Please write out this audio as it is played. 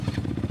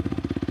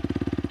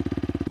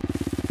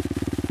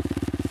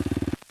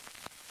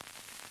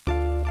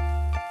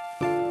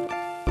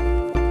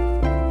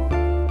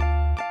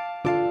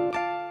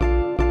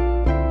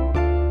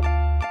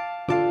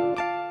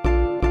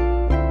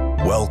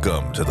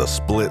Welcome to the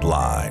Split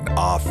Line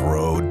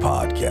Off-Road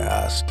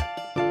Podcast.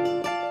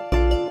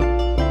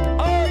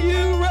 Are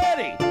you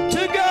ready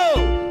to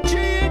go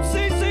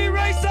GNCC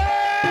racing?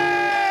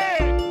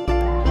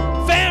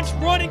 Fans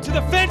running to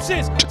the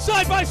fences,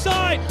 side by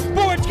side.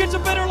 Boar gets a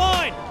better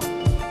line.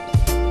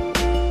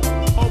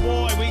 Oh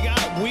boy, we got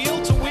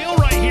wheel to wheel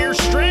right here,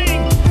 string.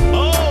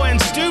 Oh, and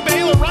Stu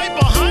Baylor right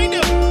behind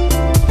him.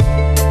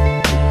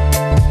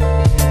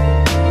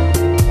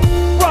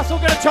 Russell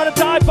gonna try to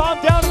dive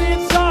bomb down to the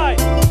inside.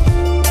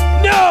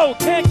 No,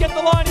 can't get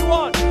the line he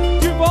wants.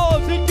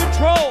 Duvall's in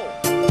control.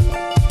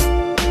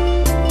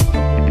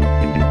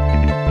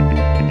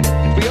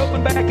 We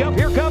open back up.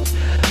 Here comes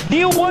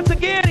Neal once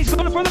again. He's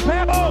going for the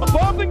pass. Oh,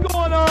 bumping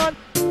going on.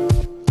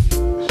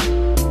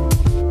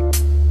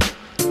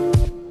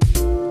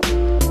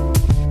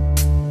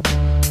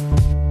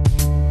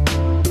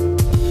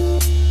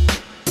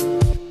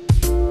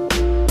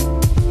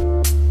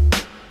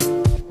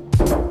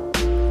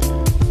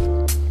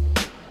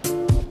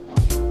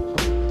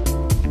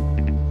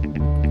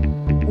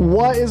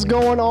 What is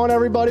going on,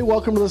 everybody?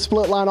 Welcome to the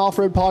Split Line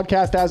Off-Road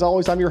Podcast. As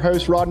always, I'm your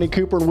host, Rodney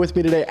Cooper, and with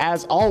me today,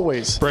 as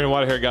always, Brandon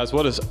White here, guys.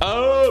 What is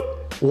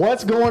up?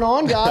 What's going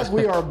on, guys?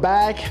 We are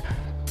back,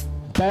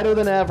 better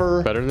than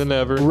ever. Better than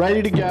ever.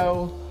 Ready to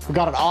go. We've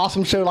got an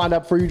awesome show lined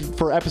up for you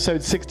for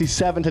episode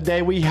 67.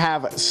 Today, we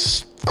have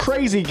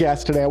crazy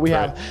guests today. We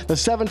have the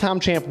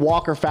 7-time champ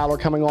Walker Fowler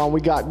coming on. We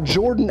got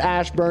Jordan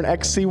Ashburn,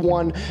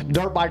 XC1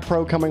 Dirt Bike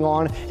Pro coming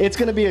on. It's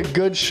going to be a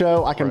good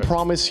show. I can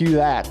promise you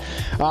that.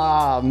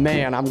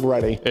 Man, I'm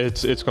ready.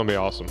 It's going to be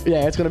awesome.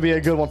 Yeah, it's going to be a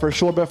good one for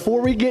sure.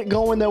 Before we get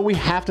going, though, we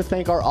have to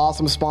thank our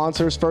awesome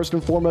sponsors. First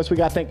and foremost, we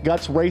got to thank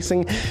Guts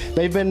Racing.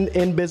 They've been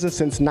in business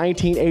since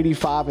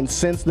 1985, and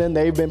since then,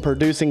 they've been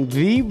producing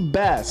the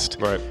best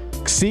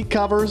seat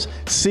covers,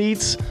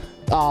 seats,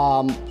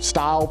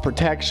 style,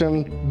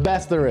 protection,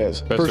 best there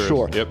is, for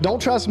sure. Yep.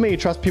 Don't trust me.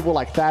 Trust people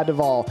like Thad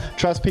Duvall.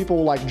 Trust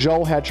people like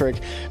Joel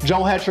Hetrick.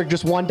 Joel Hetrick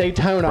just won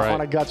Daytona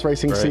on a Guts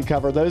Racing seat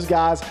cover. Those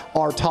guys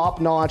are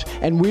top notch,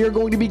 and we are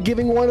going to be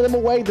giving one of them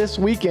away this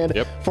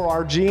weekend for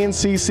our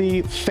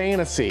GNCC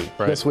Fantasy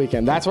this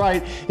weekend. That's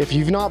right. If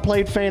you've not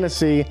played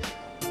Fantasy,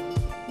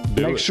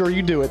 make sure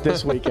you do it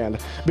this weekend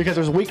because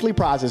there's weekly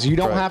prizes. You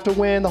don't have to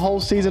win the whole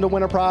season to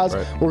win a prize.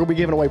 We're going to be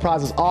giving away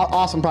prizes,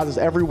 awesome prizes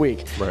every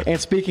week. And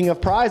speaking of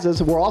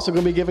prizes, we're also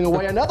going to be giving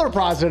away another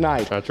prize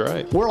tonight. That's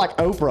right. We're like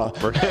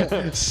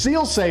Oprah.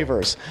 Seal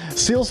Savers.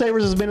 Seal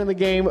Savers has been in the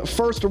game.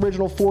 First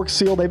original fork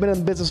seal. They've been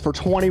in business for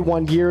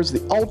 21 years.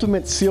 The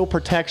ultimate seal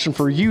protection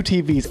for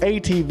UTVs,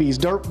 ATVs,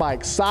 dirt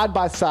bikes,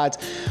 side-by-sides,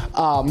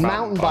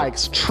 mountain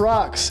bikes,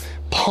 trucks,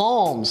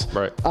 palms.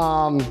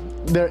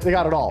 They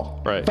got it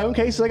all. Phone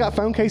cases. They got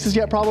phone cases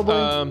yet? Probably.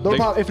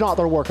 If not,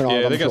 they're working on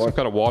it. Yeah, they got some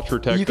kind of watch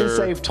protector. You can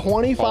save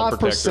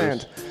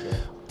 25%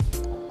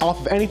 off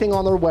of anything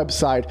on their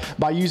website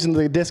by using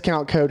the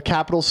discount code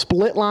Capital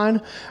Split Line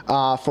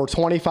for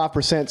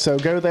 25%. So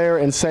go there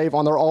and save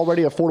on their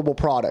already affordable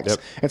products.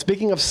 And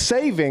speaking of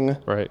saving,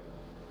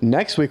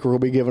 next week we're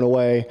going to be giving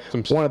away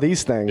one of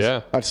these things,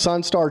 a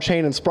Sunstar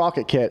chain and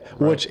sprocket kit,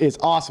 which is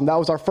awesome. That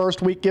was our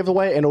first week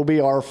giveaway, and it'll be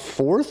our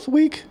 4th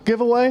week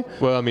giveaway.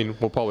 Well, I mean,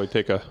 we'll probably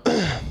take a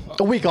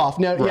week off.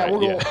 No, we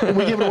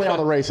give it away on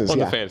the races.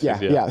 The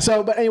fancies,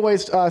 So, but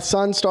anyways,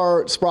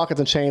 Sunstar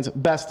sprockets and chains,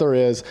 best there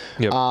is.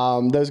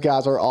 Those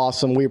guys are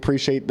awesome. We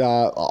appreciate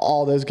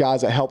all those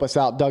guys that help us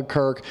out. Doug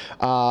Kirk,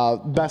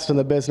 best in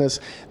the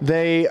business.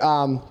 They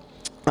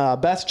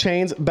best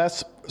chains,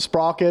 best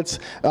sprockets.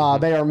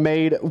 They are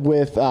made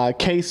with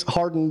case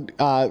hardened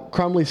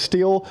crumbly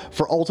steel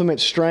for ultimate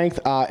strength,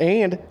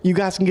 and you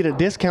guys can get a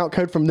discount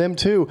code from them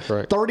too.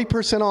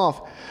 30%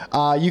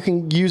 off. You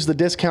can use the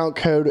discount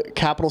code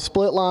Capital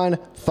Split Line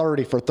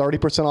 30 for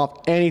 30% off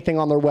anything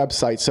on their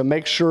website. So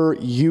make sure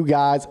you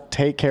guys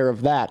take care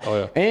of that.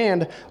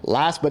 And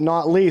last but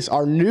not least,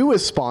 our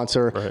newest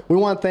sponsor, we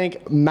want to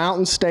thank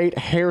Mountain State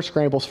Hare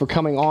Scrambles for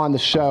coming on the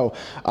show.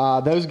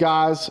 Those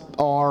guys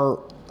are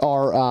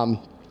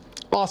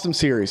awesome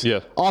series.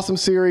 Awesome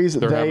series.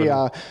 They're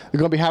going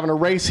to be having a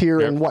race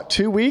here in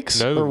 2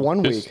 weeks or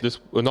 1 week?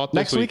 Not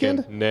this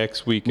weekend.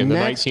 Next weekend, the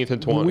 19th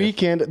and 20th.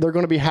 Weekend, they're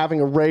going to be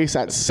having a race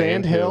at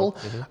Sand Hill.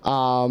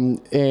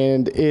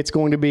 And it's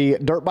going to be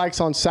dirt bikes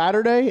on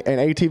Saturday and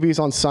ATVs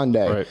on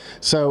Sunday.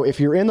 So if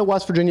you're in the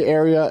West Virginia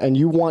area and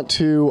you want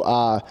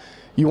to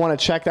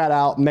check that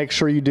out, make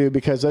sure you do,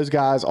 because those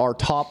guys are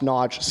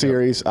top-notch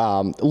series.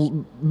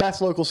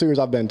 Best local series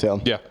I've been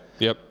to.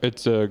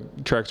 It's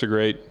tracks are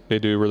great. They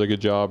do a really good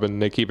job, and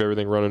they keep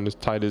everything running as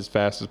tight as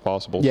fast as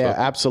possible.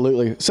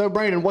 Absolutely. So,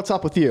 Brandon, what's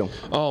up with you?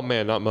 Oh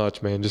man, not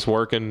much, man. Just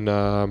working,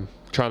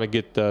 trying to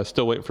get.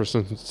 Still waiting for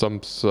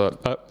some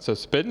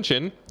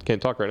suspension.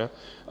 Can't talk right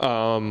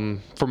now.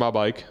 For my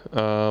bike, we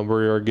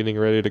are getting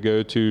ready to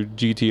go to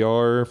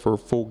GTR for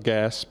full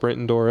gas sprint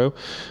enduro.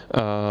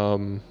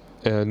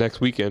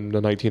 Next weekend,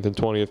 the 19th and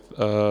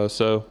 20th.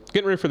 So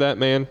getting ready for that,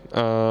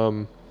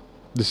 man.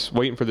 Just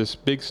waiting for this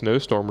big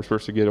snowstorm we're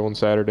supposed to get on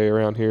Saturday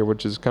around here,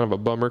 which is kind of a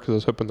bummer because I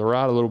was hoping to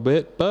ride a little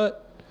bit.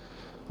 But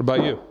what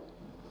about you?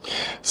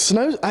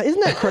 Snow,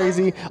 isn't that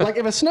crazy? Like,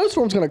 if a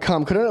snowstorm's going to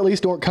come, could it at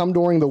least come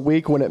during the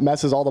week when it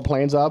messes all the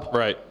plans up?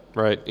 Right.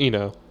 You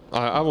know,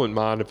 I wouldn't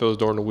mind if it was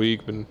during the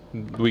week, and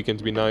the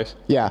weekends be nice.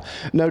 Yeah,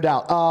 no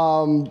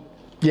doubt.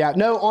 Yeah,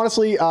 no,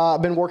 honestly,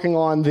 I've been working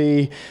on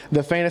the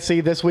fantasy.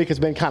 This week has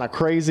been kind of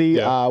crazy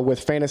with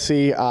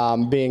fantasy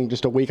being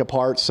just a week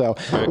apart. So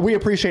we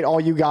appreciate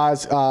all you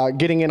guys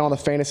getting in on the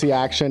fantasy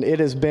action. It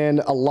has been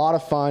a lot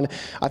of fun.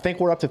 I think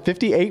we're up to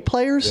 58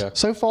 players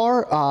so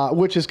far,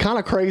 which is kind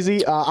of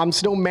crazy. I'm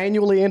still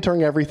manually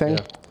entering everything.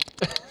 Yeah.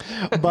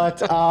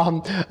 But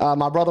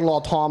my brother-in-law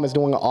Tom is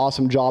doing an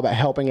awesome job at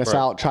helping us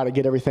out, try to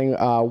get everything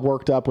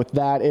worked up with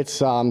that. It's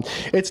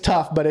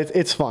tough, but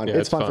it's fun.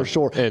 It's fun for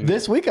sure. And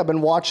this week I've been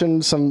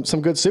watching some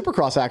good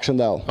Supercross action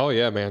though. Oh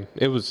yeah, man!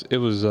 It was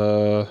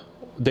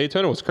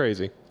Daytona was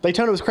crazy.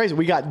 Daytona was crazy.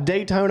 We got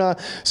Daytona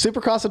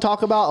Supercross to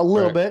talk about a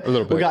little bit.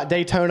 We got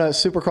Daytona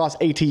Supercross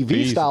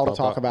ATV style to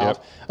talk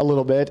about a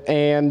little bit.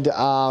 And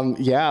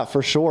yeah,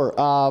 for sure.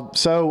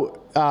 So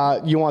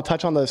you want to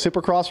touch on the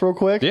Supercross real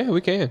quick? Yeah,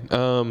 we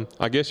can.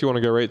 I guess you want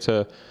to go right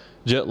to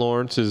Jet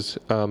Lawrence's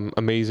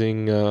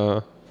amazing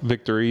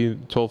victory,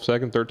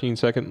 12-second,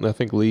 13-second, I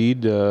think,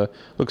 lead.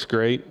 Looks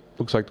great.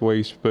 Looks like the way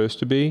he's supposed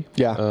to be.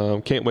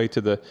 Yeah. Can't wait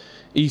to the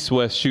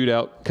East-West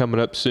shootout coming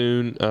up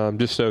soon,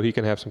 just so he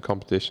can have some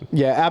competition.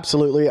 Yeah,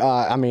 absolutely.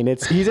 I mean,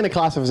 he's in a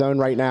class of his own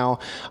right now.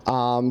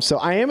 So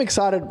I am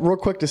excited real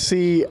quick to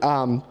see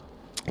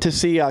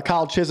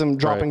Kyle Chisholm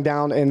dropping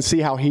down and see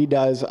how he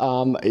does.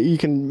 You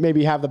can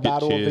maybe have the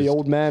battle of the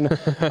old men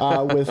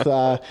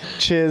with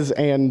Chiz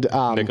and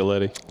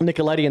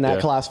Nicoletti in that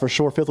class for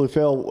sure. Fifth with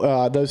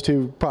Phil, those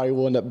two probably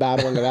will end up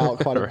battling it out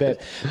quite a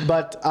bit.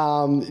 But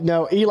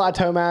no, Eli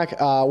Tomac,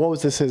 what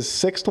was this, his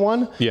sixth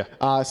one? Yeah.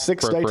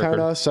 Sixth Daytona.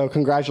 Record. So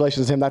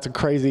congratulations to him. That's a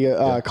crazy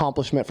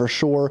accomplishment for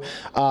sure.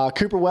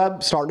 Cooper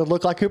Webb starting to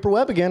look like Cooper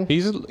Webb again.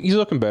 He's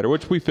looking better,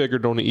 which we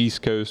figured on the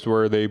East Coast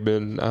where they've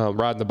been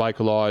riding the bike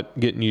a lot,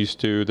 getting used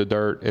to the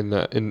dirt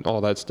and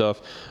all that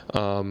stuff.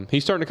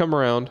 He's starting to come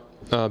around.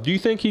 Do you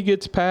think he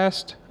gets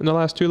past in the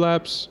last 2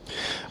 laps?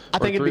 I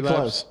think it'd be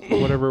close.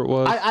 Whatever it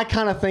was. I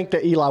kind of think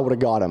that Eli would have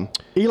got him.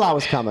 Eli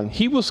was coming.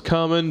 He was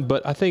coming,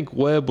 but I think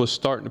Webb was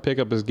starting to pick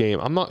up his game.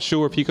 I'm not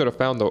sure if he could have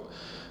found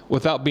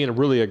without being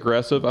really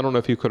aggressive, I don't know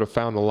if he could have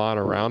found the line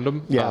around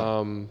him.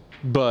 Yeah.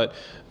 But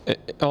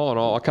all in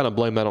all, I kind of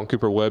blame that on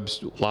Cooper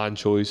Webb's line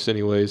choice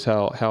anyways,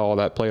 how all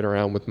that played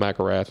around with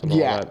McElrath and all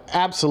that. Yeah,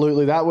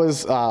 absolutely. That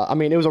was, I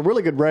mean, it was a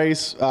really good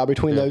race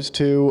between those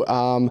two.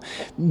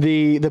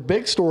 The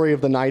big story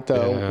of the night,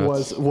 though,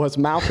 was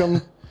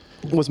Malcolm.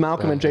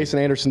 And Jason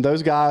Anderson.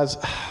 Those guys.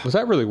 Was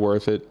that really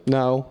worth it?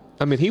 No.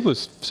 I mean, he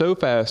was so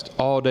fast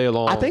all day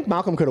long. I think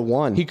Malcolm could have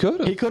won. He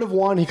could have. He could have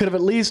won. He could have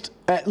at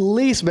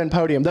least been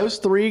podium. Those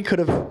three could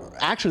have,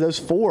 actually those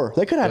four,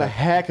 they could have had a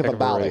heck of a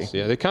battle.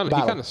 Yeah, he kind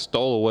of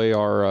stole away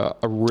a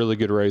really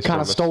good race. Kind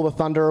of stole the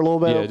thunder a little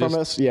bit from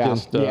us. Yeah.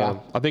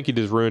 I think he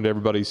just ruined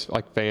everybody's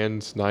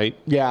fans' night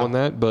on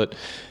that. But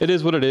it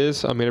is what it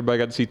is. I mean, everybody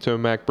got to see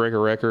Tomac break a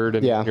record,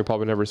 and you'll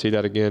probably never see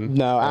that again.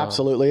 No,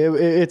 absolutely.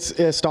 It's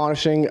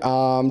astonishing.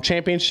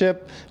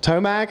 Championship,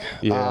 Tomac.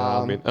 Yeah,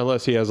 I mean,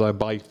 unless he has a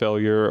bike failure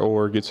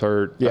or gets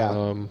hurt.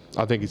 Yeah.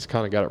 I think he's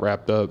kind of got it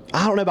wrapped up.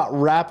 I don't know about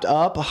wrapped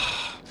up,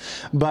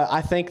 but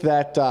I think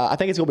that it's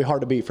going to be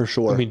hard to beat for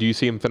sure. I mean, do you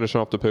see him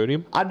finishing off the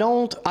podium? I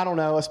don't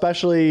know,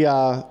 especially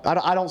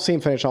I don't see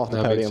him finishing off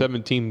the podium. I mean,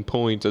 17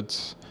 points.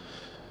 It's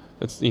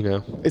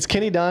Is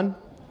Kenny done?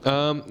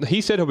 He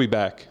said he'll be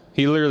back.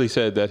 He literally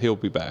said that he'll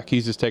be back.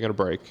 He's just taking a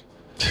break.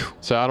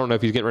 So I don't know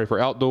if he's getting ready for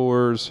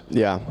outdoors.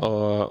 Yeah.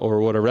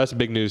 Or whatever. That's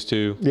big news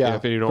too. Yeah.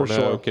 If you don't know,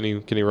 sure. Kenny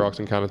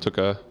Roczen kind of took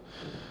a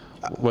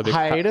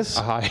hiatus.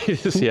 A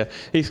hiatus. Yeah.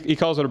 He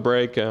calls it a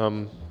break.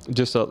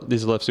 He's left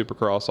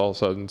Supercross all of a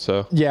sudden.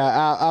 So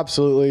yeah,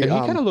 absolutely. And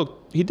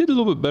he did a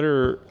little bit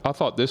better, I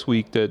thought, this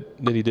week than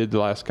he did the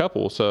last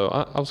couple. So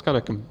I was kind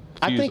of confused.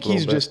 I think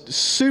he's just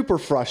super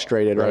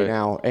frustrated right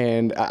now,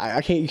 and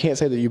you can't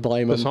say that you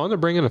blame him. Was Honda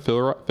bringing a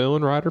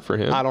fill-in rider for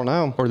him? I don't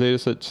know. Or they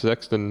just let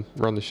Sexton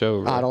run the show?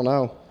 Right? I don't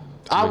know.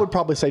 I would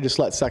probably say just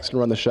let Sexton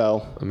run the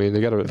show. I mean, they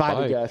got to. If I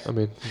had to guess. I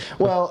mean,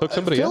 well,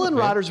 fill-in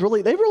riders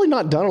they've really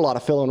not done a lot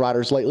of fill-in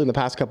riders lately in the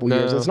past couple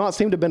years. It's not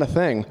seemed to have been a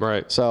thing.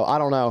 Right. So I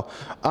don't know.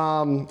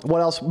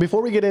 What else?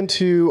 Before we get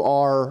into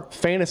our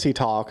fantasy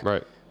talk,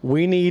 right.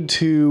 We need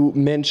to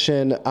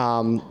mention the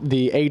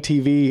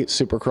ATV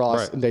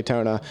Supercross in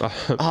Daytona.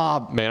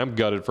 Man, I'm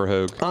gutted for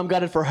Hogue. I'm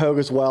gutted for Hogue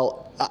as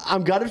well.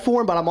 I'm gutted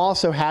for him, but I'm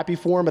also happy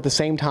for him at the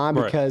same time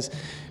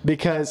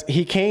because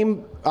he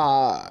came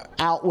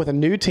out with a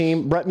new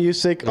team. Brett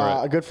Music,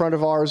 a good friend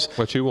of ours.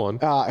 What you won?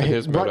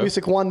 Brett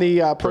Music won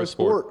the Pro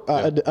Sport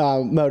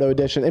Moto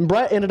Edition, and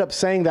Brett ended up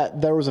saying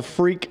that there was a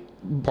freak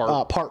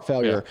part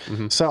failure. Yeah.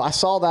 Mm-hmm. So I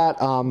saw that,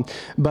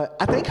 but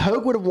I think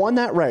Hogue would have won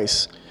that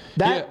race.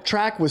 That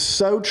track was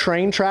so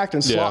tracked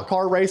and slot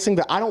car racing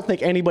that I don't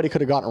think anybody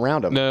could have gotten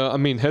around him. No, I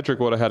mean, Hedrick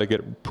would have had to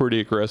get pretty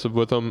aggressive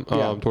with him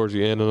towards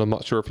the end, and I'm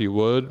not sure if he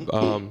would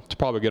to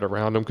probably get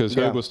around him because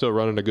Hogue was still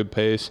running a good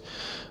pace.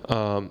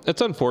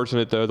 It's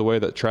unfortunate, though, the way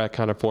that track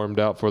kind of formed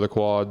out for the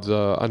quads.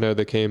 I know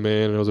they came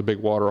in, and it was a big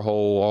water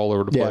hole all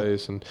over the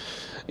place, and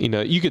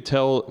you could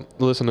tell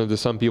listening to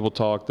some people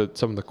talk that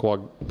some of the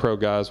quad pro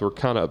guys were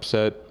kind of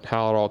upset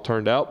how it all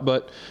turned out,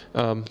 but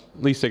at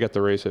least they got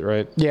to race it,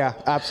 right? Yeah,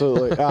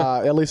 absolutely.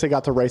 At least they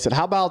got to race it.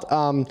 How about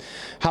Chad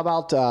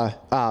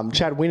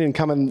Wienen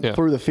coming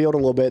through the field a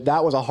little bit?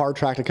 That was a hard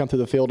track to come through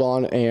the field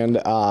on, and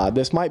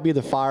this might be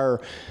the fire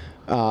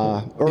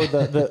or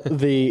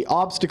the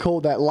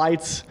obstacle that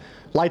lights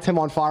him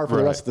on fire for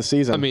the rest of the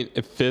season. I mean,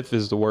 if fifth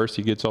is the worst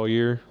he gets all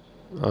year,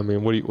 I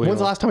mean, what do you? When's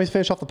the last time he's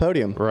finished off the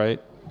podium?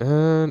 Right.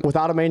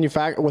 Without a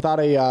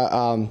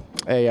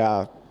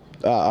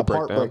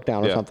part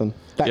breakdown or something.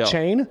 That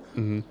chain,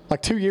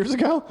 like 2 years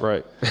ago.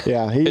 Right.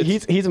 Yeah,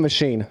 he's a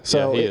machine.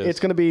 So it's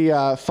going to be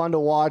fun to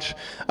watch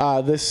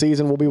this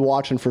season. We'll be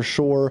watching for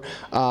sure.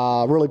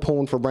 Really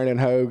pulling for Brandon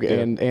Hogue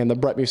and the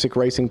Brett Music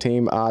Racing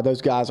team.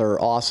 Those guys are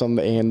awesome,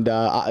 and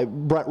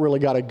Brett really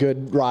got a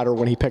good rider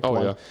when he picked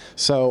one. Yeah.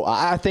 So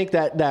I think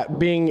that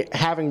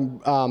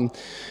having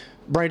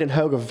Brandon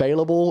Hogue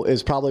available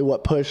is probably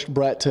what pushed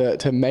Brett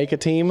to make a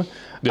team,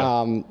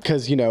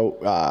 because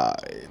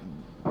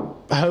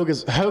Hogue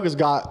has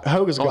got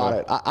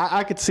it.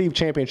 I could see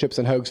championships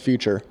in Hogue's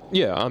future.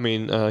 Yeah, I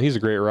mean he's a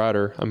great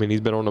rider. I mean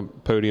he's been on a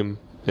podium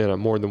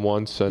more than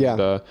once,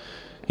 and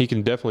he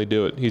can definitely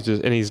do it.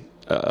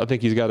 I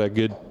think he's got a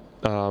good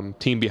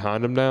team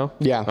behind him now.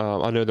 Yeah,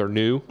 I know they're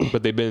new,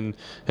 but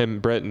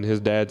Brett and his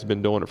dad's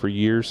been doing it for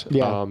years.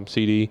 Yeah,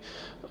 CD.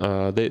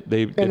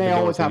 They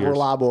always have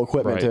reliable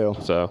equipment too.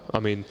 So I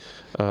mean,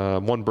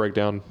 one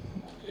breakdown,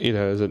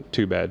 isn't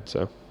too bad.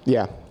 So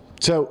yeah.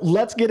 So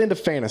let's get into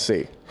fantasy.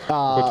 Which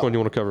one do you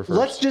want to cover first?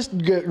 Let's just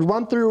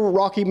run through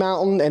Rocky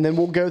Mountain, and then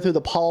we'll go through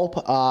the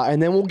pulp, and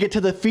then we'll get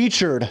to the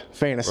featured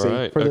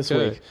fantasy for this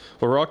week.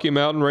 Well, Rocky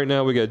Mountain right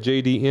now we got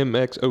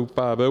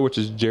JDMX050, which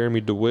is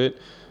Jeremy DeWitt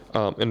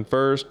in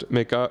first,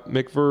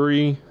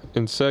 McVurry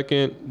in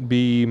second,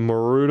 B.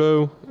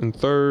 Marudo in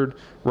third,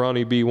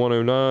 Ronnie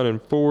B109 in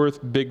fourth,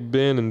 Big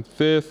Ben in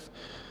fifth,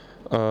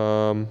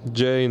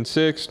 Jay in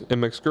sixth,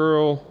 MX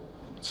Girl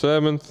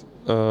seventh,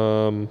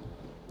 and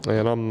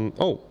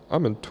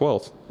I'm in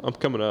 12th. I'm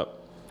coming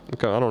up.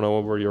 Okay, I don't know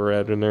where you were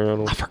at in there.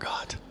 I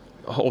forgot.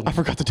 I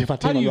forgot to do my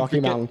team on Rocky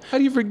Mountain. How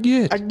do you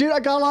forget? I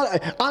got a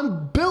lot.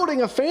 I'm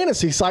building a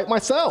fantasy site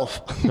myself.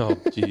 Oh,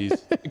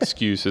 jeez.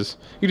 Excuses.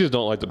 You just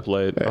don't like to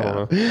play it. I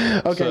don't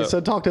know. Okay, so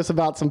talk to us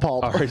about some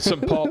pulp. All right, some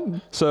pulp.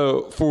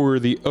 So for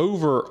the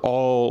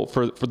overall,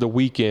 for the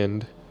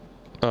weekend,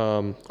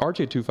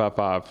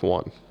 RJ255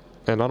 won.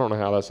 And I don't know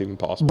how that's even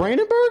possible.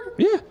 Brandenburg?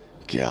 Yeah.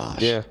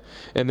 Gosh. Yeah.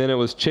 And then it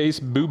was Chase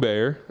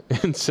Boobear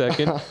in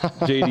second,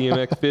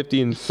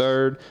 JDMX50 in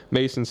third,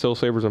 Mason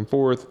Silsabers in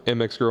fourth,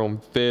 MX Girl in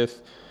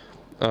fifth.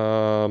 Hey,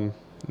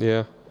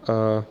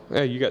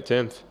 you got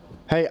 10th.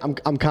 Hey,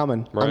 I'm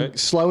coming. Right.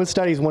 Slow and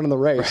steady is winning the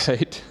race.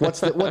 Right.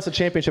 What's the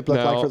championship look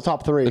like for the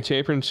top three? The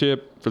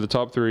championship for the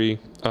top three,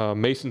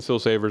 Mason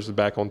Silsabers is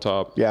back on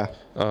top. Yeah.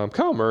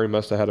 Kyle Murray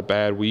must have had a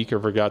bad week or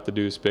forgot to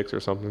do his picks or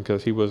something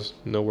because he was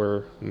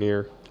nowhere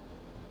near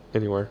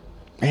anywhere.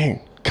 Man,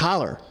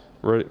 Kyler.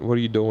 What are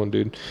you doing,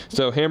 dude?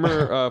 So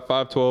Hammer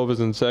 512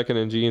 is in second,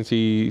 and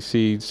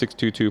GNCC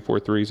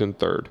 62243 is in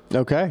third.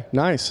 Okay,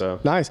 nice,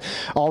 nice.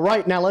 All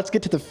right, now let's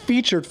get to the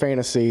featured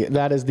fantasy.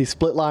 That is the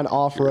split line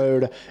off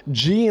road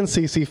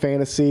GNCC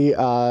fantasy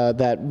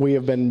that we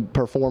have been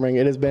performing.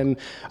 It has been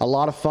a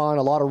lot of fun.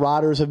 A lot of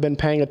riders have been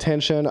paying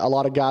attention. A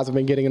lot of guys have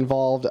been getting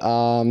involved.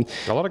 A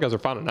lot of guys are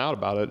finding out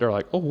about it. They're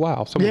like, "Oh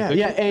wow!"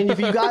 Yeah. And if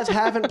you guys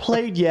haven't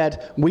played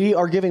yet, we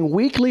are giving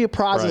weekly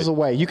prizes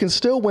away. You can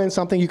still win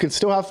something. You can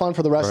still have fun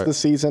for the rest of the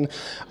season.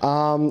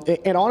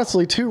 And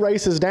honestly, 2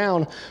 races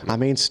down, I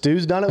mean,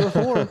 Stu's done it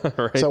before.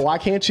 So why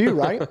can't you,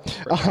 right?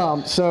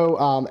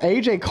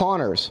 AJ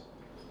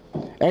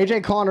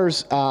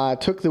Connors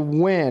took the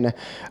win,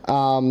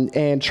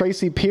 and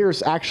Tracy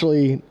Pierce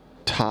actually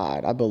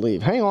tied, I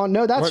believe. Hang on.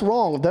 No, that's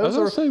wrong. Those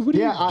are. Say, what are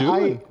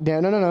you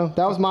doing? No.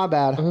 That was my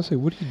bad. I was going to say,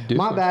 what are you doing?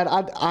 My bad.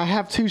 I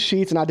have 2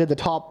 sheets, and I did the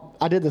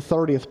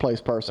 30th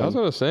place person. I was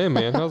going to say,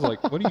 man. I was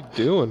like, what are you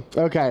doing?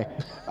 Okay.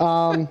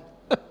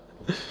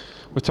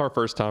 It's our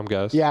first time,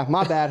 guys. Yeah,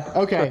 my bad.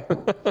 Okay.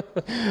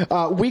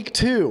 Week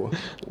 2.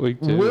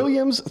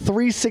 Williams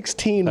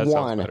 316 that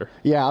won. Sounds better.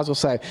 Yeah, I was going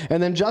to say.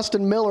 And then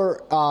Justin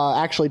Miller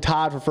actually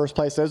tied for first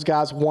place. Those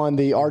guys won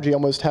the RG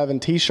Almost Heaven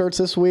t-shirts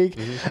this week.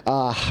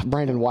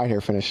 Brandon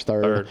Whitehair finished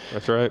third.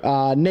 That's right.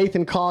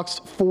 Nathan Cox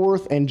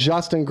 4th, and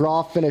Justin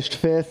Groff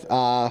finished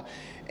 5th.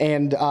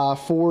 And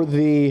for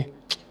the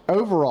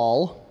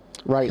overall...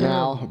 right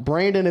now.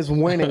 Brandon is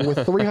winning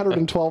with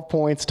 312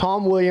 points.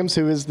 Tom Williams,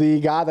 who is the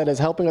guy that is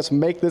helping us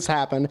make this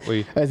happen,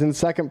 is in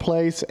second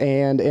place.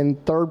 And in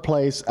third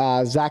place,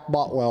 Zach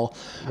Botwell.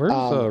 Where's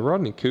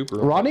Rodney Cooper?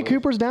 Rodney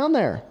Cooper's down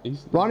there.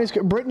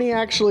 Brittany,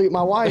 actually,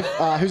 my wife,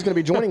 who's going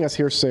to be joining us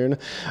here soon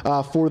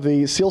for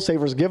the Seal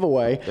Savers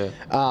giveaway.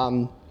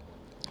 Yeah.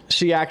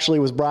 She actually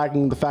was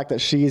bragging the fact that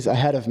she's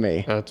ahead of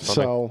me. That's funny.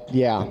 So,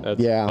 yeah.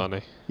 That's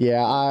funny.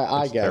 Yeah,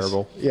 I guess.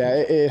 Terrible. Yeah,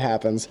 it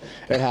happens.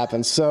 It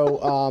happens.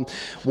 So,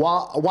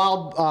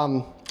 Wild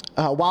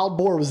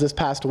Boar was this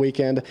past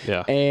weekend,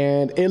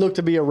 and it looked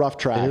to be a rough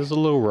track. It was a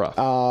little rough.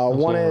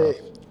 Want to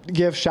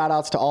give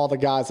shout-outs to all the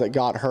guys that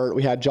got hurt.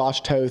 We had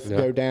Josh Toth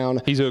go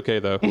down. He's okay,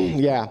 though.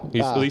 Yeah.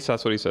 At least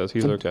that's what he says.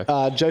 He's okay.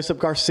 Joseph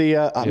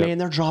Garcia, man,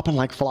 they're dropping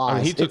like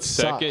flies. He took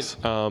second,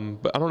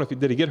 but I don't know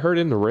did he get hurt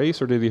in the race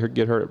or did he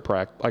get hurt at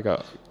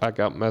practice? I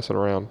got messing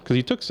around because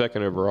he took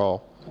second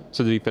overall.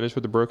 So did he finish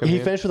with a broken hand?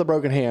 He finished with a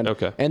broken hand.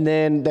 Okay. And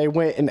then they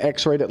went and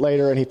x-rayed it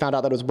later, and he found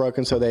out that it was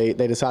broken, so they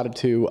decided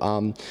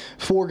to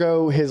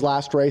forego his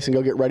last race and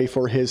go get ready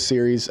for his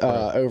series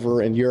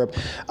over in Europe.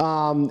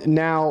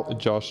 Now,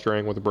 Josh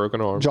Strang with a broken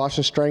arm. Josh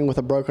is Strang with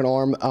a broken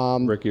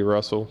arm. Ricky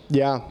Russell.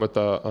 Yeah. With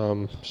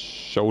a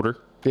shoulder.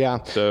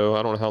 Yeah. So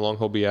I don't know how long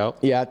he'll be out.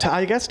 Yeah.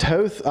 I guess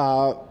Toth,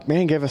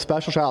 man, gave a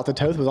special shout out to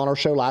Toth. Was on our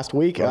show last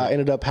week.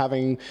 Ended up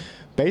having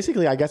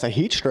basically, I guess, a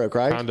heat stroke,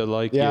 right? Kind of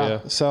like, yeah.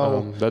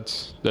 So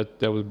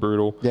that was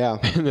brutal. Yeah.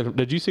 And then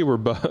did you see where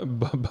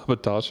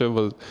Babatasha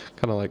was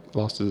kind of like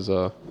lost his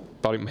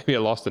body? Maybe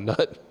lost a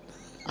nut.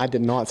 I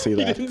did not see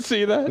that. You didn't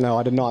see that? No,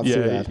 I did not see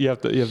that. You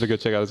have to go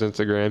check out his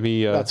Instagram.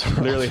 He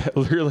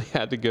literally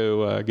had to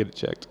go get it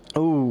checked.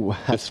 Ooh,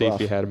 that's rough.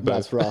 If he had him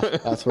both. That's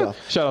rough. That's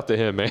rough. Shout out to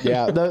him, man.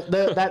 Yeah,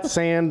 that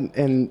sand,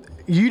 and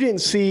you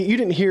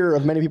didn't hear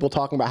of many people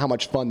talking about how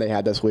much fun they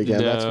had this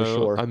weekend. No, that's for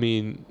sure. I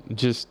mean,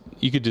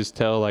 you could just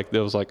tell like it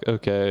was like,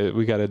 okay,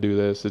 we got to do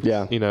this.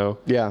 Yeah.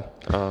 Yeah.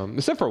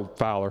 Except for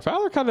Fowler.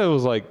 Fowler kind of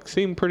was like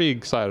seemed pretty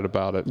excited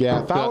about it.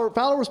 Yeah.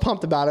 Fowler was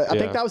pumped about it. I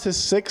think that was his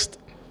sixth.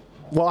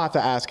 Well, I'll have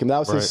to ask him. That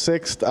was his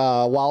sixth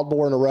Wild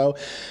Boar in a row.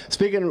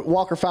 Speaking of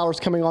Walker Fowler's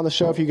coming on the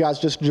show if you guys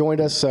just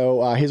joined us.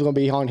 So he's going to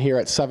be on here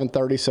at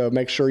 7:30. So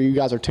make sure you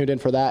guys are tuned in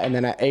for that. And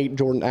then at 8,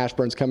 Jordan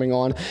Ashburn's coming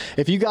on.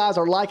 If you guys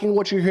are liking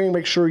what you're hearing,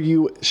 make sure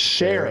you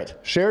share it.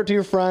 Share it to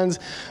your friends.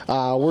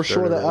 We're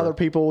sure that other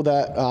people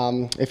that,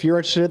 if you're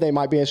interested, they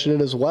might be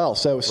interested as well.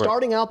 So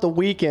starting out the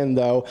weekend,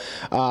 though,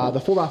 the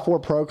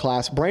 4x4 Pro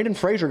class, Brandon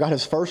Frazier got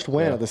his first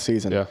win of the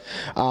season. Yeah.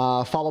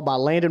 Followed by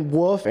Landon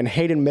Wolf and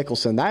Hayden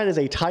Mickelson. That is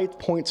a tight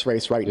points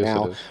race right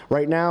now.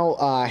 Right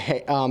now,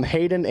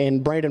 Hayden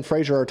and Brandon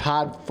Frazier are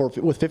tied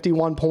with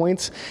 51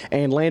 points,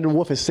 and Landon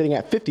Wolf is sitting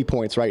at 50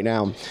 points right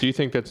now. Do you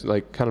think that's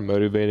like kind of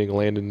motivating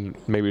Landon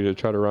maybe to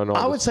try to run on?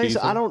 I would say so.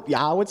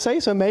 I would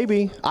say so.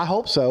 Maybe. I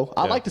hope so.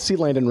 I'd like to see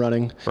Landon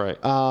running. Right.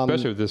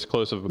 Especially with this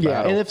close of a battle.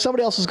 Yeah, and if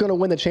somebody else is going to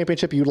win the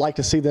championship, you'd like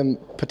to see them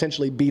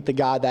potentially beat the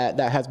guy that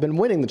has been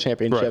winning the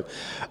championship.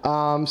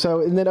 Right.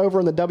 And then over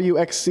in the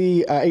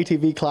WXC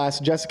ATV class,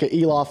 Jessica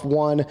Eloff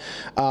won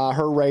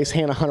her race.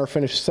 Hannah Hunter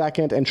finished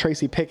second, and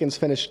Tracy Pickens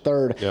finished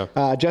third.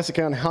 Yeah.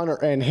 Jessica and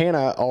Hunter and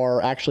Hannah are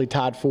actually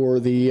tied for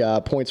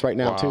the points right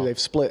now too. They've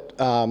split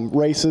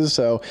races,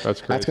 so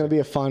that's going to be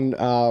a fun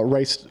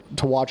race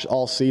to watch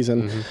all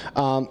season.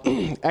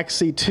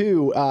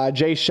 XC2,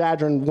 Jay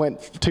Shadron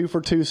went 2 for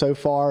 2 so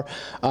far,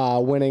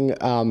 winning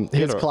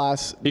his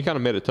class. He kind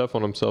of made it tough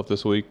on himself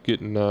this week,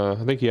 getting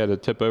I think he had to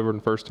tip over in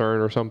the first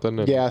turn or something.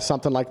 And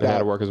something like that. Had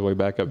to work his way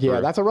back up. Yeah,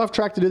 that's a rough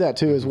track to do that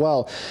too as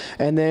well.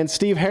 And then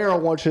Steve Hare,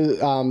 which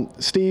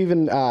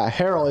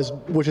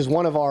is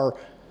one of our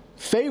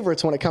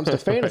favorites when it comes to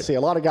fantasy.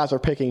 A lot of guys are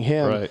picking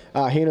him.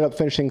 He ended up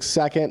finishing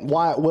second.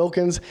 Wyatt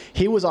Wilkins,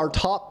 he was our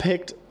top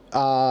picked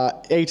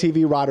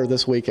ATV rider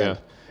this weekend.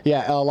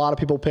 Yeah, a lot of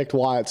people picked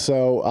Wyatt.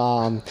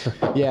 So,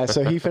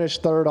 so he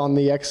finished third on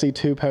the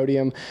XC2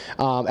 podium.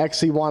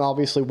 XC1,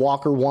 obviously,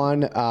 Walker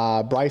won.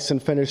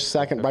 Bryson finished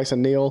second,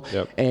 Bryson Neal.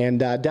 And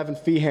Devin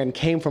Feehan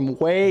came from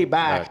way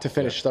back to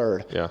finish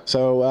third.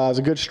 So it was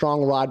a good,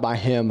 strong ride by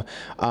him.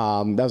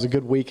 That was a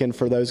good weekend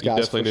for those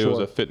guys. Definitely knew it was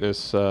a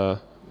fitness,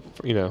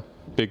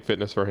 big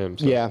fitness for him.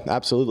 So. Yeah,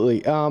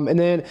 absolutely. And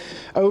then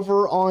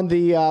over on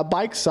the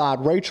bike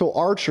side, Rachel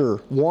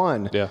Archer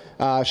won.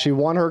 She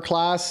won her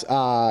class.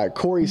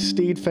 Corey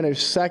Steed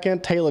finished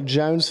second. Taylor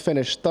Jones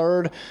finished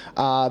third.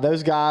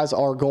 Those guys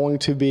are going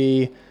to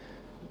be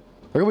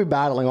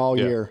battling all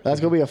year. That's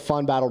going to be a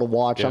fun battle to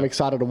watch. I'm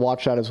excited to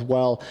watch that as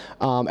well.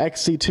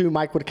 XC2,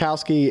 Mike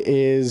Witkowski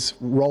is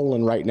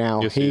rolling right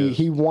now. Yes,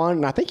 he won,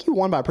 and I think he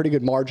won by a pretty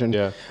good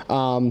margin.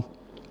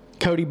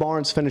 Cody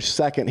Barnes finished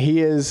second.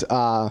 He is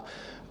the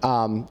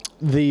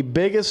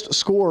biggest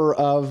scorer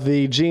of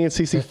the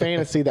GNCC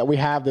fantasy that we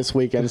have this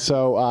weekend.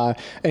 So,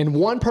 and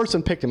one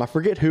person picked him. I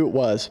forget who it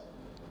was.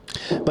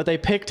 But they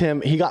picked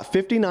him. He got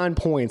 59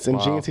 points in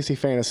GNCC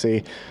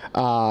Fantasy.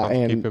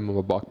 And keep him in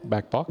the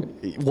back pocket.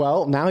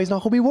 Well, now he's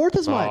not going to be worth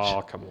as much.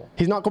 Oh, come on.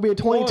 He's not going to be a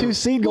 22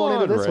 seed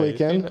going into this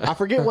weekend. I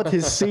forget what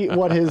his seat,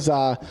 We'll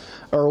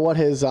have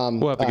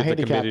to get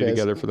the committee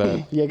together for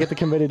that. Yeah, get the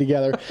committee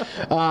together.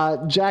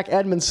 Jack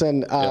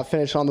Edmondson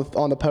finished on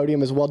the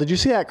podium as well. Did you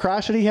see that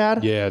crash that he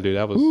had? Yeah, dude,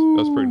 that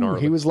was pretty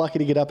gnarly. He was lucky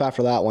to get up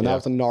after that one. Yeah. That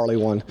was a gnarly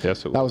one.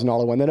 Yes, it That was a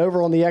gnarly one. Then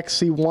over on the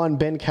XC1,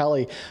 Ben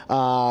Kelly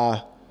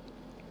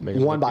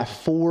won by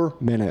 4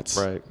 minutes.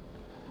 Right.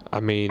 I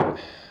mean,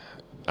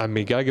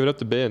 gotta give it up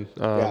to Ben.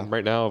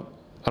 Right now,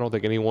 I don't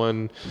think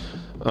anyone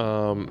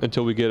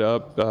until we get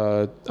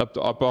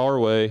up our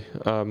way,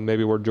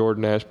 maybe where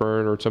Jordan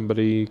Ashburn or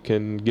somebody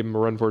can give him a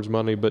run for his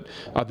money. But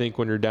I think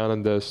when you're down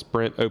in the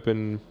sprint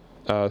open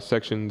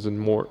sections and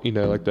more,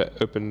 like the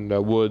open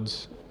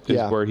woods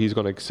is where he's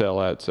going to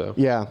excel at. So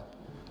yeah,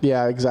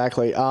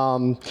 exactly.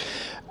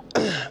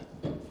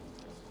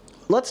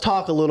 Let's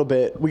talk a little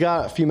bit. We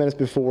got a few minutes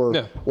before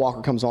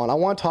Walker comes on. I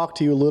want to talk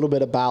to you a little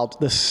bit about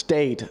the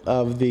state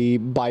of the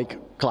bike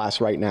class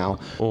right now.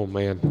 Oh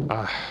man,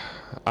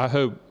 I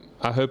hope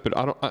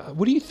it.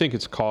 What do you think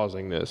it's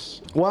causing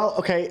this? Well,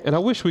 okay. And I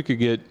wish we could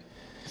get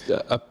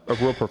a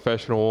real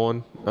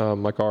professional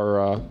on, like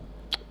our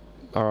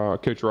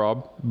coach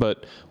Rob,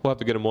 but we'll have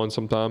to get him on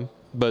sometime.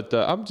 But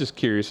I'm just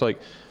curious, do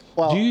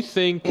you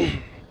think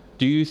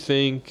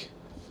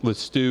with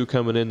Stu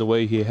coming in the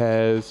way he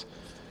has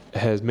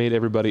made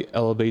everybody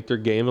elevate their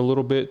game a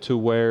little bit to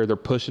where they're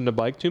pushing the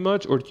bike too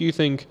much? Or do you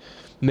think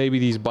maybe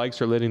these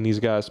bikes are letting these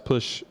guys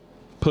push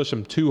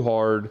them too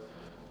hard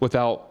with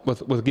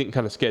getting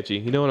kind of sketchy?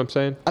 You know what I'm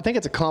saying? I think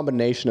it's a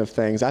combination of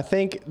things. I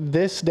think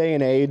this day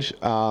and age,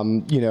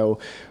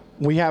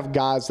 we have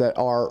guys that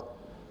are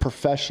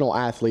professional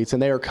athletes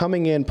and they are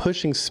coming in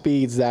pushing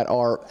speeds that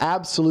are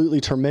absolutely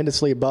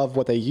tremendously above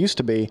what they used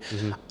to be.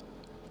 Mm-hmm.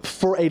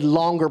 For a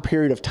longer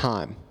period of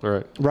time.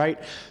 Right?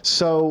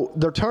 So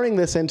they're turning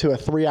this into a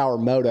 3-hour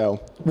moto,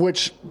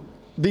 which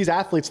these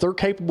athletes, they're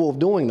capable of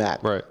doing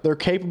that. Right. They're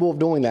capable of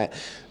doing that.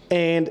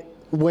 And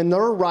when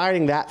they're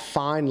riding that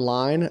fine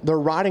line, they're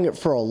riding it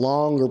for a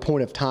longer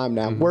point of time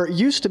now. Mm-hmm. Where it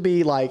used to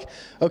be like,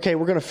 okay,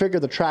 we're going to figure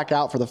the track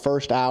out for the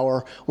first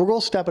hour. We're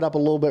going to step it up a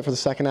little bit for the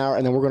second hour,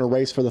 and then we're going to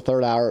race for the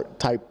third hour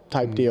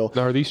type deal.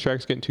 Now, are these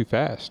tracks getting too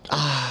fast?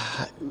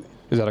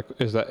 Is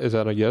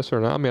that a yes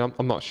or no? I mean,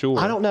 I'm not sure.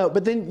 I don't know,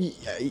 but then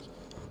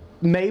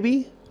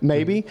maybe.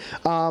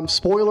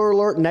 Spoiler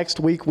alert, next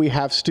week we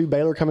have Stu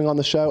Baylor coming on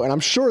the show, and I'm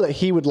sure that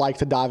he would like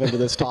to dive into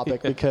this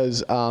topic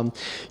because,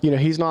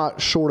 he's not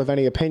short of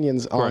any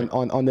opinions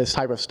on this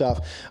type of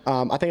stuff.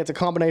 I think it's a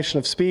combination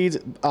of speeds.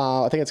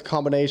 I think it's a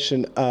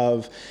combination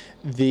of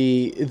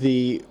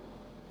the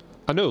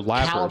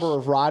caliber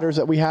of riders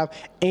that we have,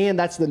 and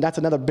that's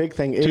another big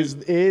thing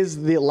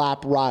is the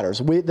lap riders.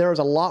 There's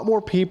a lot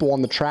more people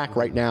on the track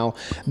right now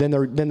than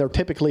there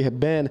typically have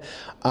been.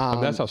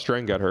 And that's how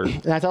Strain got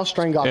hurt. That's how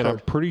Strain got hurt. And I'm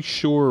pretty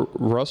sure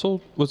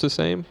Russell was the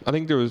same. I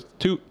think there was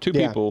two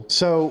people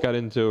got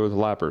into the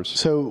lappers.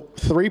 So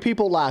 3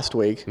 people last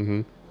week.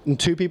 Mm-hmm. And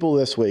 2 people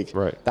this week.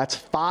 Right. That's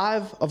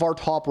 5 of our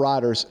top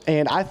riders,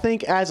 and I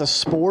think as a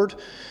sport,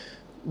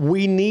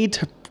 we need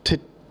to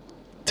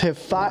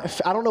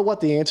I don't know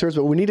what the answer is,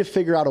 but we need to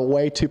figure out a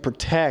way to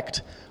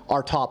protect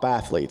our top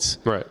athletes.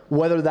 Right.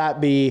 Whether that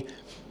be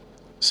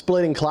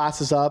splitting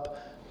classes up,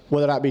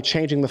 whether that be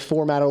changing the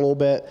format a little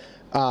bit.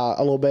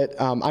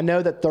 I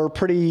know that they're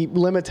pretty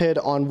limited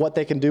on what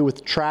they can do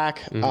with track.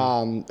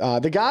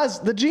 Mm-hmm. The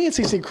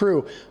GNCC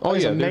crew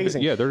is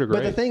amazing. They're great.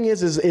 But the thing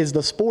is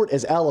the sport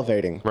is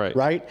elevating.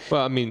 Right.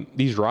 Well, I mean,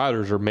 these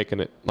riders are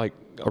making it like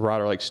a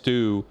rider like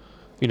Stu.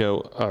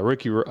 Not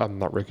Ricky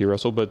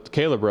Russell, but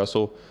Caleb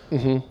Russell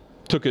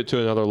took it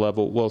to another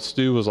level. Well,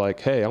 Stu was like,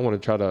 hey, I want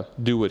to try to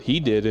do what he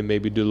did and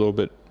maybe do a little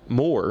bit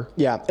more.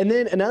 Yeah. And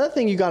then another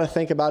thing you got to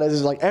think about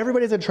is like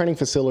everybody's at a training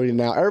facility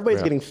now.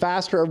 Everybody's getting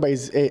faster.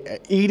 Everybody's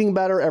eating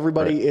better.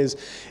 Everybody is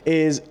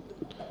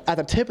at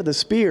the tip of the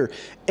spear.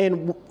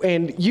 And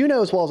you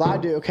know as well as I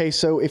do, okay,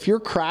 so if you're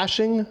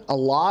crashing a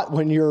lot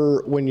when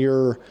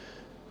you're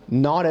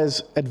not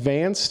as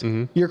advanced,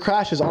 your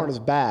crashes aren't as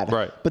bad.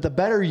 Right. But the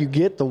better you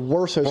get, the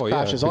worse those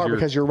crashes are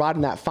because you're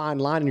riding that fine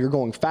line and you're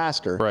going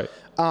faster. Right.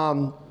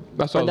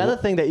 Another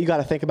thing that you got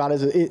to think about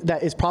that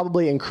is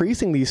probably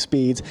increasing these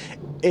speeds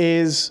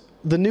is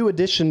the new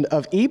addition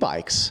of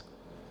e-bikes.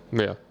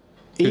 Yeah.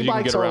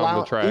 E-bikes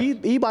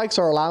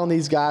are allowing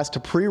these guys to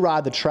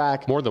pre-ride the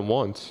track more than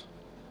once.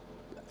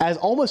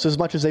 Almost as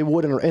much as they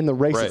would in the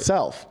race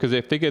itself. Because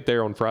if they get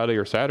there on Friday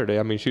or Saturday,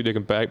 I mean, shoot, they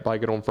can bike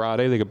it on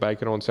Friday, they can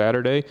bike it on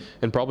Saturday,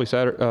 and probably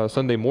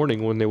Sunday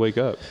morning when they wake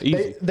up.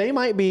 Easy. They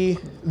might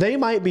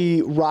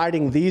be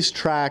riding these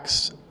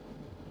tracks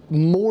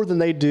more than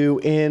they do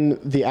in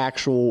the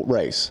actual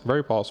race.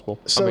 Very possible.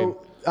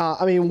 So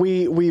I mean,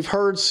 we've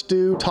heard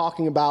Stu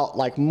talking about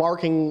like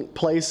marking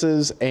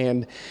places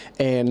and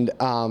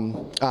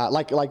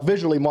like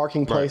visually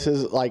marking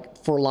places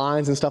like for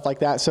lines and stuff like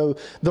that. So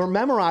they're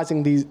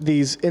memorizing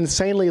these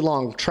insanely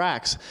long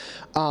tracks.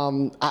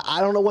 I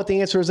don't know what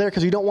the answer is there,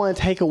 because you don't want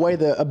to take away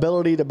the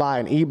ability to buy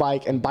an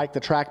e-bike and bike the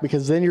track,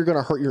 because then you're going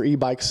to hurt your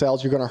e-bike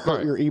sales. You're going to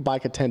hurt your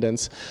e-bike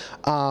attendance.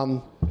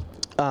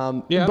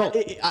 But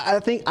I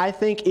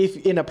think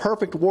if in a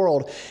perfect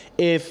world,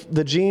 if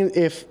the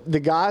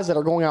guys that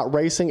are going out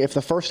racing, if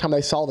the first time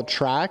they saw the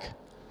track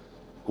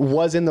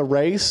was in the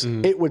race,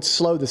 it would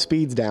slow the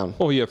speeds down.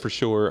 Oh yeah, for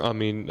sure. I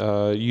mean,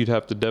 you'd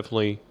have to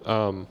definitely,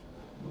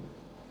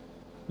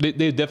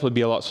 they'd definitely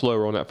be a lot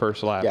slower on that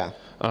first lap. Yeah.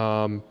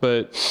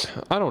 But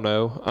I don't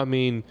know. I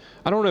mean,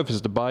 I don't know if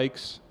it's the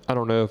bikes. I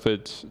don't know if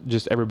it's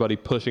just everybody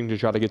pushing to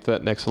try to get to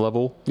that next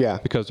level. Yeah.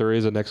 Because there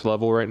is a next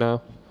level right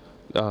now.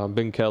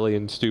 Ben Kelly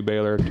and Stu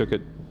Baylor took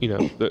it,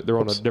 they're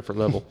on a different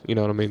level, you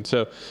know what I mean?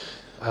 So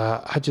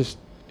I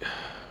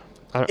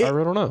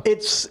really don't know.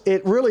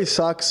 It really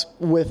sucks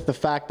with the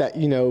fact that,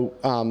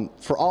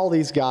 for all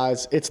these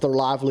guys, it's their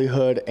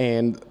livelihood,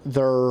 and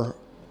they're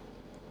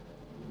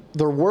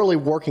really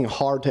working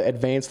hard to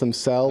advance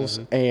themselves,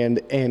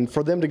 and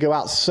for them to go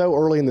out so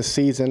early in the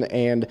season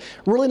and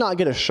really not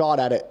get a shot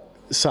at it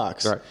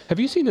sucks. Right. Have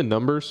you seen the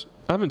numbers?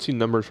 I haven't seen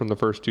numbers from the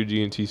first two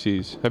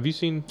GNCCs. Have you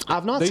seen?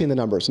 I've not seen the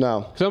numbers,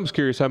 no. Because I'm just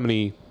curious how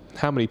many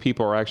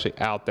people are actually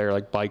out there,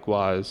 like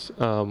bike-wise,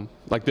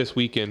 like this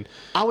weekend.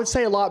 I would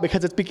say a lot,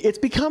 because it's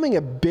becoming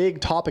a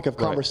big topic of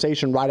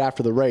conversation right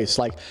after the race.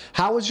 Like,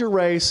 how was your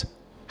race?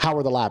 How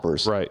were the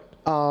lappers? Right.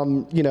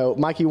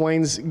 Mikey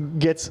Waynes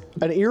gets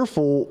an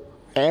earful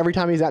every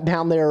time he's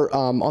down there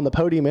on the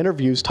podium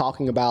interviews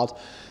talking about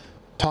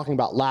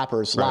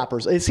lappers. Right.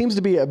 Lappers. It seems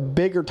to be a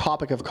bigger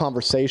topic of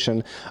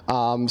conversation.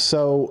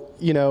 So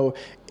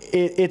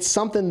it's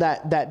something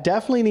that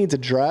definitely needs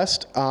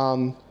addressed.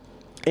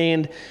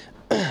 And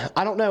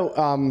I don't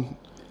know.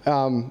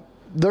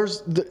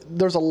 There's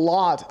a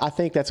lot, I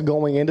think, that's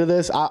going into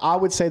this. I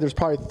would say there's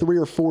probably 3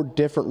 or 4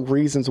 different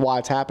reasons why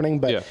it's happening,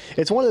 but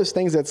it's one of those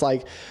things that's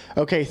like,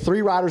 okay,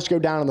 3 riders go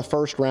down in the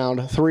first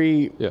round,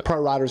 3 pro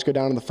riders go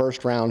down in the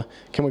first round.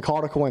 Can we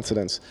call it a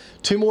coincidence?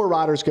 2 more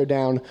riders go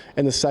down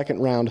in the second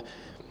round.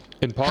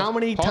 And how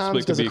many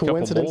times does a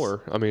coincidence?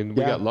 More. I mean,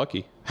 we got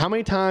lucky. How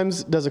many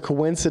times does a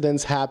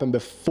coincidence happen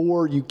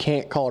before you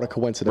can't call it a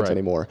coincidence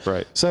anymore?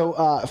 Right. So,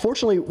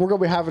 fortunately, we're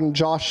going to be having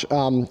Jordan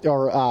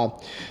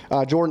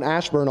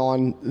Ashburn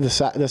on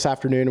this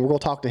afternoon, and we're going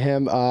to talk to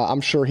him.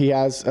 I'm sure he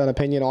has an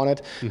opinion on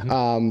it.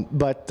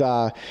 But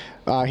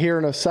here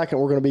in a second,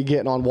 we're going to be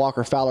getting on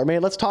Walker Fowler.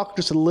 Man, let's talk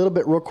just a little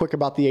bit real quick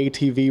about the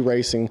ATV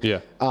racing. Yeah.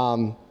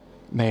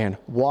 Man,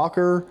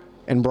 Walker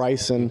and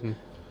Bryson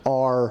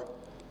are...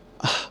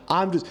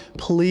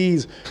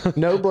 please,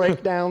 no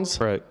breakdowns.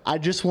 Right. I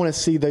just want to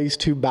see these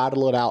two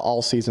battle it out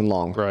all season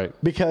long. Right.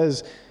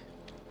 Because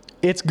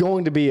it's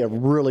going to be a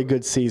really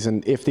good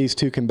season if these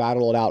two can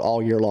battle it out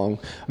all year long.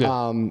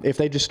 Yeah. If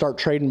they just start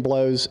trading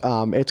blows,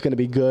 it's going to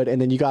be good.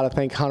 And then you got to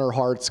think Hunter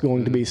Hart's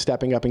going to be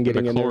stepping up and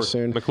getting in there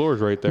soon.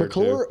 McClure's right there.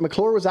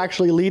 McClure was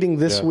actually leading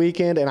this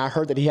weekend, and I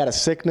heard that he had a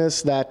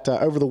sickness that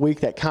over the week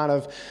that kind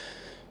of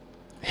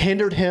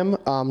hindered him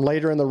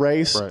later in the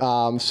race.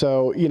 Right.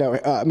 So,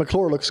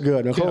 McClure looks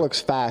good. McClure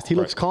looks fast. He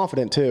looks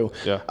confident too.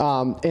 Yeah.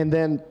 And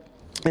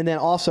then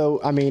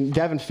also, I mean,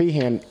 Devin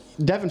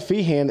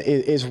Feehan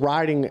is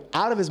riding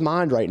out of his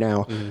mind right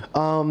now.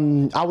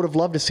 I would have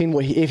loved to seen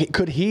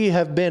could he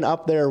have been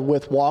up there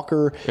with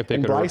Walker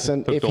and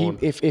Bryson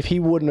if he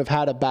wouldn't have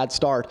had a bad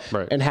start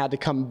and had to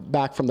come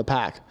back from the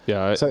pack.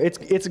 Yeah. So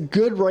it's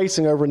good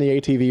racing over in the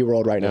ATV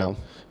world right now.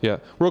 Yeah.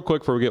 Real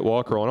quick before we get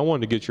Walker on, I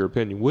wanted to get your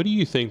opinion. What do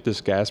you think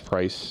this gas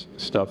price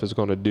stuff is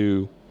going to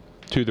do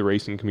to the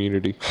racing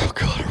community? Oh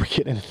God, are we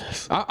getting into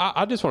this?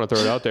 I just want to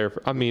throw it out there.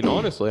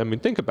 Honestly,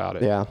 think about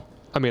it. Yeah.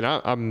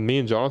 Me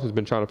and Jonathan's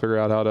been trying to figure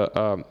out how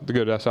to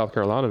go to South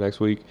Carolina next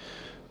week.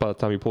 By the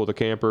time you pull the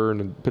camper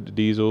and put the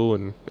diesel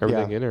and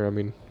everything in there,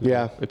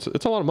 it's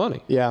a lot of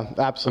money. Yeah,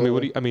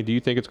 absolutely. Do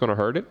you think it's going to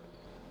hurt it?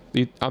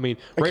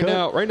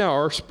 Right now,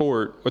 our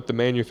sport with the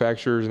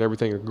manufacturers and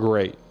everything are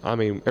great.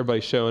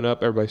 Everybody's showing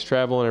up, everybody's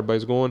traveling,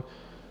 everybody's going.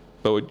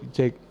 But are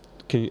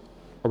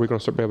we going to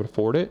start being able to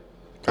afford it?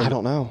 I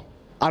don't know.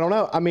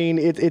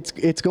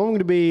 It's going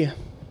to be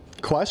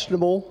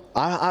questionable.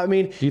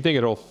 Do you think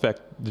it'll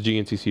affect the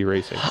GNCC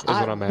racing? Is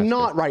what I'm asking.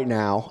 Not right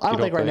now. I don't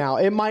think right now.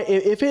 It might.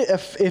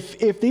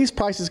 If these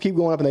prices keep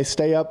going up and they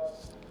stay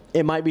up,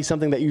 it might be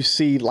something that you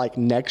see like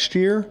next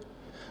year.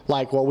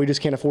 Like, well, we just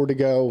can't afford to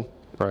go.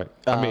 Right.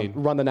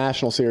 Run the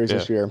national series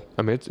this year.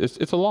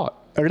 It's a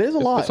lot. It is a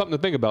lot. It's something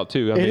to think about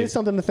too. It is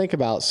something to think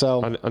about.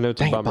 So I know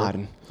it's a bummer.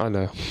 Biden. I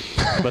know.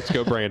 Let's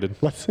go, Brandon.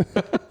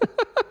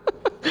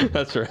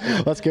 That's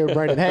right. Let's go,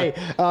 Brandon. Hey,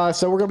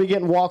 so we're going to be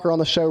getting Walker on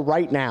the show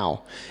right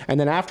now. And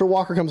then after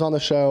Walker comes on the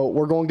show,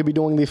 we're going to be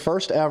doing the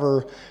first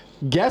ever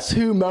Guess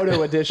Who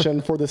Moto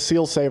edition for the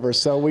Seal Savers.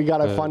 So we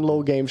got a fun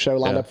little game show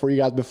lined up for you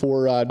guys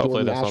before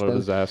Hopefully Jordan that's Ashburn. not a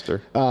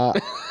disaster. I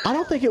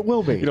don't think it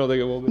will be. You don't think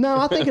it will be? No,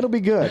 I think it'll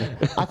be good.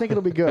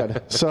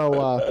 So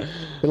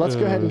let's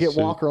go ahead and get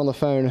Walker on the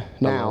phone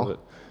now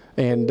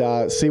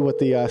and see what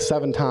the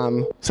seven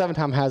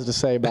time has to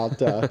say about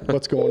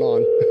what's going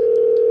on.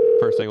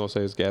 First thing we'll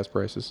say is gas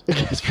prices.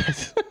 Gas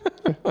prices.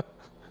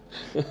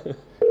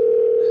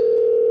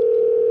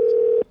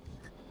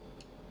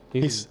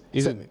 He's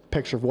sent me a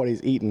picture of what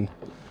he's eating.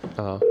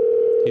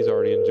 He's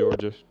already in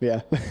Georgia.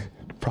 Yeah.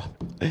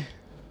 Probably.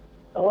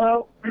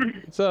 Hello?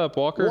 What's up,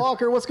 Walker?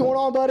 Walker, what's going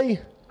on, buddy?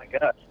 Oh my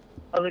gosh.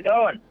 How's it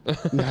going?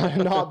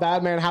 Not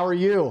bad, man. How are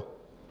you?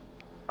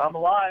 I'm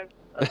alive.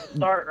 That's a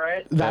start,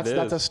 right? That's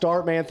a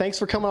start, man. Thanks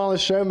for coming on the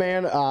show,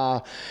 man.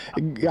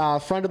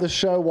 Friend of the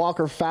show,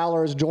 Walker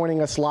Fowler, is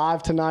joining us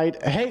live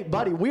tonight. Hey,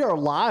 buddy, we are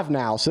live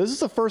now. So this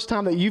is the first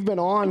time that you've been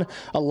on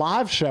a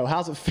live show.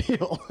 How's it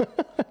feel?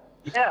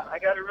 Yeah, I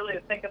got to really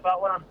think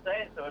about what I'm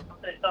saying, so if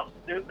I say something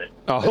stupid.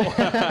 Oh,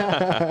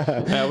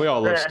 yeah, we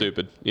all look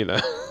stupid, you know.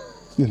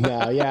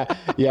 No,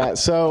 yeah.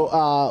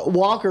 So,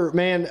 Walker,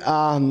 man,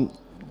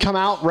 come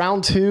out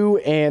round 2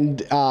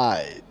 and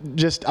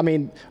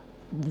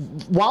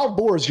Wild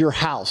Boar is your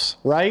house,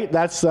 right?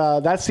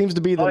 That seems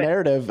to be the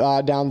narrative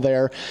down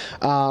there.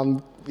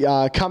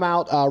 Come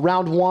out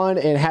round 1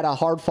 and had a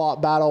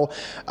hard-fought battle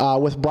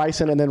with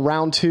Bryson, and then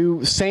round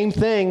 2, same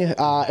thing,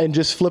 and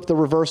just flipped the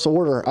reverse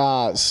order.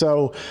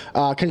 So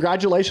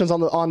congratulations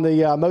on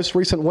the most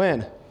recent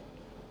win.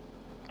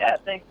 Yeah,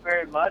 thanks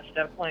very much.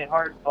 Definitely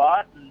hard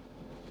fought, and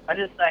I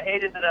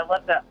hated that I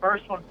let that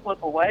first one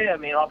flip away. I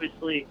mean,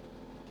 obviously,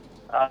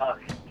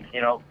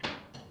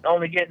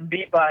 only getting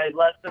beat by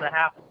less than a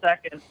half a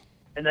second,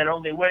 and then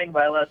only winning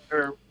by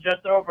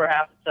just over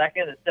half a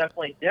second is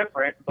definitely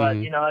different. But,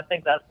 I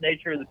think that's the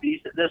nature of the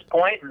beast at this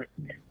point. And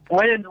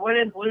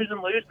winning's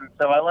losing.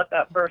 So I let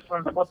that first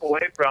one slip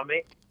away from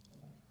me.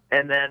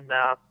 And then,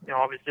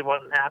 obviously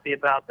wasn't happy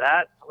about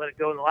that. I let it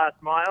go in the last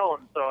mile.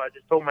 And so I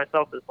just told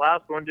myself this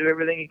last one, do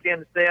everything you can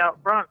to stay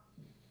out front.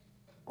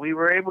 We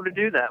were able to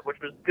do that, which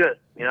was good.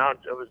 It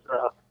was,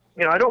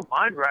 I don't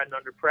mind riding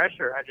under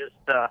pressure. I just,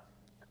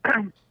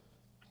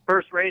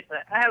 first race,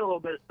 I had a little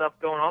bit of stuff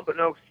going on, but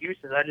no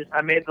excuses.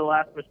 I made the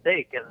last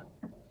mistake, and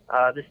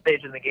this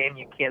stage in the game,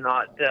 you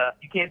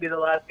can't be the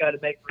last guy to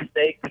make a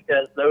mistake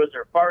because those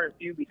are far and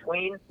few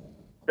between.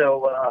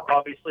 So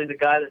obviously, the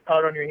guy that's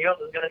hot on your heels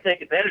is going to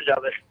take advantage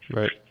of it.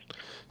 Right.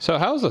 So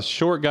how's a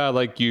short guy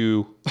like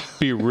you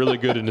be really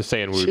good in the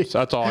sand whoops?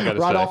 That's all I got to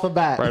say. Right off the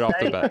bat.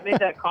 I made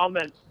that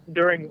comment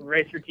during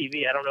Racer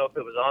TV. I don't know if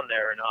it was on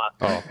there or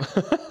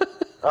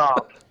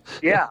not.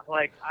 Yeah,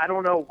 I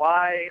don't know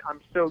why I'm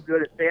so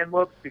good at sand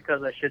whoops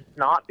because I should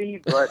not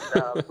be, but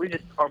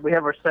we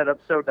have our setup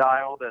so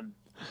dialed, and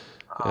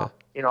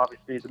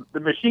obviously the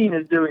machine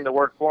is doing the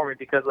work for me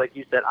because, like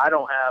you said, I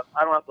don't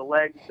have the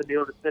legs to be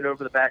able to sit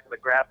over the back of the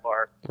grab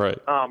bar. Right.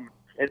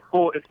 It's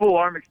full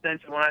arm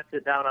extension. When I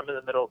sit down, I'm in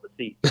the middle of the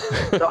seat.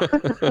 So,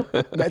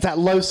 that's that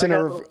low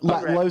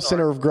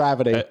center of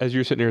gravity. As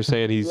you're sitting here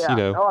saying, he's I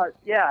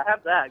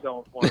have that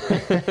going for me.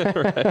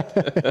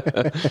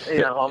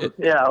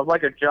 I'm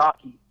like a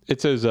jockey.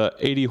 It's those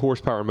 80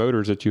 horsepower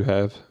motors that you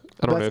have.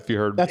 I don't know if you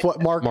heard. That's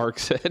what Mark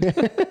said.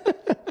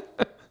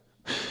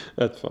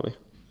 That's funny.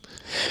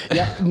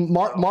 Yeah,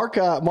 Mark.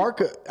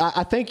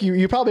 I think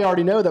you probably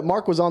already know that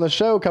Mark was on the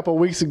show a couple of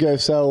weeks ago.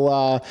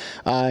 So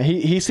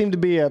he seemed to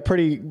be a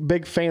pretty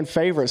big fan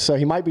favorite. So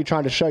he might be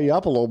trying to show you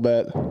up a little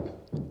bit.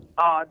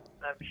 I'm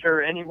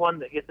sure anyone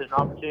that gets an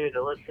opportunity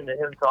to listen to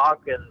him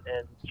talk and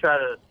try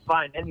to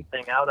find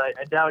anything out, I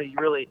doubt you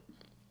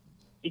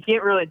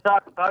can't really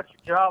talk about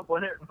your job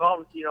when it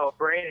involves a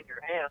brain in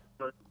your hands.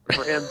 So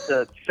for him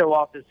to show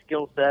off his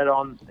skill set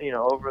on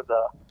over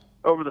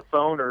the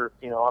phone or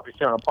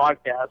obviously on a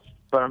podcast.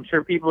 But I'm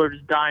sure people are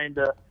just dying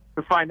to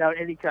find out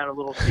any kind of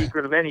little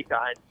secret of any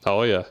kind.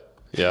 Oh, yeah.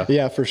 Yeah.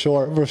 Yeah, for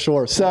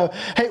sure. So,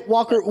 hey,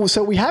 Walker,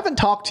 so we haven't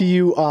talked to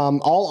you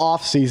all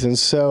off season.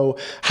 So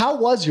how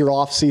was your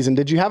off season?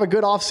 Did you have a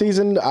good off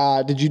season?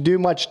 Did you do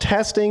much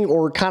testing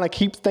or kind of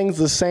keep things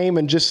the same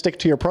and just stick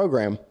to your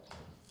program?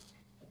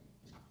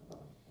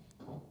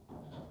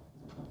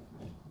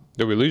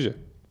 Did we lose you?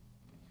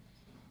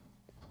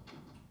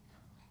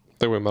 I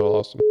think we might have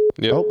lost him.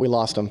 Yep. Oh, we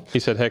lost him. He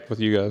said, heck with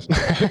you guys.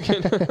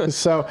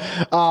 So,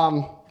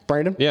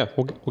 Brandon? Yeah,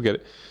 we'll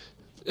get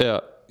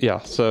it. Yeah,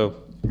 so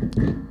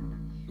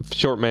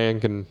short man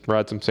can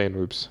ride some sand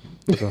whoops.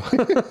 So.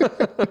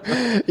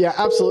 Yeah,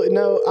 absolutely.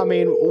 No, I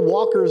mean,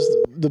 Walker's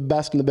the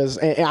best in the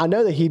business. And I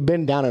know that he'd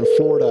been down in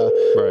Florida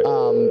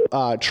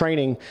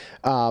training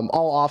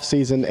all off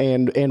season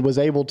and was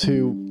able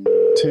to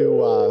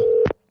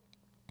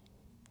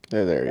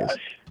there he is.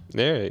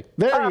 There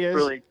he is.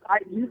 Really,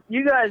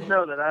 you guys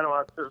know that I don't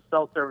have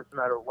cell service no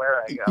matter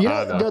where I go. You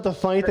know what the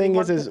funny thing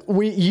is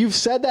you've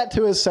said that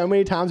to us so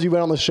many times you've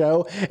been on the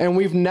show, and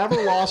we've never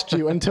lost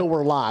you until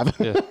we're live.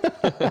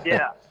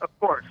 Yeah, of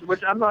course,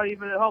 which I'm not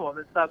even at home. I'm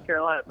in South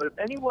Carolina. But if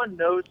anyone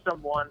knows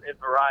someone at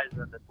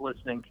Verizon that's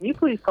listening, can you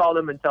please call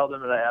them and tell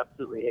them that I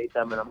absolutely hate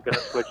them and I'm going to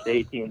switch to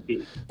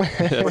AT&T?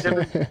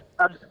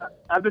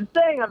 I've been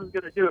saying I was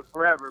going to do it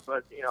forever,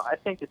 but, I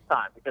think it's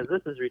time because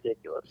this is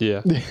ridiculous.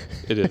 Yeah,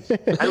 it is.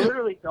 I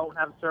literally don't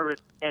have service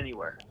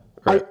anywhere.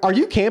 Right. Are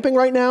you camping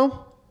right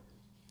now?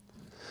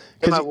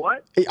 Am I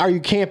what? Are you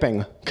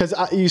camping? Because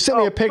you sent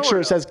me a picture.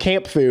 It says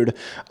camp food.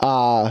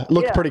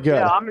 Looked pretty good.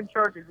 Yeah, I'm in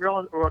charge of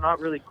grilling, or not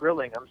really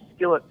grilling. I'm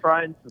skillet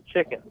frying some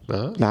chickens.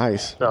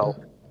 Nice. So,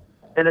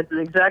 and at the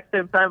exact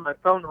same time my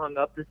phone hung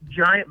up, this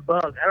giant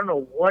bug, I don't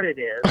know what it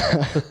is,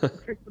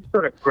 some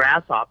sort of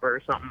grasshopper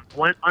or something,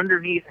 went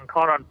underneath and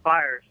caught on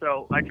fire.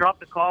 So I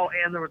dropped the call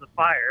and there was a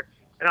fire.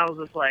 And I was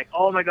just like,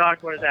 oh my gosh,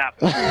 what has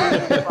happened?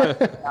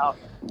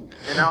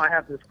 And now I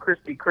have this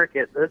crispy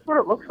cricket. That's what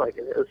it looks like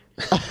it is.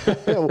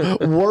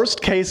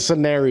 Worst case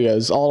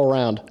scenarios all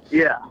around.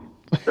 Yeah.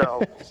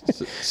 So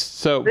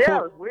yeah,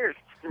 it was weird.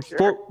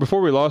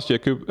 Before we lost you,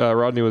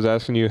 Rodney was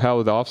asking you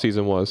how the off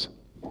season was.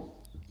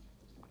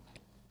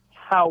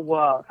 How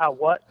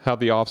what? How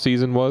the off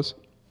season was.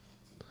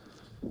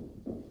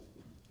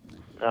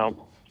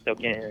 No, still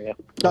can't hear you.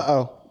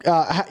 Uh-oh.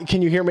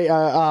 Can you hear me?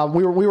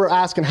 We were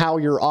asking how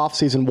your off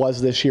season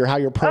was this year, how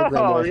your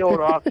program was. The old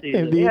off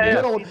season.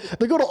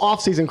 the good old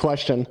off season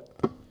question.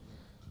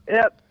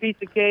 Yep, piece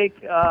of cake.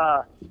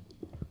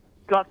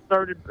 Got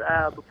started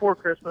before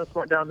Christmas.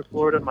 Went down to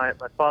Florida. My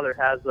father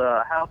has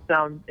a house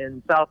down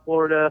in South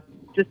Florida,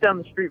 just down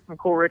the street from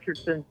Cole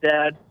Richardson's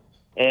dad,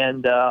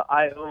 and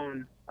I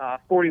own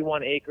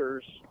 41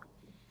 acres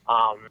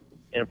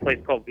in a place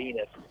called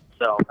Venus.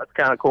 So that's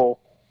kind of cool.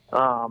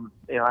 I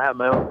have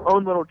my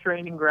own little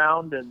training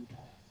ground, and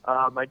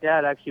my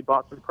dad actually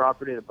bought some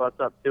property that butts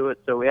up to it,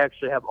 so we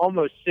actually have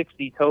almost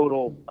 60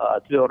 total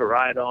to be able to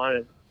ride on,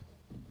 and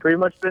pretty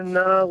much been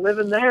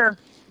living there.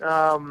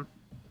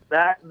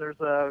 That, and there's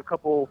a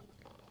couple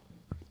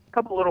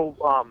little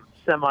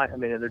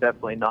they're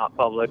definitely not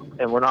public,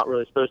 and we're not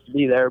really supposed to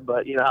be there,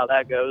 but you know how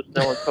that goes.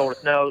 No one's told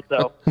us no,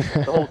 so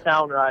the whole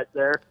town rides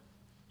there.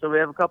 So we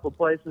have a couple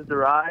places to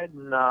ride,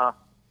 and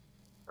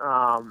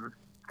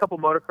couple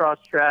motocross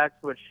tracks,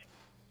 which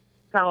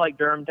kind of like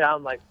Durham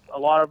Town, like a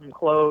lot of them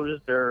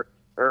closed or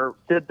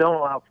don't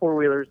allow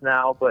four-wheelers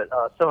now, but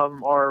some of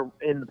them are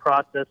in the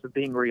process of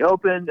being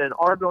reopened and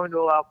are going to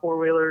allow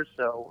four-wheelers,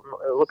 so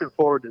looking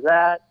forward to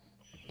that.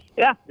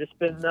 Yeah, just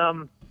been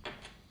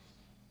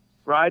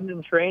riding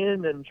and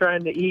training and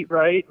trying to eat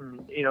right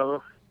and,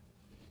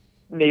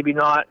 maybe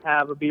not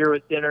have a beer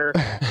with dinner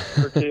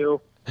or two,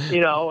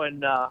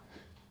 and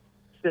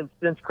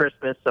since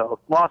Christmas, so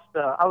lost.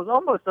 I was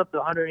almost up to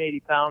 180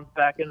 pounds,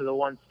 back into the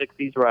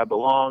 160s where I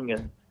belong,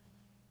 and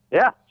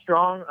yeah,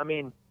 strong. I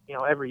mean,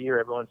 every year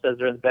everyone says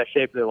they're in the best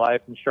shape of their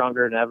life and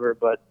stronger than ever,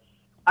 but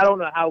I don't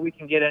know how we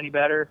can get any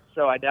better.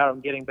 So I doubt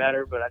I'm getting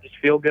better, but I just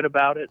feel good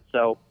about it.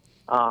 So,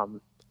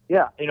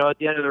 yeah, at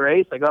the end of the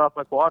race, I got off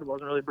my quad,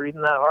 wasn't really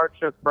breathing that hard.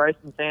 Shook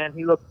Bryson's hand.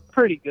 He looked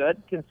pretty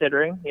good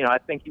considering. I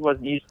think he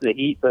wasn't used to the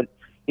heat, but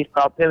he's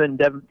probably him and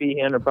Devin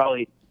Feehan are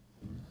probably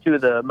two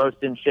of the most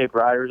in shape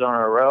riders on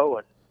our row,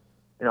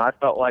 and I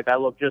felt like I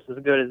looked just as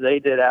good as they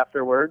did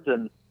afterwards,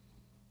 and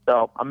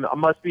so I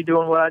must be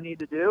doing what I need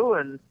to do,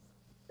 and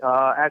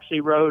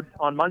actually rode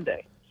on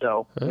Monday.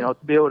 So to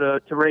be able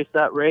to race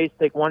that race,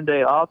 take one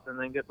day off, and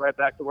then get right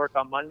back to work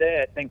on Monday,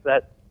 I think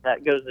that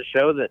goes to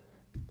show that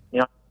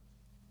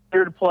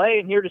here to play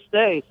and here to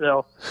stay.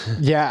 So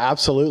yeah,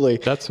 absolutely.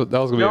 That was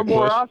gonna be no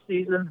more off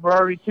season. We're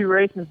already 2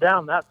 races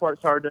down. That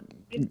part's hard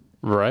to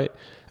right.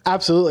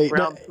 Absolutely.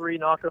 Round 3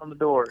 knocking on the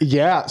door.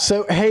 Yeah.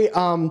 So, hey,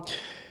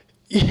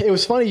 it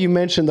was funny you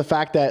mentioned the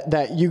fact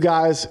that you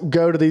guys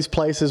go to these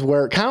places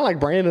where, kind of like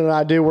Brandon and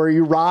I do, where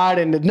you ride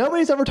and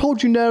nobody's ever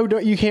told you no,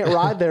 you can't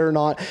ride there or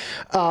not.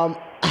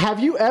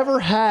 Have you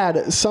ever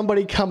had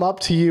somebody come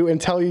up to you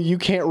and tell you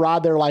can't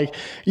ride there? Like,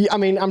 I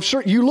mean, I'm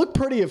sure you look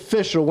pretty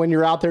official when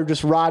you're out there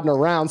just riding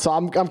around. So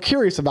I'm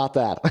curious about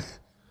that.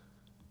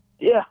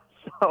 Yeah.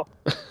 So.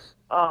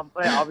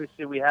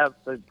 Obviously, we have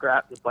the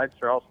bikes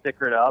are all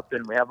stickered up,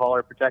 and we have all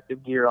our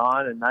protective gear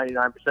on, and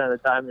 99% of the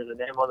time there's a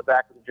name on the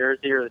back of the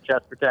jersey or the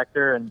chest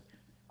protector. And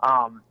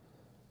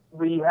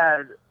we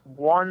had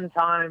one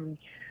time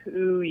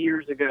 2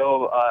 years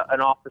ago,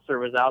 an officer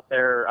was out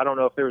there. I don't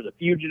know if there was a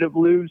fugitive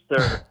loose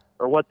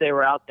or what they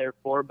were out there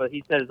for, but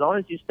he said, as long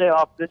as you stay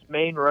off this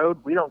main road,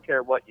 we don't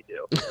care what you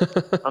do,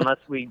 unless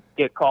we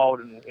get called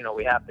and,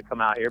 we have to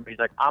come out here. But he's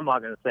like, I'm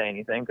not going to say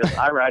anything because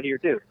I ride here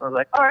too. I was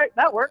like, all right,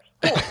 that works.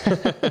 Cool.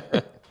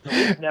 So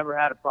we've never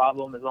had a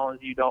problem as long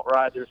as you don't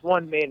ride. There's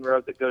one main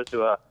road that goes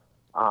to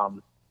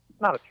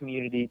not a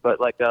community, but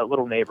like a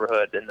little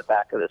neighborhood in the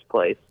back of this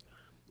place.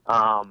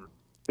 But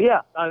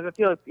yeah, I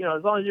feel like,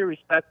 as long as you're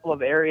respectful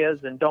of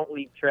areas and don't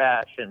leave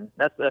trash, and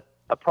that's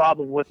a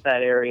problem with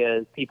that area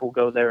is people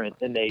go there and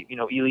they,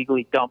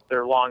 illegally dump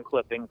their lawn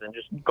clippings and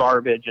just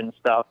garbage and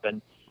stuff,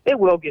 and it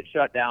will get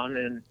shut down.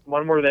 And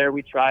when we're there,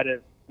 we try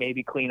to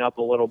maybe clean up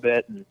a little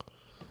bit and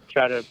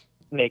try to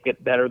make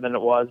it better than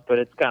it was, but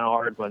it's kind of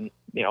hard when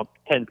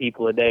 10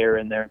 people a day are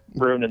in there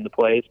ruining the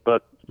place.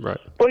 But right.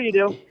 What do you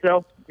do?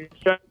 So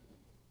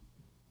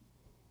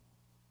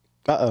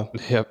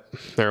Yep,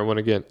 there one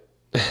again.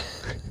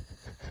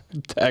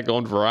 Tag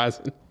on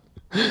Verizon.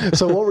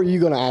 So what were you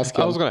going to ask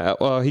him? I was going to.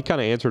 Well, he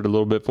kind of answered a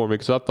little bit for me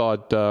because I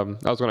thought I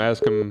was going to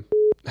ask him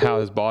how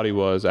his body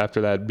was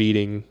after that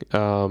beating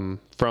from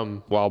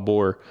Wild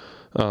Boar,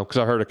 because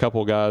I heard a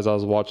couple of guys. I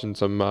was watching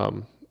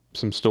some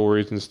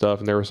stories and stuff,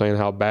 and they were saying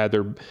how bad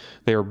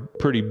they were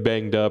pretty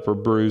banged up or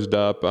bruised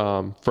up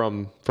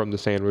from the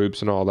sand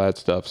whoops and all that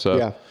stuff. So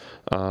yeah.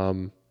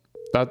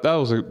 That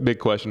was a big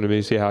question to me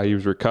to see how he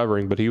was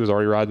recovering, but he was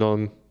already riding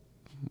on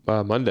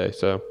Monday,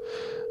 so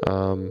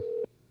that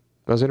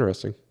was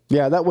interesting.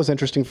 Yeah, that was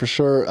interesting for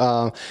sure.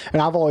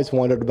 And I've always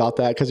wondered about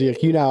that because you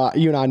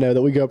and I know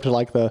that we go up to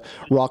like the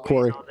rock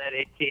quarry. That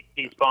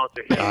AT&T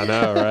sponsorship. I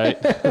know,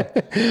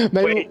 right?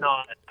 Maybe, waiting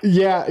on it.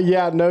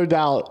 Yeah, no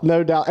doubt.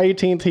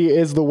 AT&T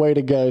is the way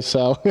to go.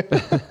 So,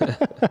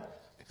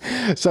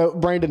 so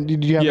Brandon,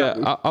 did you have?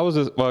 Yeah, I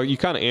was. Well, you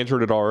kind of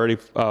answered it already,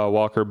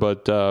 Walker.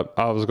 But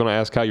I was going to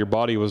ask how your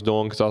body was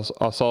doing because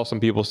I saw some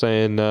people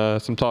saying,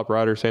 some top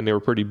riders saying they were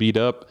pretty beat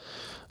up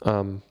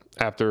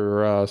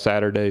after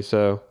Saturday.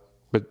 So.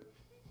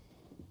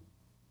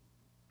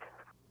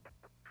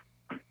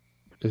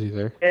 Is he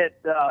there?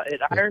 At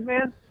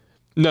Ironman?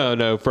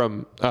 No,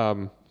 from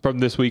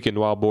this weekend,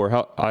 Wild Boar.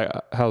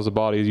 How's the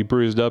body? Is he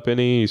bruised up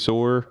any? Is he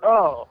sore?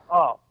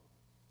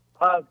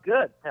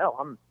 Good. Hell,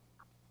 I'm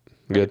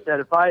good.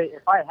 Said if I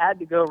had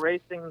to go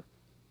racing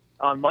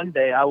on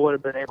Monday, I would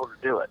have been able to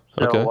do it.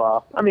 So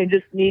okay.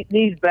 Just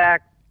knees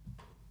back.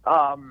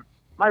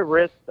 My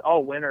wrist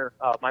all winter.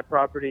 My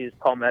property is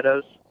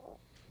palmettos,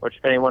 which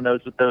if anyone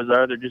knows what those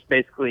are, they're just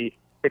basically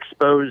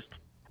exposed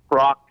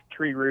rock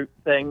tree root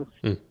things.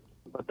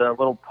 With the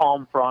little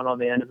palm frond on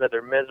the end of it.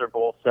 They're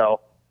miserable. So,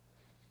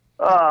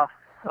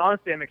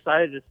 honestly, I'm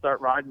excited to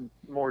start riding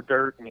more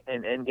dirt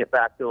and get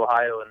back to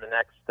Ohio in the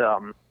next,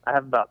 I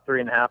have about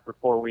 3.5 or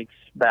 4 weeks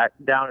back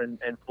down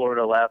in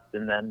Florida left.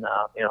 And then,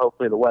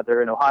 hopefully the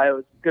weather in Ohio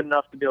is good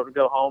enough to be able to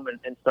go home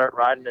and start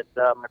riding at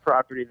my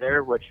property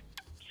there, which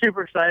I'm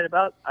super excited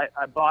about.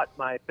 I bought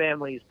my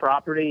family's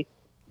property.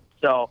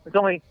 So it's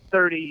only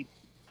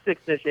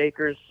 36-ish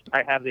acres.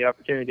 I have the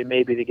opportunity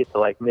maybe to get to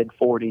like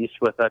mid-40s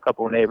with a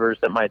couple of neighbors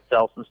that might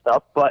sell some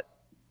stuff, but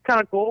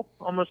kind of cool.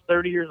 Almost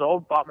 30 years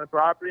old, bought my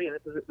property, and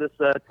this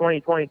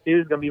 2022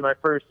 is going to be my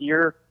first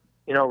year,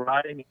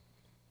 riding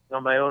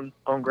on my own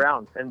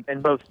ground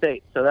in both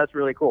states. So that's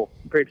really cool.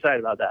 I'm pretty excited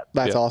about that.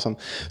 That's awesome.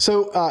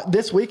 So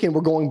this weekend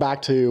we're going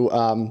back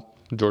to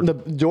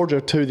Georgia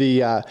to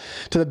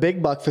the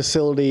Big Buck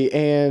facility,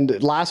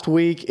 and last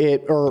week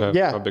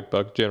not Big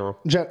Buck General.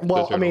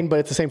 General. But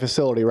it's the same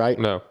facility, right?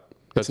 No,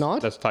 it's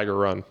not. That's Tiger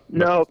Run.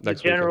 No, the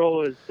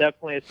General is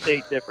definitely a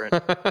state different.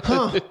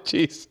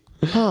 Jeez.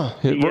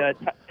 The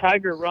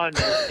Tiger Run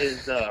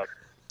is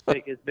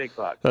Big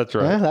Buck. That's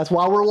right. Yeah, that's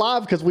why we're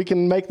live, because we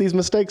can make these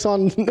mistakes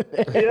on.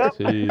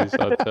 Jeez,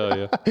 I tell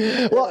you.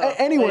 Well,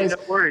 anyways. Hey,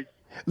 no worries.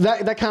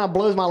 That kind of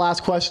blows my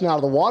last question out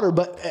of the water,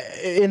 but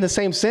in the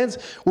same sense,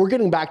 we're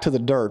getting back to the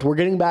dirt. We're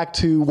getting back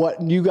to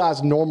what you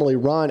guys normally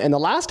run. And the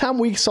last time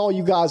we saw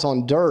you guys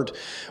on dirt,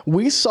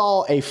 we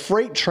saw a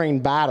freight train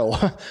battle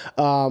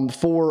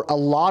for a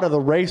lot of the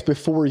race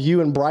before you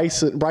and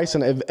Bryson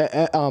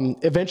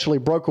eventually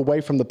broke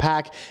away from the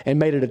pack and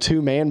made it a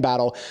two-man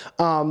battle.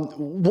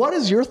 What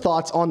is your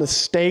thoughts on the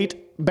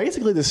state,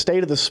 basically the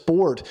state of the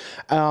sport,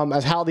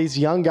 as how these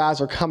young guys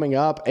are coming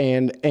up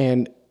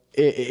and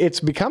it's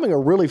becoming a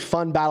really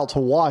fun battle to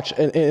watch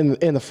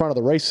in the front of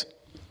the race?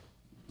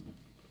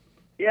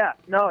 Yeah,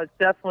 no, it's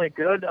definitely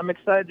good. I'm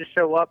excited to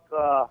show up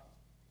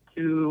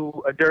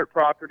to a dirt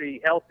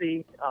property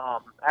healthy.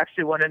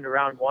 Actually went into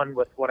round one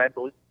with what I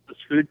believe was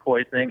food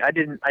poisoning. I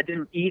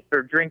didn't eat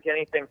or drink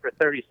anything for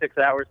 36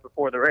 hours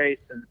before the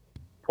race and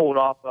pulled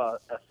off a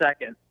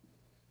second.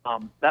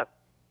 That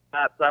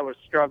I was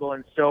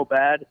struggling so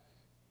bad.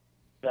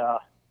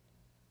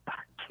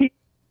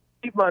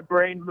 Keep my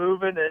brain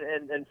moving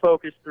and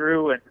focus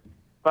through, and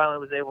finally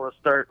was able to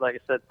start, like I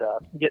said,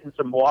 getting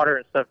some water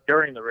and stuff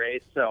during the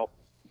race. So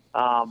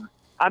I'm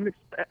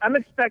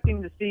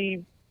expecting to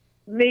see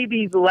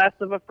maybe less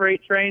of a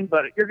freight train,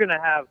 but you're going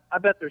to have, I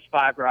bet there's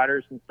 5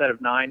 riders instead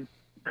of 9.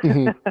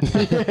 I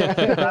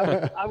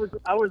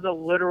was a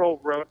literal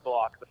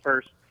roadblock the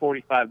first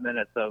 45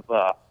 minutes of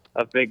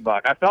Big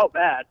Buck. I felt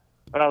bad,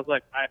 but I was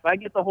like, if I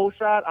get the whole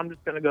shot, I'm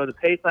just going to go the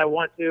pace I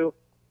want to.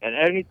 And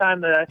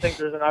anytime that I think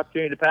there's an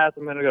opportunity to pass,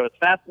 I'm going to go as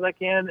fast as I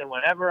can. And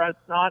whenever it's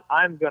not,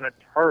 I'm going to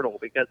turtle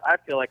because I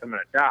feel like I'm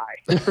going to die.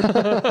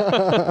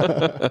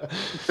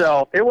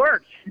 So it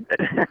worked.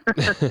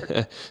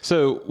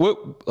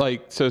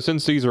 So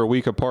since these are a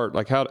week apart,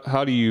 like how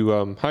are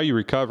you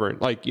recovering?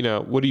 Like,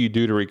 what do you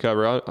do to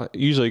recover? I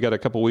usually got a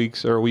couple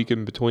weeks or a week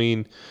in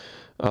between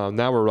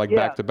Now we're like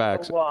back to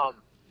back. So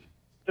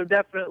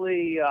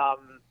definitely,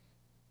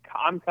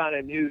 I'm kind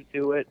of new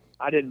to it.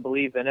 I didn't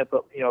believe in it,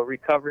 but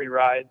recovery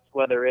rides,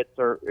 whether it's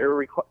or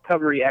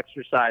recovery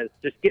exercise,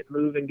 just get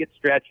moving, get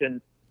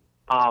stretching.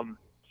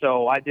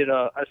 So I did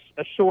a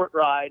short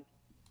ride,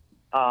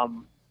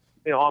 on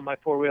my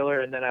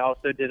 4-wheeler, and then I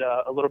also did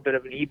a little bit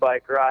of an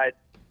e-bike ride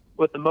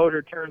with the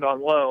motor turned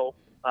on low,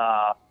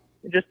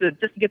 just to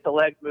get the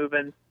legs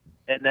moving,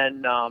 and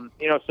then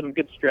some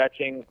good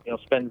stretching.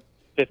 Spend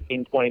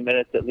 15, 20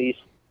 minutes at least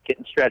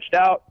getting stretched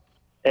out.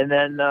 And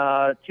then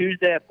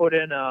Tuesday I put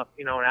in an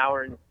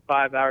hour and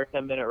 5 hour,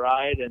 10-minute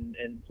ride and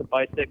some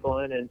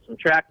bicycling and some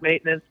track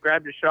maintenance.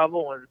 Grabbed a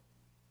shovel, and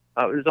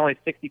it was only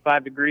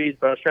 65 degrees,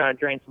 but I was trying to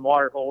drain some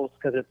water holes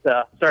because it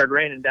started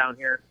raining down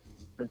here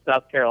in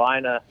South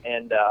Carolina,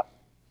 and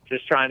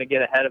just trying to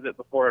get ahead of it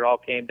before it all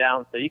came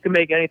down. So you can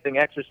make anything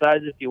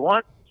exercise if you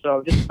want.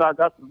 So just about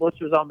got some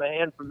blisters on my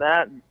hand from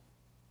that. And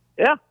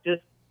yeah,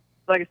 just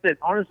like I said,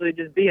 honestly,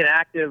 just being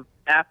active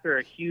after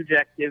a huge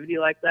activity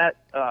like that.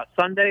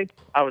 Sunday,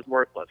 I was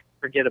worthless.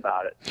 Forget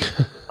about it.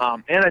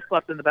 And I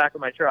slept in the back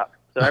of my truck.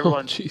 So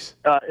everyone,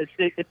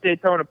 it's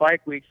Daytona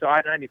Bike Week, so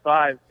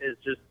I-95 is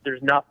just,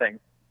 there's nothing.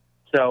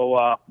 So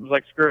I was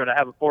like, screw it. I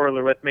have a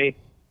 4-wheeler with me.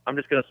 I'm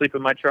just going to sleep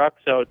in my truck.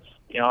 So it's,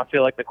 I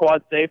feel like the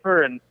quad's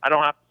safer, and I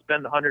don't have to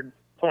spend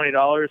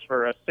 $120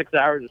 for 6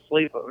 hours of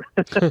sleep.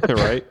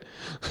 Right.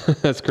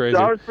 That's crazy.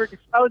 So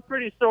I was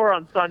pretty sore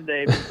on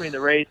Sunday between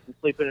the race and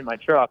sleeping in my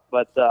truck.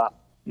 But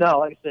no,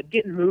 like I said,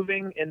 getting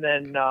moving, and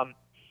then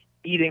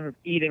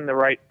eating the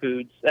right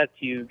foods. That's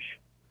huge.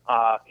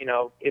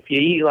 If you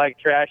eat like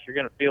trash, you're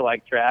going to feel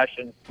like trash.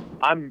 And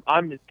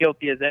I'm as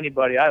guilty as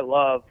anybody. I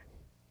love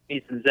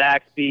me some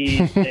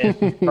Zaxby's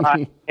and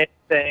fried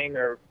anything,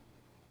 or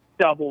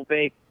double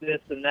bake this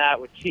and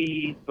that with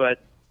cheese, but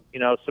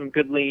some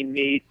good lean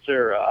meats,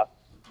 or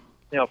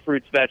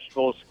fruits,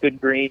 vegetables, good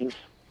greens.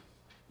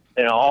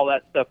 All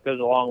that stuff goes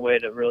a long way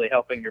to really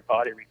helping your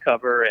body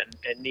recover and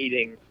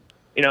needing,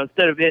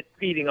 instead of it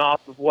feeding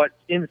off of what's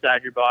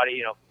inside your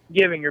body,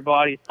 giving your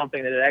body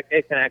something that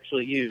it can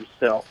actually use.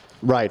 So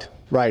right.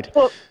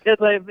 Well, as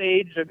I've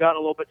aged, I've gotten a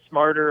little bit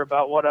smarter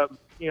about what I'm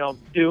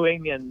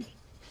doing and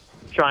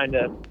trying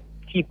to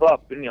keep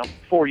up. And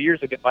 4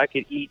 years ago, I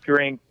could eat,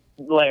 drink,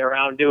 lay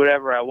around, do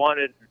whatever I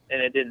wanted,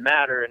 and it didn't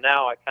matter. And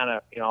now I kind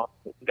of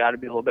got to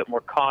be a little bit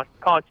more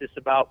conscious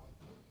about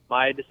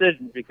my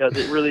decisions, because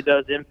it really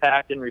does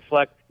impact and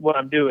reflect what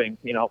I'm doing.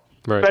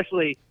 Right.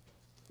 Especially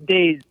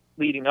days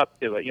leading up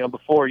to it.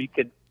 Before you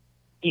could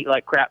eat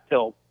like crap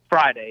till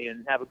Friday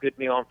and have a good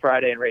meal on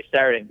Friday and race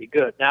Saturday and be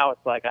good. Now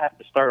it's like I have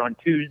to start on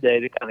Tuesday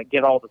to kind of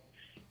get all the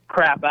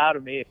crap out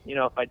of me.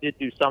 If I did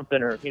do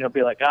something, or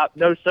be like,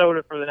 no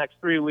soda for the next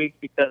 3 weeks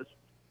because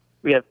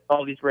we have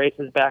all these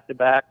races back to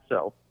back.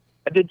 So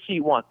I did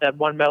cheat once. I had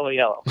one Mellow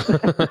Yellow.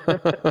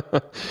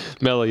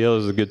 Mellow Yellow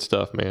is the good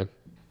stuff, man.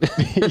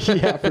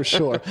 Yeah, for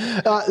sure.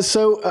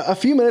 So a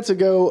few minutes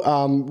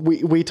ago,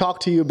 we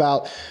talked to you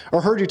about,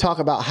 or heard you talk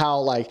about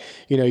how,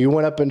 you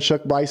went up and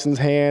shook Bryson's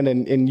hand,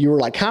 and you were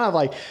kind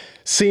of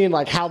seeing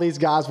how these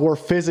guys were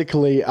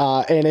physically,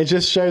 and it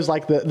just shows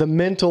the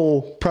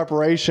mental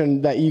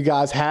preparation that you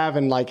guys have,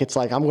 and it's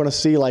I'm going to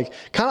see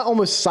kind of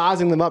almost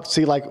sizing them up to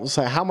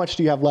see how much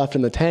do you have left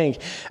in the tank,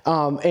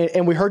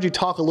 and we heard you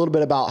talk a little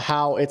bit about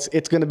how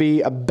it's going to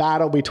be a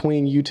battle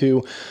between you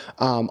two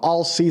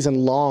all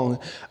season long.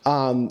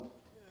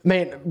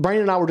 Man,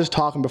 Brandon and I were just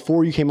talking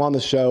before you came on the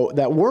show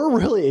that we're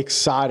really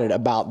excited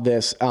about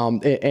this,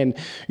 and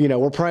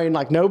we're praying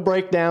no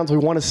breakdowns. We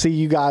want to see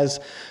you guys,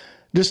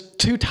 just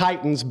two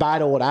titans,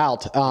 battle it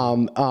out.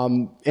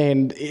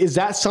 And is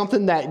that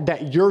something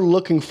that you're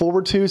looking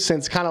forward to,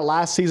 since kind of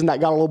last season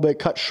that got a little bit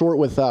cut short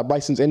with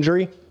Bryson's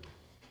injury?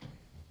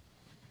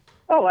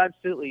 Oh,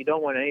 absolutely. You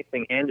don't want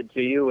anything handed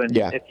to you. And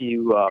yeah. If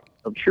you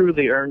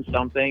truly earn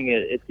something,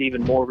 it's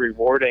even more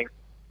rewarding.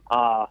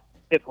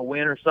 If a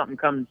win or something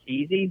comes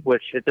easy,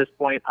 which at this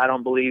point I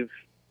don't believe,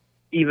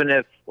 even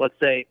if, let's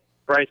say,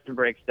 Bryson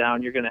breaks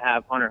down, you're going to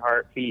have Hunter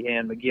Hart,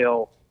 Feehan,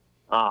 McGill,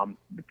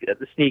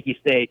 the Sneaky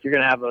Snake. You're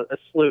going to have a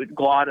slew,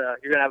 Glada.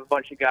 You're going to have a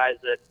bunch of guys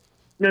that,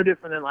 no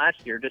different than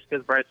last year, just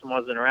because Bryson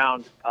wasn't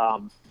around. I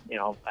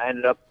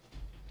ended up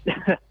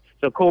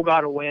so Cole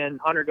got a win,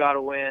 Hunter got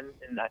a win,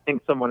 and I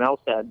think someone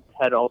else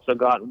had also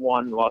gotten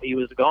one while he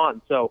was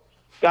gone. So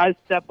guys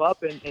step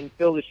up and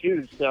fill the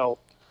shoes. So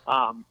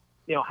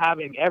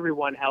having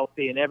everyone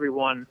healthy and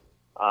everyone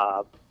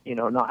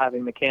not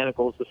having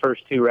mechanicals the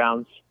first 2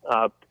 rounds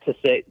per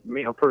se.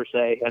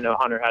 I know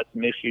Hunter had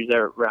some issues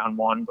there at round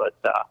 1, but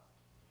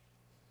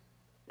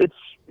it's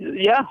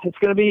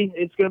gonna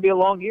be a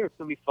long year. It's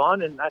gonna be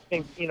fun, and I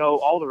think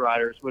all the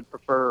riders would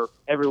prefer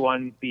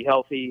everyone be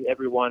healthy,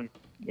 everyone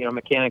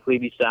mechanically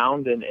be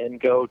sound, and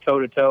go toe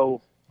to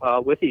toe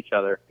with each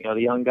other.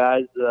 The young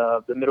guys,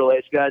 the middle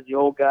aged guys, the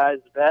old guys,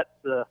 the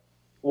vets,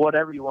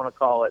 whatever you want to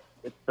call it.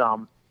 It's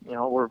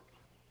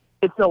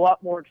it's a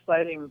lot more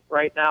exciting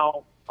right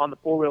now on the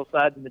 4-wheel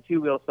side than the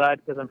 2-wheel side,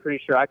 because I'm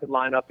pretty sure I could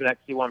line up an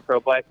XC1 Pro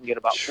bike and get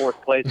about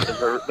 4th place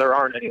because there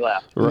aren't any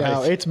left. Right.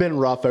 No, it's been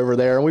rough over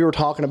there, and we were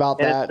talking about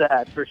that. It's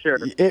sad, for sure.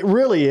 It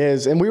really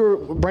is, and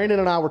Brandon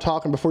and I were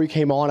talking before you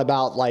came on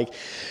about, like,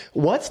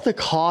 what's the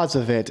cause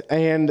of it,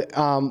 and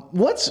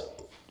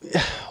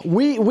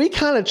we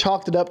kind of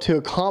chalked it up to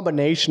a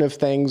combination of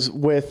things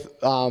with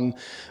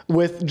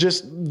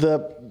just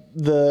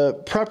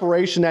the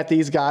preparation that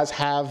these guys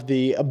have,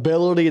 the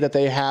ability that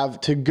they have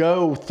to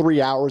go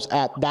 3 hours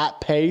at that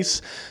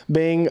pace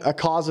being a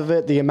cause of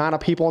it, the amount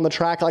of people on the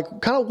track. Like,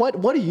 kind of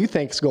what do you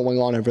think is going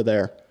on over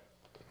there?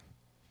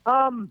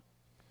 I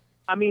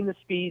mean, the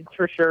speeds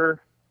for sure.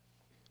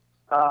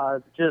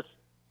 Just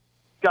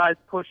guys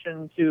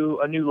pushing to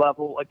a new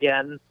level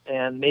again,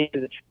 and maybe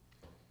the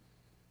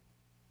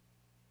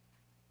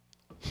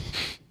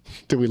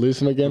Did we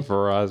lose him again?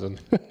 Verizon.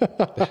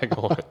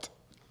 Daggone it.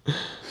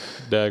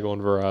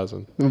 Daggone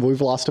Verizon.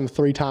 We've lost him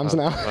 3 times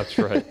now. That's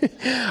right.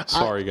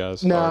 Sorry,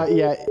 guys. No,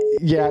 yeah.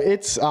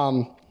 It's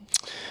the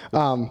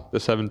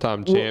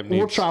 7-time champ.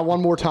 We'll try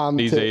one more time.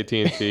 Needs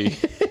AT&T.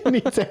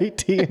 Needs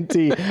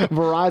AT&T.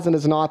 Verizon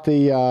is not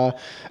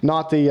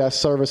the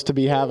service to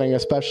be having,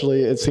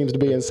 especially it seems to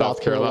be in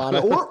South Carolina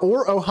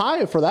or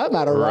Ohio for that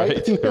matter,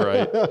 right?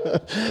 Right.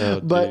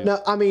 Oh, but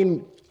no, I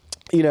mean,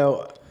 you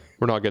know.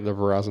 We're not getting the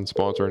Verizon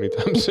sponsor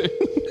anytime soon.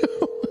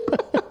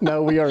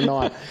 No, we are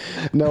not.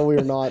 No, we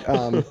are not.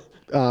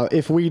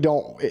 If we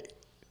don't,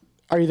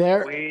 are you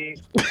there?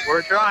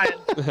 We're trying.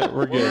 We're good.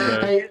 We're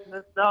getting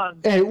this done.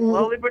 Hey,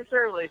 slowly but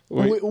surely.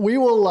 We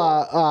will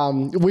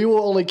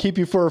only keep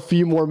you for a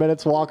few more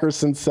minutes, Walker,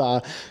 since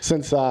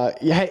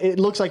it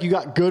looks like you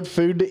got good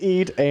food to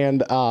eat,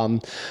 and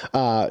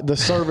the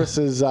service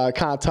is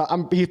kind of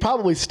tough. He's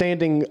probably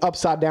standing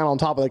upside down on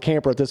top of the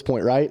camper at this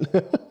point, right?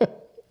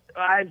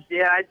 I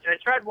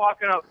tried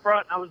walking up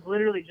front. I was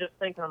literally just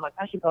thinking, I'm like,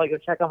 I should probably go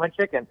check on my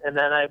chicken. And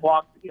then I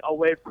walked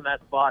away from that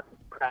spot and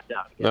crapped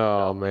out again.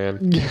 Oh, man.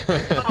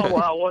 Oh,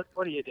 well,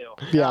 what do you do?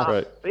 Yeah.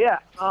 Right. But yeah,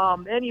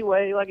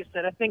 anyway, like I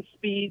said, I think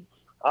speeds,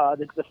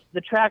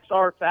 the tracks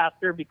are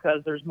faster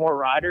because there's more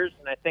riders.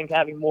 And I think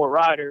having more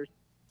riders,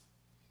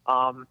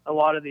 a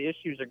lot of the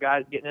issues are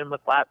guys getting in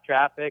with lap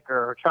traffic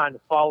or trying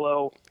to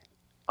follow,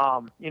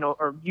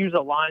 or use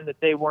a line that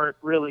they weren't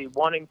really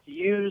wanting to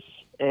use.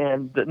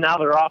 And now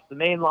they're off the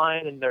main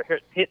line and they're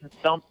hitting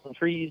stumps and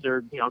trees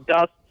or,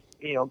 dust,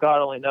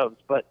 God only knows.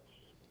 But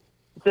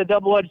it's a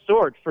double-edged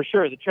sword for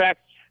sure. The tracks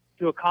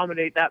to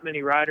accommodate that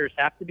many riders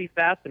have to be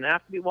fast and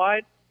have to be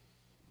wide.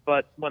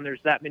 But when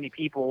there's that many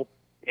people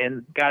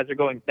and guys are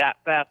going that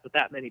fast with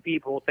that many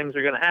people, things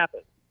are going to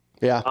happen.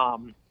 Yeah. I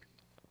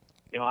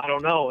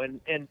don't know. And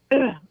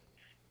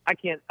I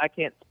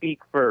can't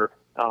speak for,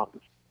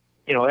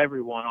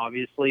 everyone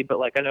obviously, but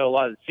like I know a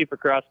lot of the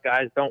Supercross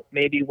guys don't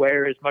maybe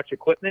wear as much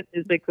equipment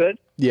as they could.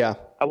 Yeah.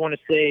 I want to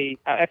say,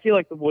 I feel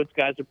like the Woods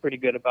guys are pretty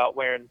good about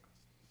wearing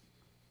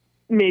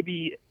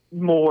maybe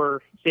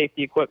more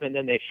safety equipment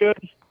than they should,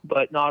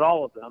 but not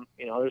all of them.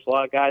 There's a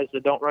lot of guys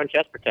that don't run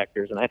chest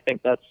protectors, and I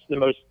think that's the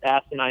most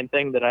asinine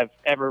thing that I've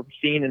ever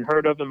seen and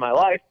heard of in my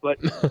life, but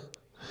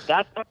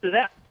that's up to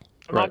them.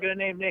 I'm not going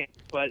to name names,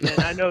 and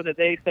I know that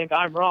they think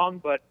I'm wrong,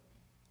 but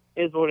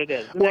is what it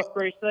is. The neck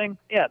brace thing,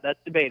 yeah, that's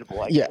debatable,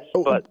 I guess.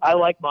 But I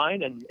like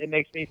mine, and it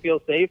makes me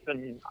feel safe,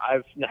 and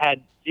I've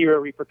had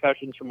 0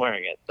 repercussions from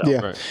wearing it. So.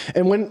 Yeah. Right.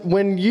 And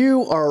when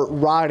you are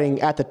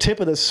riding at the tip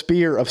of the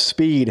spear of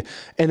speed,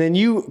 and then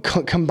you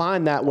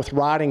combine that with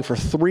riding for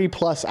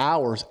 3+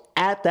 hours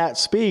at that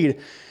speed,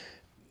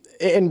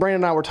 and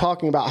Brandon and I were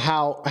talking about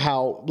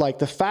how like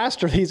the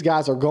faster these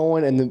guys are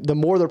going and the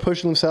more they're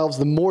pushing themselves,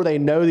 the more they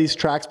know these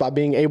tracks by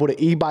being able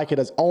to e-bike it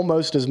as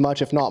almost as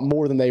much, if not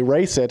more than they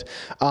race it.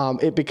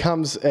 It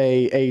becomes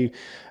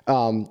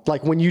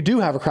like when you do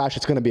have a crash,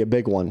 it's going to be a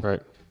big one.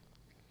 Right.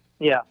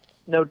 Yeah,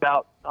 no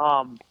doubt.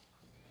 I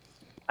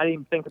didn't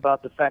even think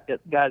about the fact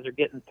that guys are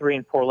getting 3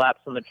 and 4 laps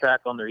on the track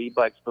on their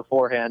e-bikes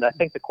beforehand. I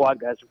think the quad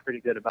guys are pretty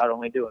good about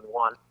only doing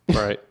 1.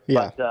 Right.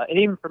 Yeah. But, and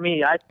even for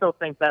me, I still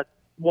think that's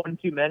 1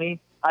 too many.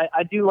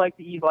 I do like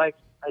the e-bikes.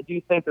 I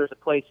do think there's a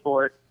place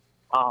for it.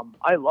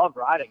 I love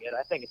riding it.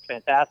 I think it's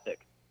fantastic.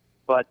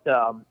 But,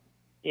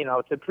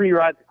 to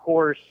pre-ride the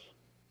course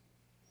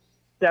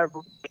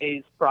several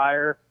days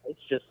prior, it's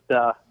just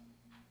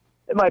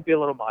it might be a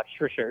little much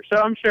for sure.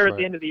 So I'm sure at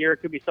the end of the year it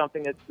could be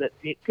something that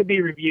could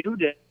be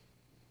reviewed. And,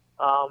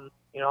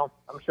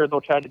 I'm sure they'll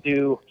try to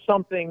do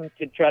something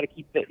to try to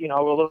keep the,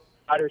 little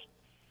riders.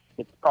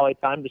 It's probably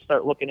time to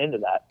start looking into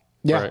that.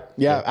 Yeah, right.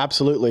 Yeah,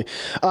 absolutely.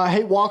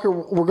 Hey, Walker,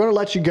 we're going to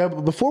let you go.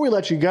 But before we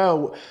let you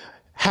go,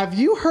 have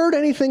you heard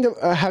anything?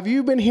 Have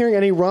you been hearing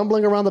any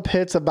rumbling around the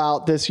pits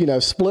about this,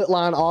 split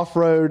line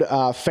off-road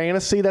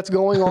fantasy that's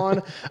going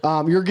on?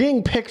 You're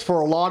getting picked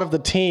for a lot of the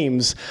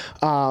teams,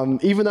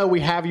 even though we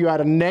have you at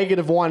a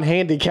 -1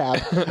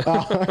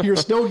 handicap. You're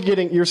still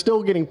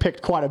getting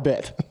picked quite a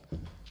bit.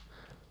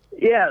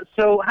 Yeah,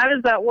 so how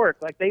does that work?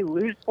 Like, they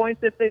lose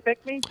points if they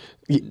pick me?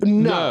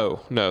 No.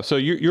 So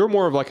you're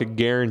more of like a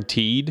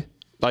guaranteed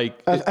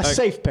Like a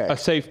safe pick. A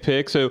safe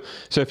pick. So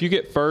if you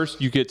get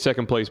first, you get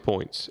second place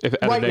points. If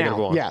at Right a negative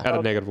now, one. yeah. At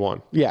a negative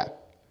one. Yeah.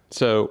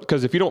 So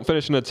because if you don't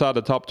finish inside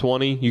the top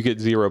 20, you get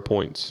 0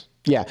 points.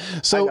 Yeah.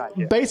 So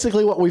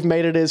basically what we've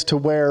made it is to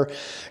where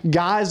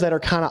guys that are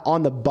kind of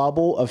on the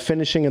bubble of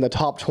finishing in the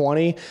top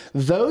 20,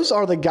 those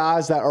are the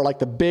guys that are like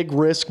the big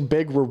risk,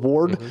 big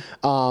reward.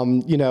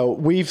 You know,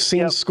 we've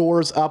seen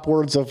scores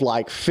upwards of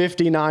like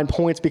 59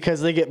 points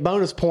because they get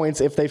bonus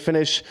points if they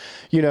finish,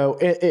 you know,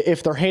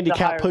 if their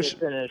handicap push.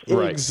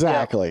 Right.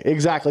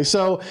 Exactly.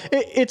 So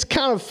it's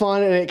kind of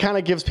fun, and it kind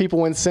of gives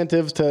people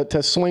incentives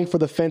to swing for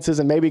the fences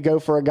and maybe go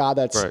for a guy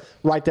that's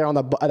right there on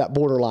that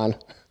borderline.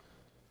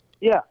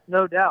 Yeah,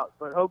 no doubt.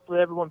 But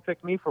hopefully everyone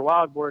picked me for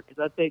wild board because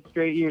that's 8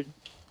 straight years.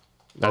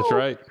 That's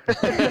right.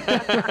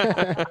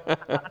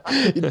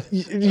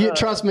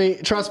 Trust me.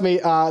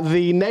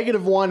 The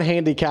 -1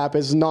 handicap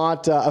is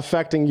not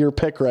affecting your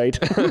pick rate.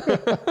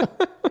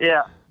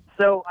 Yeah.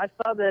 So I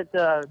saw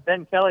that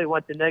Ben Kelly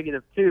went to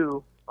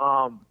 -2.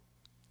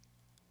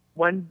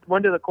 When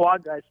do the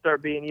quad guys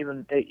start being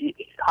even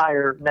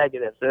higher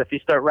negatives? So if you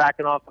start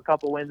racking off a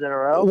couple wins in a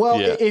row? Well,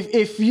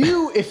 if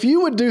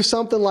you would do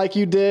something like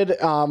you did,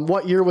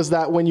 what year was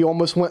that when you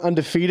almost went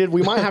undefeated?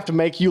 We might have to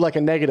make you like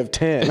a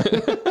 -10.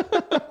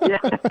 Yeah.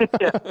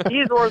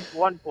 He's worth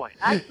 1 point.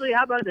 Actually,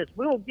 how about this?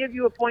 We will give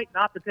you a point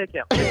not to pick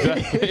him.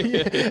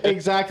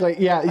 Exactly.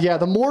 Yeah.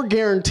 The more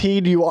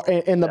guaranteed you are,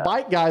 and the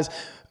bike guys.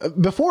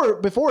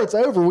 Before it's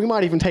over, we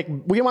might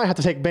have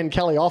to take Ben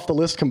Kelly off the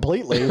list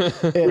completely.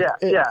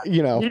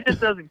 You know, he just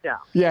doesn't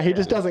count. Yeah, he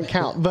just doesn't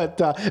count. But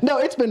no,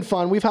 it's been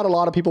fun. We've had a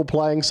lot of people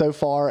playing so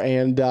far,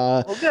 and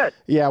good.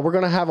 Yeah, we're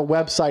gonna have a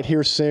website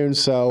here soon,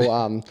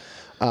 so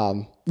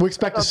we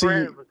expect to see.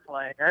 Brandon was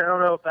playing. I don't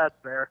know if that's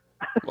fair.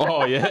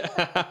 Oh yeah.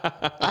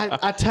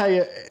 I tell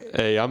you.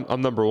 Hey,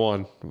 I'm number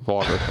 1,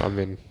 Walker. I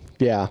mean.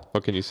 Yeah.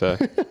 What can you say?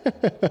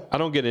 I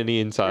don't get any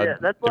inside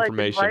that's like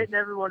information. inviting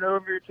everyone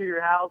over to your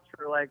house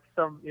for like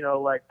some, you know,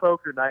 like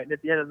poker night, and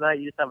at the end of the night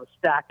you just have a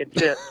stack of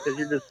chips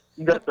because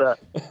you got the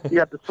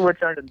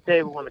switch under the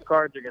table when the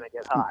cards are going to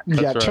get hot.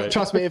 Yeah,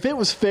 trust me, if it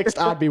was fixed,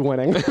 I'd be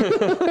winning. No,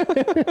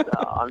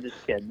 I'm just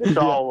kidding. It's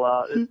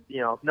all,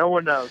 you know, no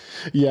one knows.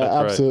 Yeah,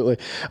 That's absolutely.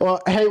 Right.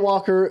 Well, hey,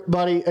 Walker,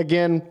 buddy,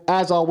 again,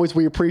 as always,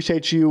 we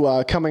appreciate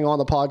you coming on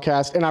the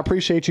podcast, and I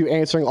appreciate you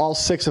answering all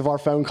 6 of our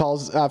phone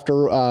calls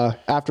after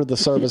the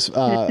service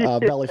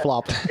belly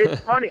flop. It's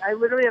funny. I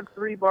literally have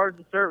 3 bars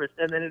of service,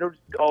 and then it'll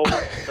just go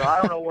away. So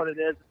I don't know what it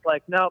is. It's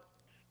like, nope,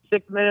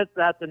 6 minutes,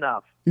 that's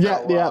enough. Yeah,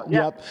 so,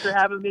 yep. Thanks for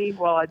having me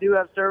while I do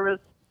have service.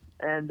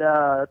 And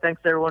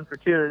thanks to everyone for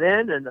tuning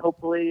in. And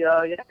hopefully,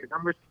 your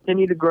numbers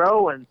continue to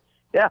grow. And,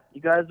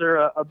 you guys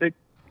are a big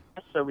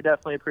 – so we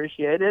definitely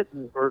appreciate it.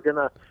 And we're going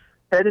to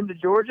head into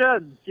Georgia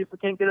and see if we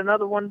can't get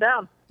another one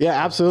down. Yeah,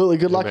 absolutely.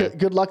 Good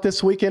luck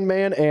this weekend,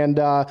 man. And,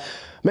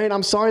 man,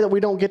 I'm sorry that we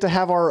don't get to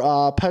have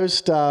our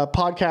post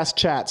podcast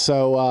chat.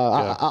 So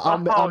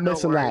I'm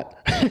missing that.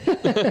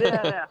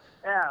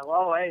 Yeah.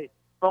 Well, hey,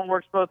 phone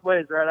works both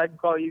ways, right? I can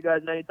call you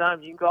guys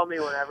anytime. You can call me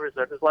whenever,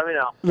 so just let me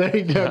know. There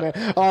you go,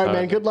 man. All right,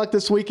 man. Good luck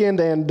this weekend,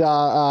 and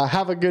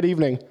have a good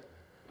evening.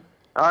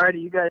 All righty,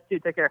 you guys too.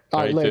 Take care.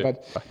 All right, later, bud.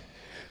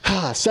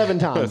 7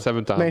 times.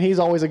 7 times. Man, he's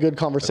always a good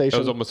conversation. That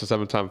was almost a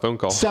 7-time phone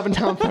call.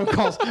 7-time phone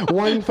calls.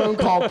 1 phone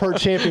call per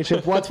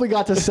championship. Once we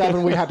got to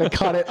 7, we had to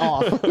cut it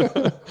off.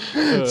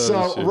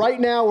 Right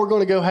now, we're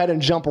going to go ahead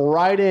and jump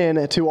right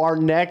in to our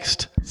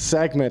next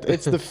segment.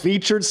 It's the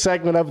featured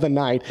segment of the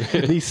night,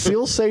 the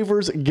Seal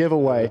Savers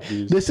giveaway.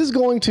 This is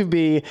going to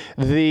be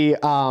the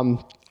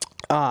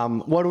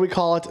what do we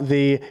call it?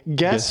 The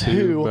Guess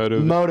Who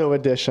Moto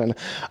Edition.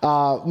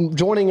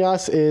 Joining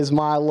us is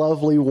my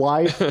lovely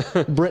wife,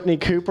 Brittany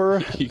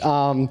Cooper.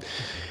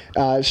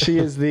 She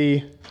is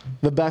the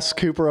best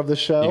Cooper of the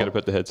show. You got to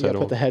put the headset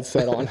on. Put the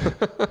headset on.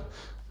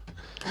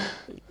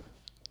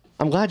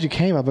 I'm glad you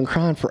came. I've been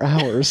crying for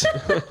hours.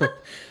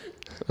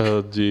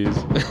 Oh, geez.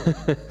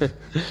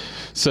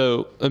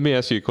 So let me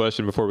ask you a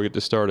question before we get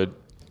this started.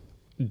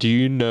 Do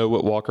you know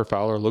what Walker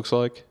Fowler looks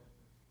like?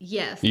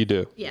 Yes. You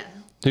do? Yeah.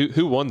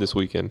 Who won this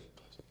weekend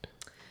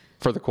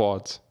for the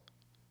quads?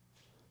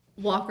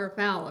 Walker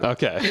Fowler.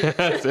 Okay.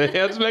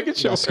 Just making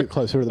sure. Scoot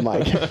closer to the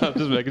mic. I'm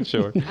just making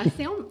sure.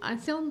 I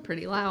sound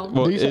pretty loud.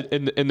 Well,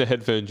 in the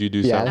headphones you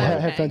do sound. Yeah,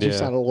 headphones you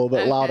sound a little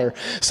bit louder.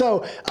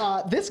 So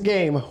this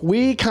game,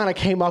 we kind of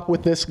came up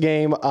with this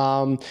game.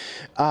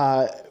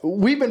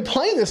 We've been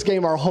playing this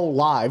game our whole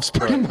lives,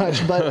 pretty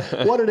much.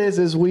 But what it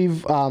is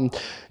we've,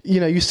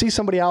 you see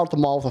somebody out at the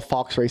mall with a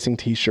Fox Racing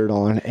T-shirt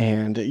on,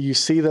 and you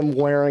see them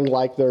wearing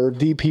like their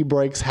DP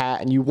Brakes hat,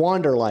 and you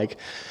wonder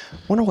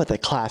what the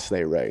class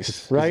they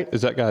race, right?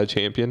 Is that guy a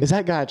champion? Is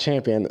that guy a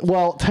champion?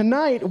 Well,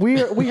 tonight we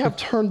have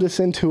turned this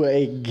into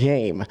a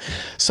game.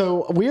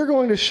 So we are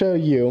going to show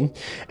you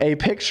a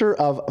picture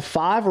of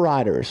 5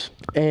 riders,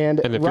 and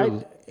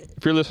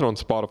if you're listening on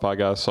Spotify,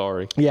 guys,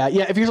 sorry. Yeah.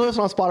 If you're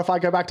listening on Spotify,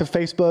 go back to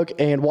Facebook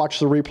and watch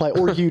the replay,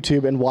 or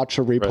YouTube and watch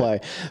the replay.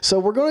 Right. So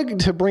we're going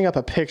to bring up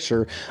a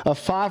picture of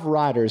 5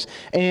 riders,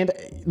 and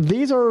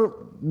these are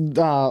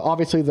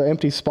obviously the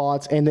empty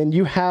spots, and then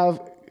you have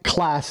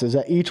classes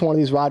that each one of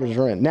these riders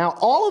are in. Now,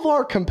 all of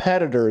our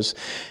competitors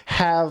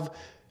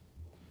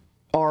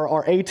are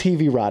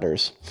ATV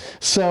riders.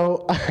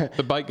 So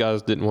the bike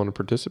guys didn't want to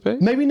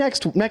participate? Maybe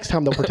next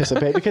time they'll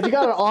participate because you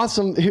got an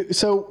awesome.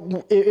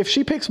 So if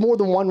she picks more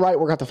than one right,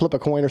 we're going to have to flip a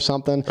coin or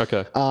something.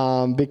 Okay.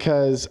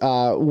 Because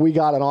we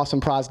got an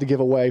awesome prize to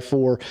give away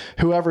for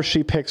whoever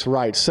she picks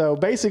right. So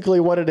basically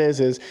what it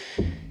is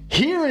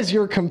here is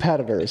your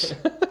competitors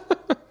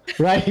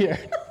right here.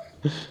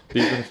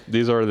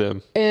 These are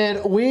them.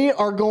 And we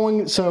are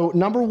going, so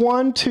number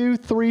 1, 2,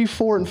 3,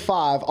 4, and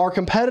 5, our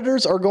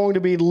competitors are going to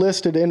be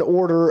listed in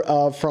order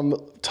of from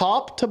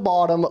top to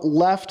bottom,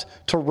 left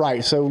to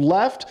right. So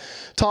left,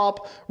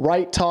 top,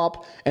 right,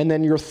 top, and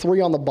then your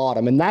 3 on the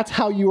bottom. And that's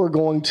how you are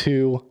going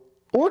to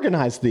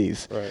organize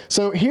these. Right.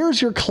 So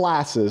here's your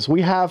classes.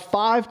 We have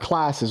 5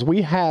 classes.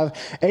 We have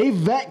a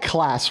vet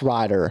class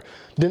rider.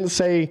 Didn't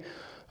say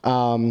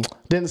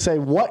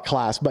what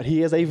class, but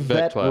he is a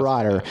vet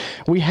rider.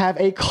 We have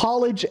a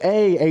college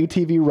A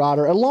ATV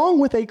rider, along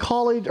with a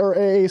college or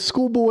a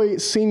schoolboy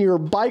senior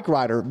bike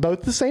rider,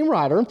 both the same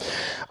rider.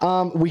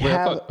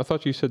 I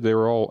thought you said they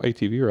were all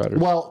ATV riders.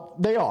 Well,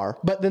 they are,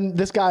 but then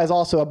this guy is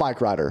also a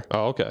bike rider.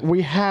 Oh, okay.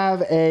 We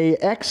have a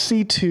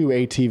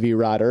XC2 ATV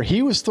rider.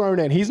 He was thrown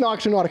in. He's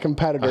actually not a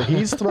competitor.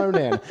 He's thrown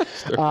in.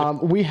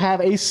 We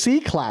have a C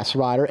class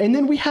rider, and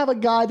then we have a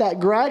guy that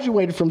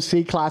graduated from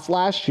C class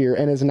last year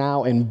and is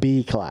now in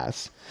B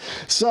class.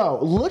 So,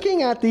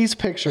 looking at these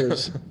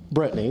pictures,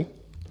 Brittany,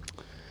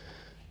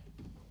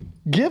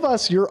 give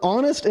us your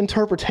honest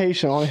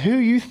interpretation on who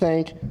you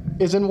think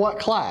is in what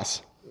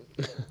class.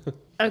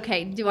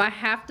 Okay, do I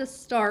have to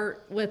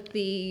start with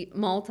the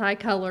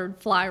multicolored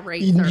fly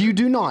racer? You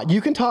do not. You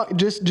can talk.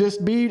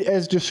 Just be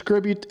as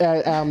descriptive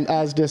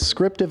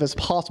as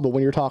possible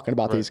when you're talking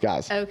about these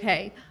guys.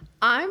 Okay,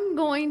 I'm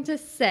going to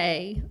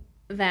say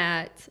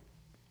that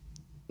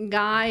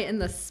guy in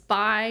the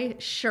spy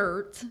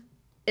shirt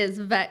is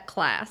vet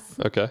class.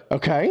 Okay.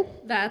 Okay.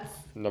 That's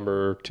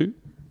Number 2?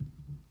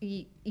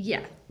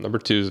 Yeah. Number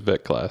 2 is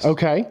vet class.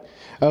 Okay.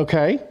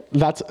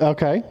 That's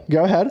okay.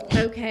 Go ahead.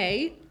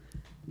 Okay.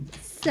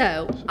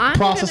 So I'm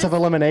Process of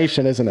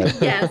elimination, isn't it?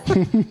 Yes.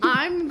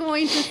 I'm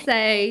going to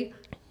say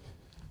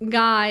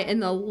guy in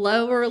the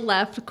lower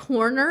left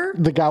corner.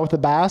 The guy with the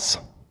bass.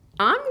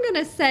 I'm going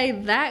to say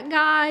that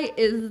guy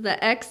is the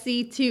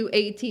XC2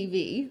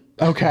 ATV.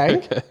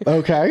 Okay.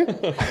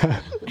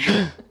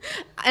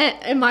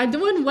 Am I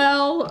doing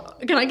well?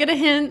 Can I get a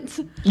hint?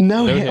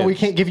 No hint. hints. We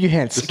can't give you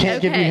hints.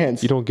 Can't give you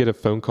hints. You don't get a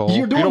phone call.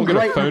 You're doing you don't great.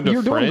 get a phone to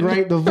You're doing friend.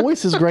 great. The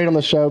voice is great on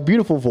the show.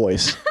 Beautiful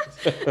voice.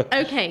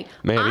 Okay.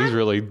 Man, he's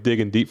really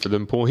digging deep for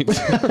them points.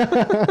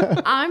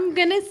 I'm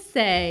going to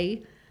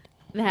say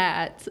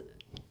that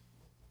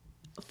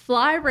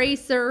fly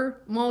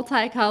racer,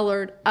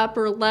 multicolored,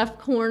 upper left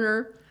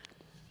corner.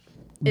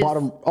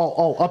 Bottom.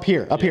 Up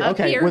here. Up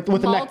Okay. here, With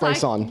the neck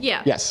brace on.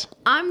 Yeah. Yes.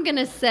 I'm going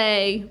to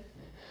say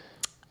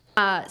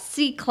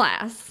C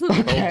class.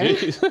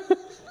 Okay.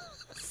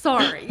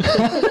 Sorry.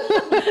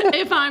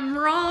 If I'm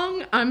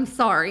wrong, I'm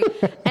sorry.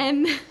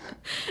 And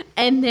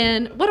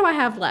then what do I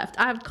have left?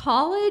 I have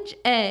college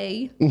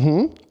A.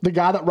 Mm-hmm. The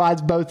guy that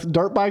rides both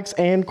dirt bikes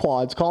and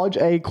quads. College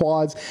A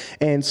quads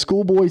and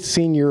schoolboy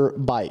senior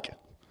bike.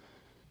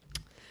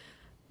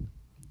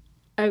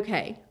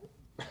 Okay.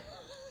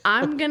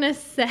 I'm going to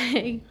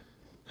say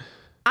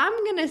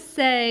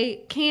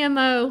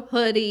camo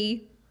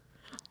hoodie.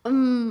 I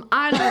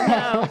don't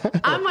know.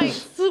 I might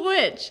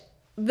switch.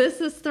 This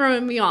is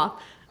throwing me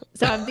off.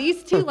 So I have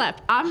these 2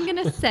 left. I'm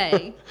going to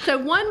say, so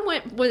one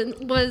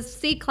was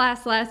C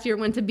class last year,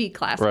 went to B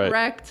class, Right.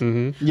 correct?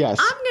 Mm-hmm. Yes.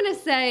 I'm going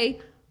to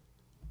say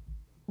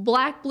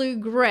black, blue,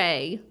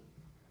 gray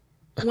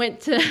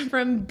went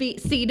from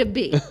C to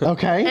B.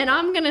 Okay. And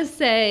I'm going to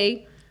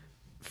say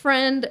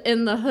friend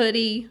in the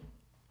hoodie,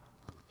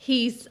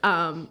 he's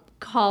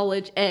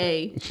college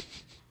A,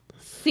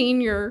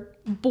 senior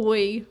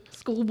boy,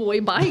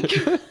 schoolboy bike.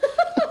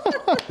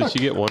 Did she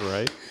get one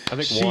right? I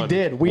think She one.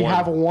 did. We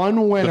have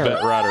one winner. The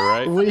vet rider,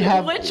 right? We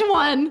have. Which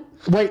one?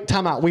 Wait,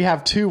 time out. We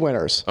have 2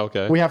 winners.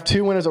 Okay. We have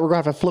 2 winners that we're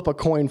going to have to flip a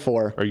coin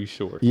for. Are you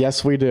sure?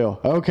 Yes, we do.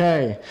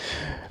 Okay.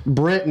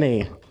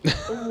 Brittany.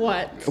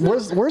 What?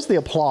 Where's the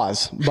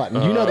applause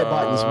button? You know the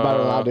button's better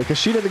than I do because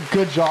she did a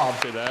good job.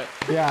 See that?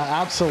 Yeah,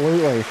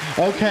 absolutely.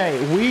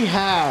 Okay, we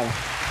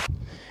have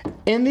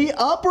in the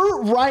upper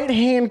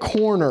right-hand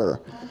corner,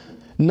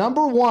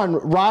 number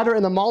 1 rider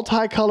in the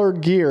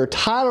multicolored gear,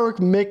 Tyler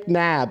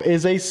McNabb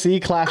is a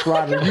C-class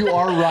rider. You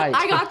are right.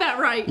 I got that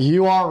right.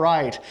 You are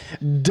right.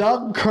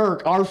 Doug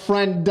Kirk, our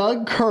friend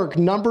Doug Kirk,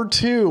 number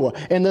 2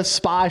 in the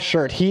spy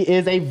shirt. He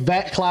is a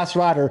vet class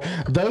rider.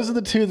 Those are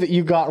the 2 that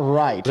you got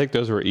right. I think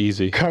those were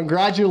easy.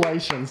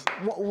 Congratulations.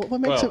 What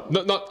makes it?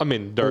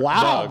 Dirt.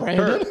 Wow, Doug.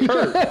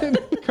 Brandon.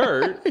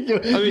 Kurt. I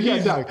mean,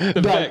 he's Doug.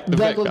 the vet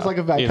Doug looks guy, like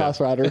a vet you know. class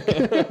rider.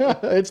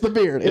 It's the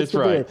beard. It's the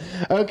right.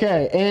 beard.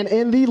 Okay, and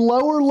in the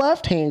lower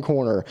left-hand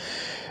corner,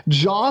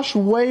 Josh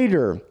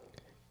Wader,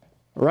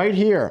 right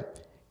here.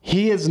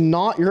 He is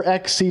not your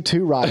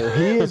XC2 rider.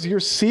 He is your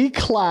C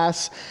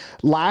class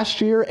last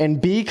year and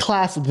B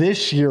class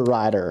this year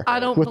rider. I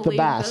don't with believe the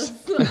Bass.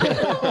 this. I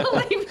don't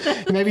believe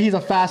this. Maybe he's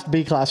a fast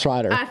B class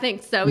rider. I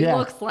think so. He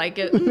looks like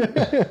it.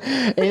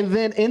 And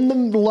then in the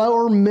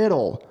lower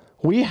middle,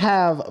 we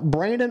have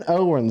Brandon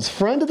Owens,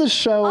 friend of the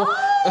show.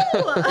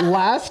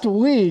 Last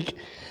week,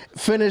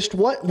 finished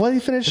what did he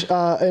finish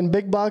in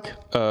Big Buck?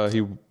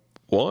 He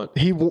won.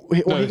 He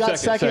got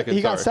second.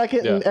 He got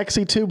second in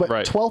XC2, but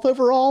 12th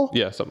overall.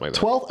 Yeah, something like that.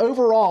 12th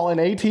overall in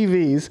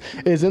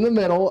ATVs is in the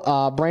middle.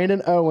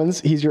 Brandon Owens,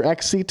 he's your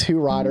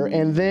XC2 rider,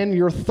 and then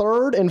your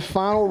third and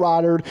final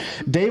rider,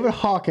 David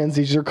Hawkins.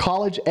 He's your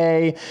College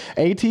A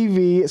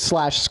ATV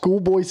 /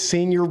 schoolboy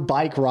senior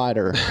bike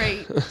rider.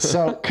 Great.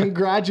 So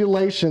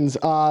congratulations.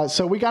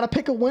 So we got to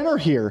pick a winner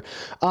here.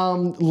 We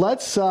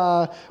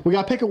got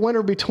to pick a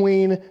winner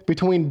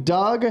between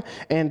Doug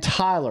and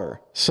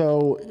Tyler.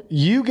 So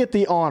you get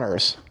the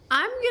honors.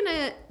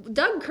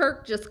 Doug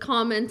Kirk just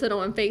commented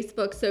on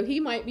Facebook, so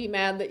he might be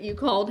mad that you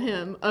called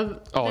him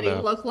that he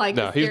looked like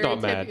a he's not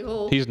mad.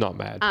 He's not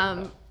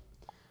mad.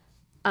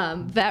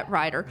 Vet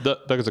rider.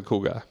 Doug is a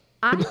cool guy.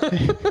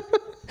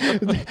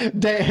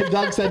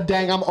 Doug said,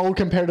 "Dang, I'm old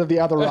compared to the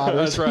other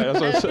riders." That's right. That's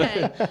what I'm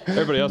saying.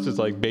 Everybody else is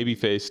like baby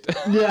faced.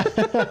 Yeah.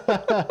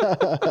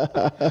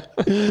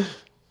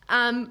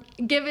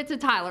 Give it to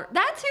Tyler.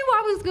 That's who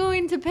I was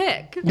going to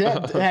pick.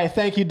 Yeah. Hey,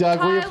 thank you, Doug.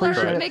 We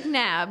appreciate it.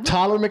 McNabb.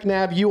 Tyler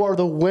McNabb, you are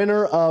the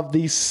winner of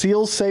the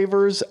Seal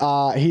Savers.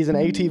 He's an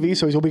ATV,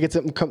 so he'll be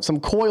getting some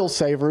coil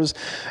savers.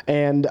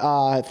 And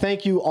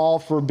thank you all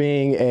for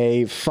being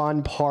a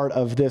fun part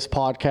of this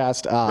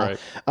podcast.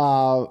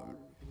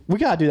 We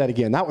got to do that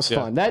again. That was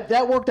fun.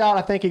 That worked out,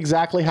 I think,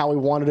 exactly how we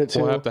wanted it to.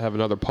 We'll have to have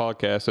another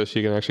podcast so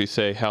she can actually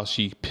say how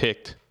she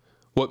picked,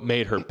 what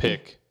made her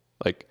pick,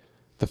 like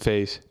the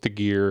face, the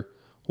gear,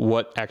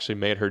 what actually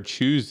made her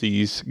choose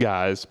these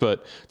guys.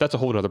 But that's a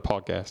whole other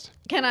podcast.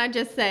 Can I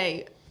just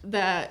say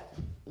that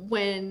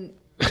when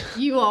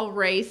you all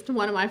raced,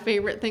 one of my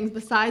favorite things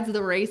besides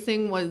the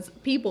racing was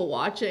people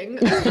watching.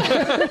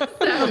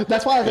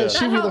 That's why I think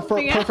she'd be the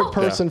perfect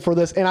person for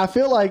this. And I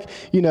feel like,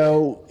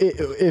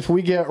 if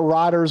we get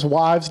riders'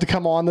 wives to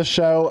come on the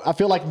show, I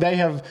feel like they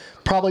have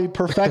probably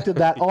perfected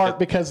that art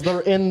because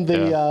they're in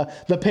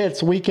the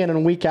pits week in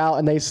and week out,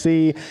 and they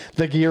see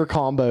the gear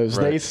combos.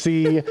 Right. They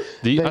see.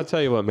 I'll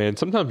tell you what, man.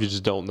 Sometimes you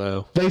just don't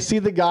know. They see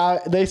the guy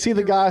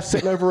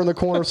sitting over in the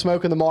corner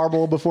smoking the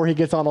Marlboro before he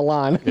gets on the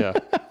line. Yeah.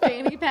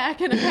 Fanny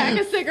pack and a pack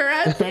of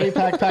cigarettes. Fanny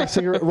pack,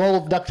 cigarette, roll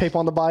of duct tape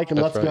on the bike, and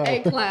let's go.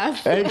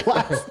 A-class.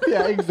 A-class.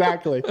 Yeah,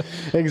 exactly.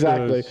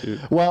 Exactly.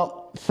 Oh,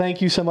 well,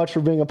 thank you so much for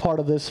being a part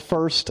of this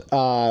first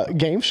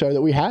game show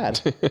that we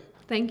had.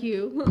 Thank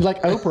you.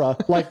 Like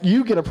Oprah, like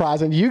you get a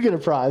prize and you get a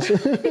prize.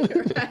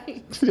 You're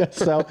right. Yeah,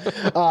 so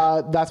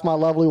that's my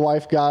lovely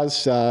wife,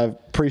 guys.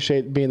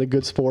 Appreciate being a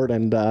good sport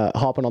and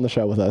hopping on the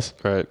show with us.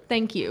 Right.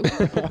 Thank you.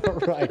 All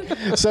right.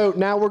 So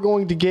now we're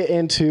going to get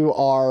into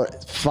our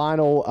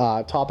final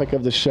topic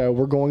of the show.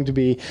 We're going to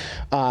be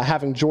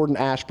having Jordan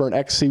Ashburn,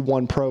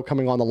 XC1 Pro,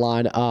 coming on the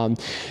line. I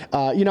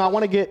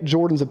want to get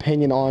Jordan's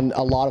opinion on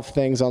a lot of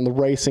things on the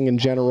racing in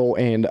general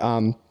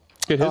and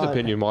get his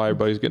opinion while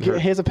everybody's getting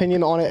hurt. His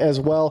opinion on it as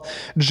well.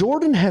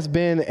 Jordan has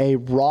been a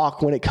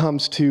rock when it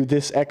comes to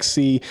this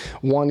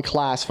XC1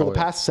 class for the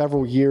past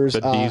several years. The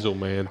diesel,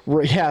 man.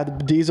 Yeah,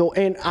 the diesel.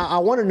 And I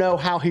want to know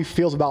how he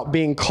feels about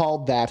being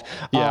called that.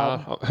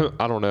 Yeah,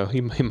 I don't know.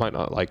 He might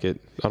not like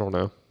it. I don't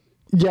know.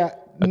 Yeah.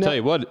 I tell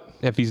you what,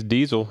 if he's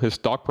diesel, his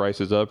stock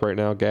price is up right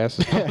now. Gas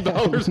is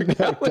 $5 a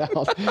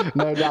gallon.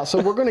 No doubt. So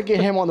we're going to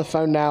get him on the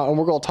phone now, and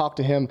we're going to talk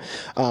to him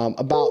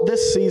about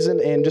this season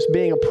and just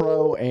being a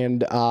pro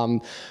and,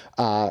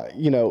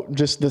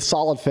 just the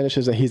solid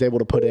finishes that he's able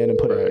to put in and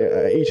put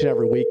in, each and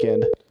every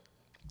weekend.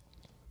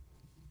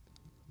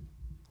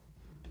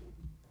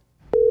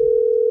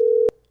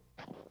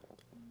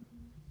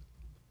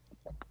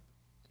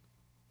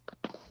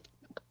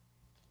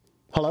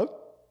 Hello?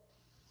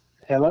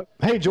 Hello.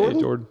 Hey, Jordan.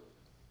 Hey, Jordan.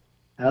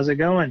 How's it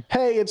going?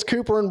 Hey, it's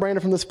Cooper and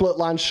Brandon from the Split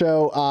Line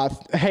Show.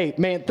 Hey,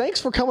 man,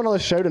 thanks for coming on the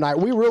show tonight.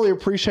 We really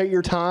appreciate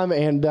your time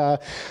and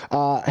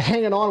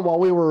hanging on while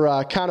we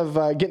were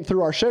getting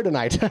through our show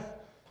tonight.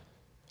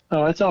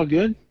 Oh, that's all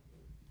good.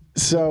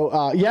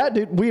 So,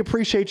 dude, we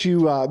appreciate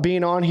you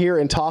being on here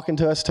and talking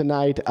to us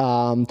tonight.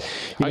 How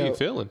you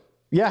feeling?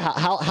 Yeah,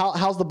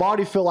 how's the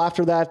body feel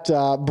after that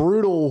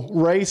brutal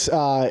race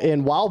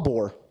in Wild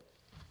Boar?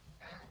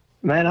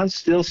 Man, I'm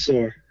still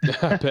sore.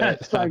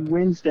 It's like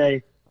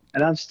Wednesday,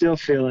 and I'm still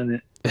feeling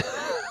it.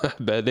 I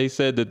bet they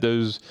said that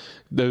those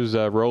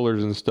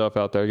rollers and stuff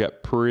out there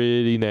got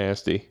pretty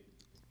nasty.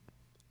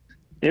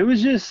 It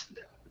was just,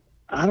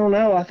 I don't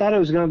know. I thought it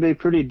was going to be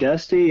pretty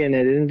dusty, and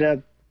it ended up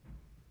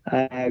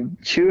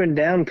chewing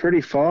down pretty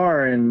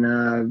far.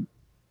 And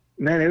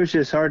man, it was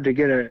just hard to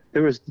get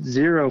there was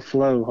zero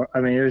flow.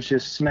 I mean, it was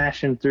just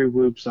smashing through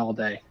whoops all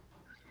day.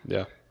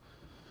 Yeah.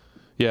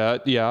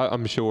 Yeah,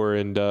 I'm sure.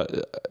 And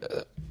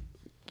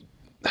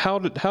how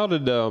did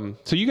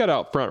so you got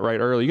out front right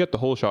early? You got the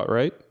whole shot,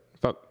 right?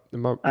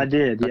 I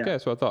did, yeah. Okay,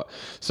 that's what I thought.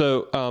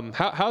 So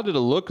how did it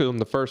look on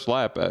the first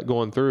lap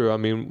going through? I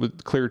mean,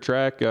 with clear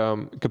track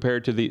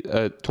compared to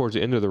the towards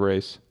the end of the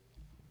race?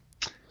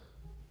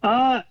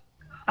 I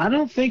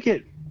don't think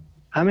it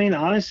 – I mean,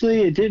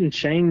 honestly, it didn't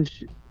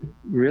change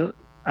really.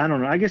 I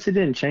don't know. I guess it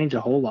didn't change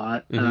a whole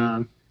lot.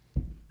 I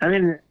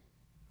mean,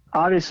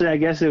 obviously, I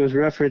guess it was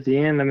rougher at the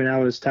end. I mean, I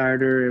was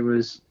tireder. It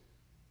was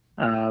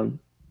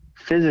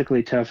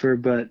physically tougher,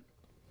 but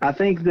I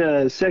think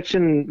the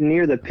section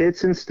near the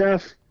pits and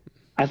stuff,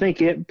 I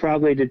think it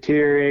probably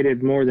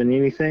deteriorated more than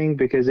anything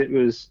because it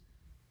was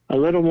a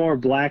little more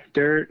black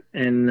dirt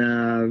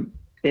and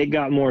it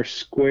got more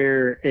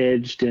square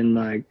edged and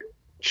like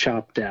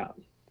chopped out.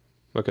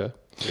 Okay.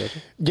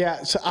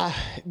 Yeah. So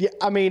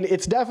I mean,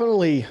 it's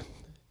definitely,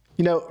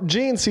 you know,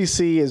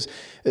 GNCC is,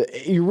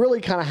 you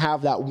really kind of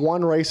have that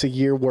one race a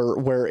year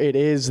where it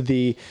is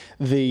the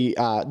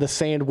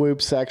sand whoop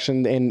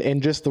section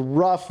and just the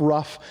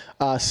rough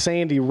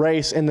sandy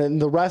race, and then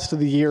the rest of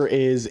the year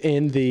is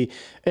in the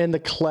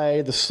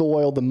clay, the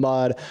soil, the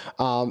mud,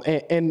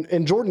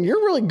 and Jordan,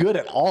 you're really good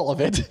at all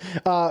of it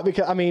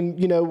because I mean,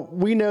 you know,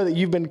 we know that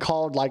you've been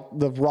called like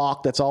the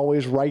rock that's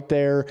always right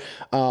there,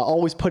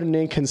 always putting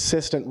in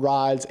consistent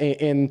rides,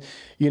 and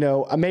you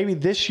know, maybe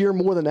this year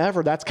more than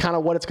ever, that's kind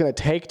of what it's going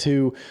to take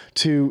to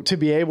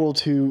be able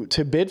to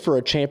bid for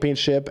a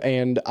championship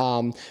and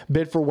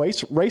bid for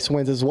race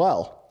wins as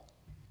well.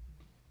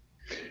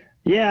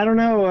 Yeah, I don't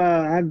know.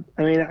 I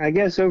mean, I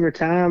guess over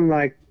time,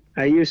 like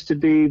I used to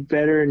be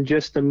better in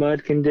just the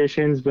mud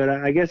conditions, but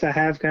I guess I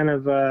have kind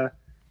of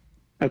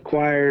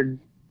acquired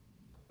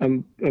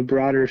a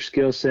broader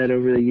skill set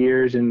over the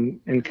years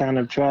and kind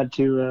of tried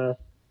to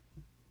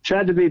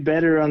be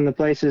better on the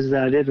places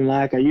that I didn't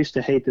like. I used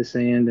to hate the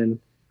sand, and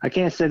I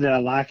can't say that I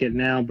like it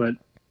now, but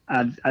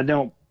I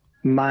don't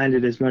mind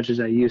it as much as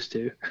I used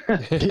to.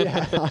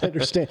 Yeah, I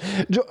understand.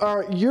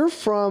 Are you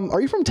from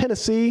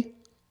Tennessee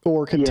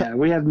or Kentucky? Yeah,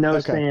 we have no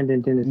sand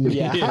in Tennessee.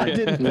 Yeah, I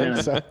didn't think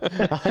so.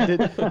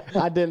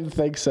 I didn't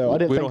think so.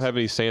 We don't have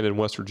any sand in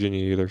West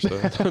Virginia either, so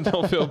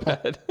don't feel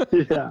bad.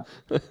 Yeah.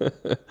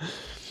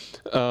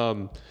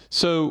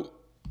 So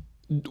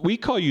we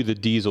call you the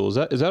Diesel.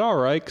 Is that all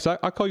right? Because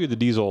I call you the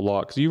Diesel a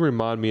lot because you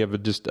remind me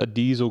of just a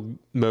diesel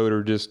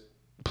motor just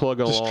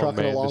plugging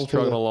along, just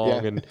trucking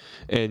along, yeah.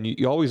 and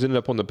you always ended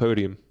up on the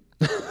podium.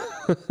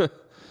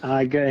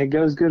 It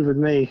goes good with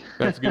me.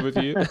 That's good with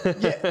you.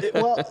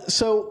 Yeah. Well,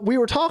 so we've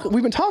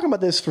been talking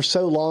about this for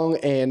so long,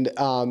 and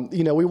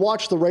you know, we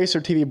watch the Racer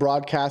TV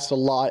broadcast a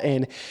lot,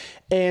 and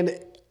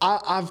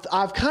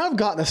I've kind of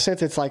gotten a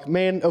sense it's like,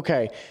 man,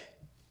 okay.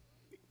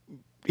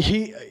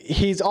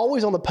 He's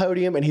always on the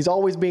podium and he's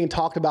always being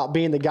talked about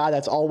being the guy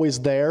that's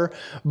always there.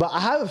 But I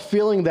have a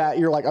feeling that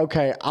you're like,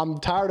 okay, I'm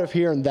tired of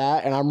hearing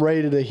that and I'm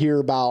ready to hear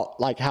about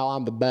like how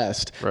I'm the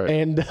best. Right.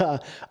 And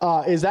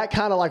is that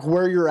kind of like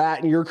where you're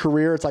at in your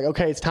career? It's like,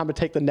 okay, it's time to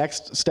take the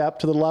next step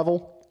to the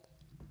level.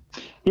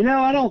 You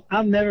know,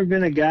 I've never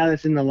been a guy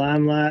that's in the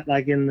limelight,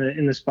 like in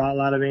the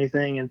spotlight of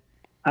anything. And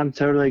I'm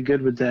totally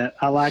good with that.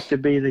 I like to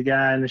be the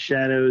guy in the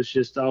shadows,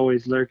 just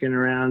always lurking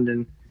around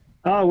and,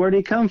 oh, where'd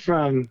he come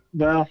from?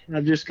 Well,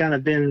 I've just kind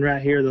of been right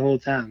here the whole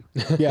time.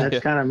 Yeah,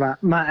 that's kind of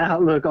my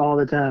outlook all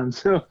the time.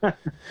 So,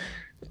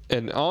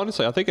 and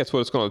honestly, I think that's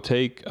what it's going to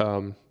take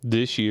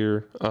this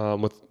year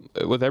with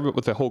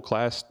the whole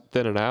class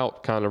thinning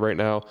out kind of right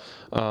now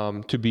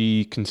to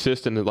be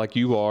consistent like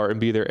you are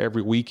and be there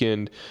every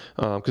weekend.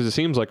 Because it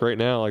seems like right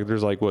now, like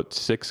there's like what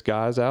 6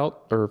 guys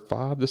out or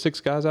 5 to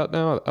 6 guys out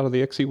now out of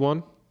the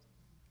XC1.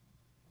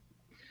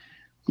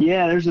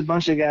 Yeah, there's a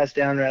bunch of guys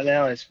down right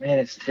now.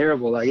 It's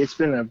terrible. Like it's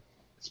been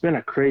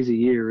a crazy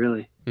year,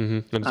 really.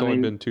 Mm-hmm. And it's only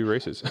been 2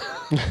 races.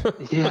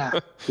 Yeah.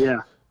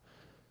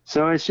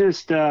 So it's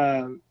just,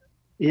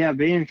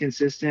 being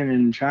consistent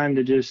and trying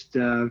to just,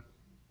 you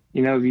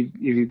know, if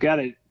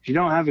you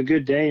don't have a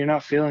good day, you're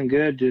not feeling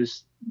good,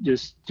 just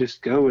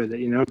go with it.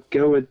 You know,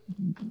 go with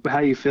how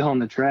you feel on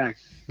the track.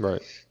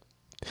 Right.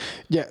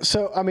 Yeah,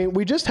 so I mean,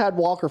 we just had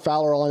Walker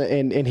Fowler on,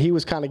 and he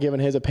was kind of giving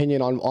his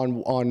opinion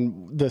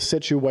on the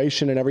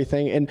situation and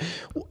everything, and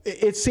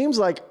it seems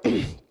like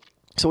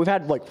so we've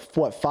had like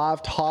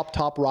 5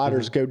 top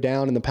riders go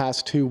down in the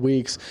past 2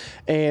 weeks,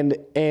 and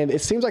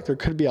it seems like there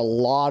could be a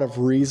lot of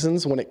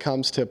reasons when it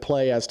comes to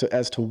play as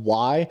to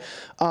why.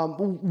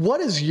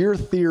 What is your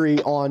theory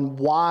on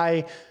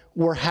why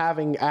we're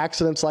having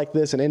accidents like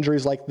this and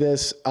injuries like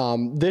this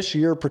this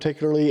year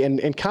particularly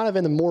and kind of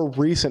in the more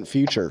recent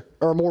future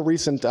or more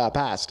recent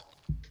past?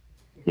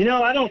 You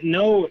know, I don't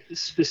know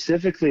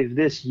specifically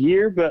this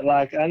year, but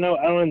like I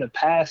know in the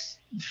past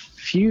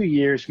few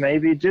years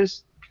maybe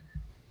there's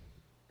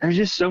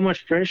just so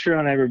much pressure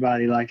on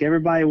everybody. Like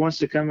everybody wants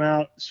to come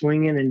out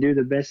swinging and do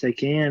the best they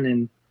can,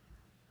 and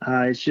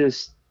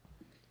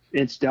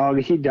it's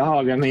dog eat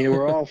dog. I mean,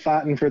 we're all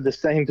fighting for the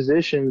same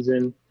positions,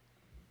 and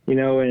you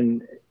know,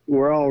 and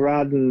we're all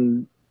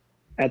riding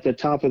at the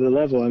top of the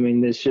level. I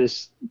mean, it's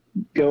just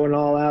going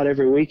all out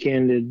every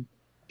weekend and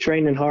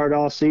training hard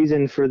all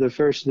season for the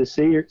first of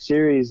the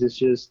series. It's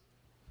just,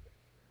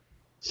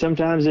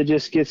 sometimes it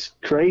just gets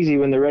crazy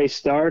when the race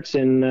starts,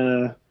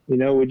 and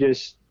we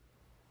just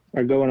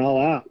are going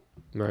all out.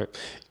 Right.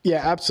 Yeah,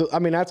 absolutely. I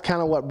mean, that's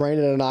kind of what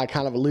Brandon and I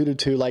kind of alluded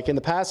to. Like in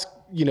the past,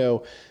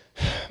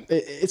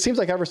 it seems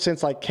like ever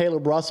since like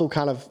Caleb Russell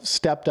kind of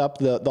stepped up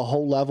the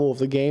whole level of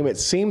the game, it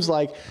seems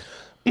like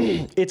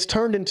it's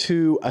turned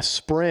into a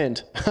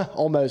sprint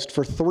almost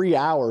for 3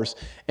 hours.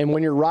 And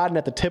when you're riding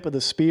at the tip of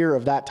the spear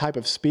of that type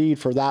of speed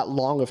for that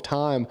long of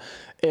time,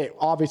 it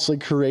obviously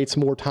creates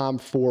more time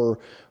for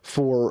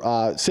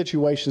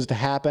situations to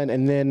happen.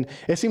 And then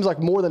it seems like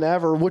more than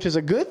ever, which is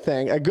a good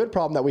thing, a good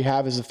problem that we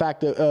have is the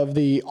fact of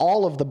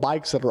all of the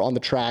bikes that are on the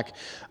track.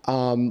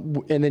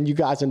 And then you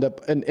guys end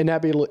up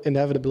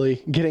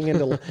inevitably getting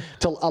into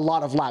to a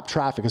lot of lap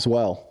traffic as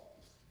well.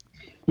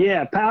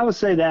 Yeah, I would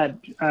say that.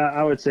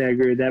 I would say I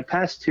agree with that.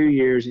 Past 2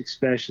 years,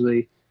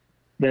 especially,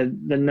 the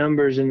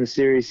numbers in the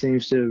series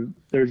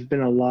there's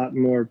been a lot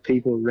more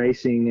people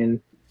racing, and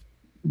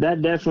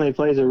that definitely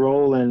plays a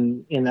role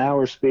in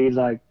our speed.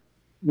 Like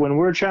when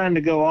we're trying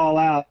to go all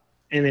out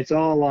and it's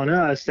all on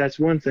us, that's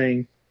one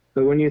thing.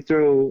 But when you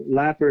throw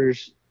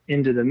lappers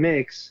into the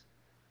mix,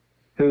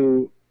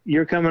 who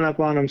you're coming up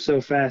on them so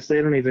fast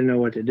they don't even know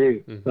what to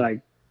do. Mm-hmm.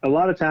 Like a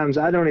lot of times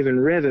I don't even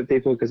rev at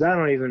people because I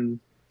don't even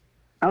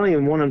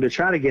want them to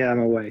try to get out of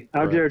my way.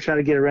 I'll just try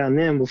to get around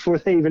them before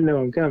they even know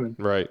I'm coming.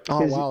 Right.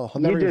 Oh, wow. I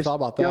never even thought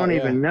about that. Don't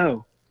even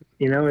know.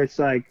 It's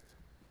like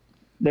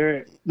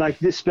they're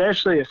like,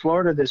 especially at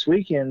Florida this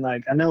weekend,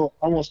 like I know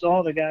almost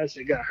all the guys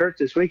that got hurt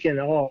this weekend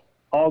all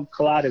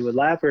collided with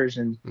lappers.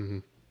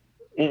 And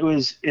it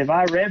was, if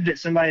I revved at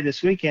somebody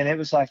this weekend, it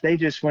was like they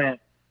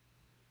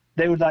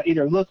would like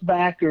either look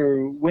back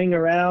or wing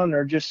around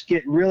or just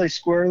get really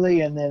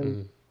squirrely. And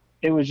then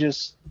it was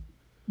just,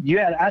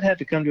 I'd have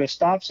to come to a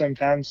stop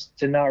sometimes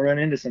to not run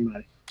into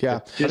somebody. Yeah. I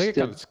think it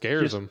kind of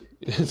scares them.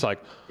 It's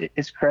like,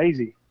 it's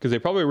crazy. Because they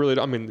probably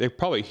they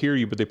probably hear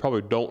you, but they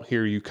probably don't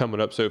hear you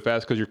coming up so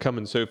fast because you're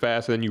coming so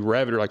fast, and then you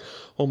rev it, you're like,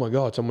 oh my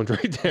God, someone's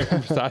right there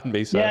beside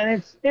me. So. Yeah,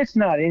 and it's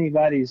not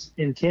anybody's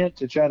intent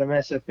to try to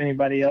mess up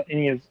anybody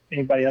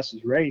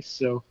else's race.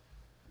 So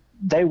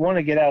they want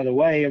to get out of the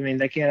way. I mean,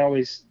 they can't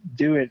always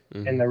do it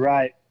in the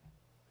right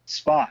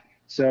spot.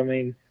 So, I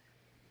mean,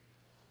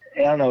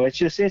 I don't know.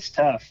 It's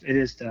tough. It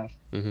is tough.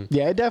 Mm-hmm.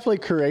 Yeah, it definitely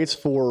creates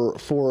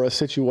for a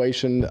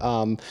situation,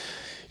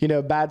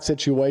 bad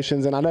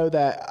situations. And I know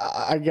that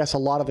I guess a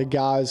lot of the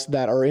guys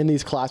that are in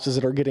these classes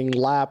that are getting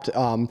lapped,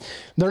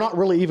 they're not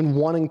really even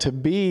wanting to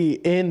be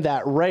in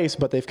that race,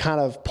 but they've kind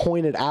of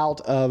pointed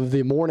out of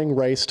the morning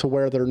race to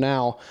where they're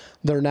now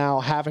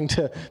having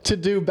to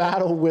do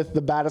battle with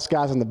the baddest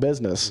guys in the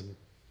business.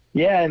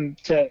 Yeah, and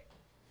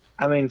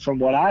from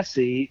what I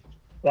see,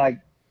 like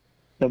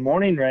the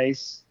morning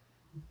race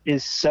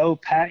is so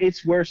packed.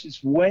 It's worse.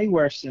 It's way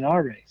worse than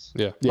our race.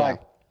 Yeah.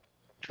 Like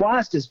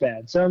twice as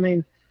bad. So, I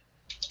mean,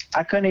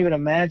 I couldn't even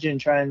imagine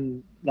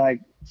trying, like,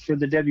 for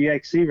the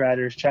WXC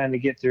riders trying to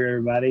get through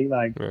everybody.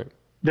 Like,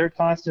 they're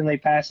constantly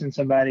passing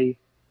somebody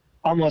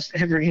almost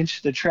every inch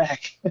of the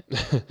track.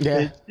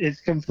 Yeah.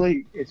 It's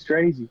complete. It's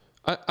crazy.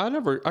 I kind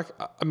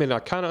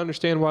of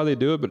understand why they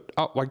do it,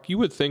 but like you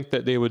would think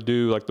that they would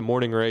do like the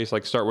morning race,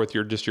 like start with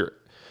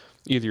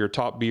either your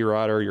top B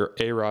rider or your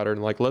A rider,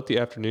 and like let the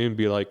afternoon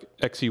be like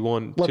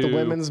XC1, let the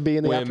women's be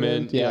in the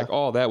afternoon. Yeah, like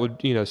all that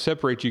would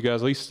separate you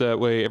guys. At least that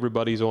way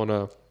everybody's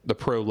on the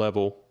pro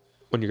level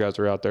when you guys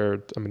are out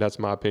there. I mean, that's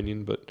my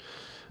opinion, but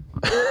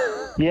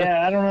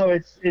yeah, I don't know.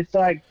 It's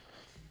like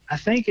I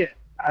think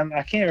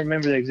I can't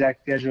remember the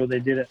exact schedule they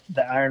did at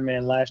the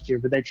Ironman last year,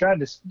 but they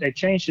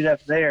changed it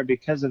up there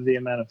because of the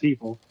amount of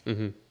people,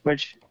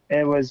 which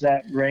it was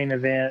that rain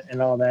event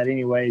and all that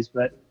anyways.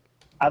 But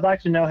I'd like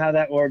to know how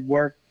that would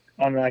work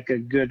on like a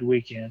good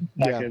weekend,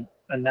 like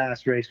a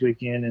nice race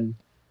weekend. And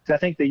I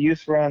think the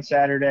youth were on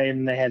Saturday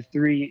and they had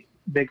 3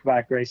 big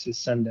bike races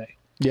Sunday.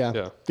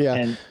 Yeah.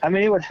 And I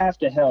mean, it would have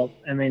to help.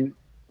 I mean,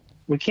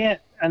 we can't,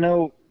 I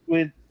know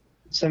with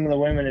some of the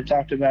women had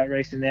talked about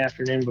racing in the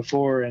afternoon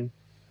before, and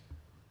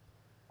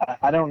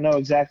I don't know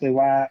exactly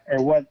why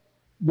or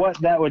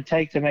what that would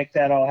take to make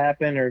that all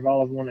happen, or if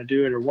all of them want to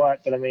do it or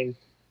what. But I mean,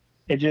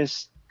 it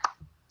just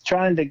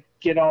trying to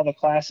get all the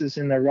classes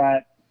in the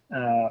right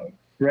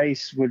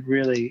race would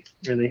really,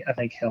 really, I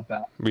think, help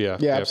out. Yeah,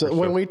 absolutely.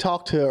 Sure. When we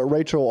talked to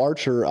Rachel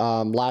Archer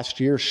last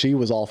year, she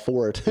was all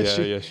for it.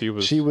 She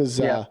was. She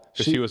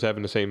was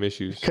having the same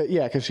issues.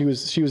 Because she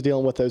was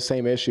dealing with those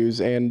same issues,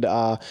 and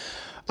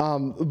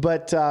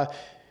but a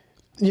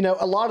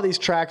lot of these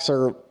tracks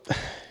are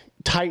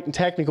tight and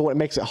technical. It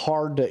makes it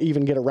hard to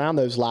even get around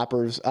those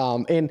lappers.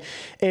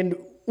 And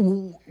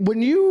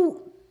when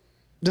you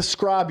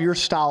describe your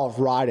style of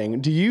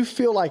riding, do you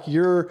feel like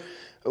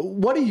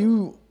what do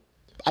you,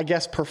 I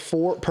guess,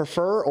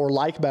 prefer or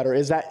like better?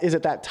 Is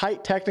it that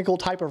tight technical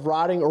type of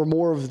riding, or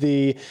more of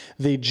the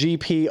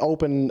GP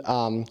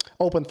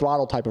open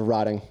throttle type of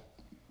riding?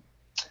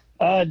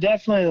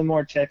 Definitely the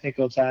more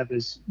technical type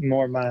is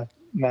more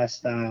my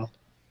style.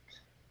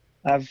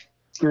 I've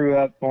grew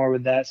up more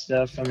with that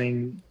stuff. I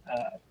mean,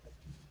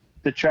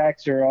 the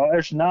tracks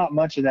there's not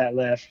much of that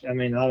left. I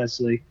mean,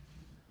 honestly,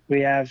 We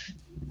have,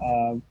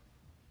 I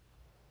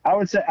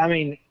would say, I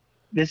mean,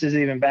 this is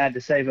even bad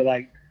to say, but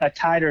like a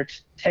tighter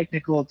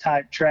technical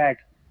type track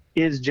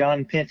is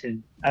John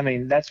Penton. I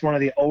mean, that's one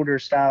of the older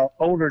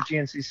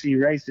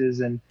GNCC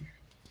races, and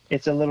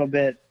it's a little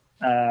bit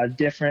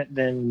different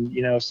than,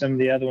 you know, some of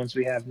the other ones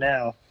we have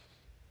now.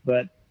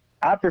 But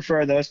I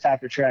prefer those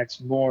type of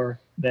tracks more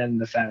than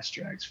the fast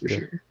tracks for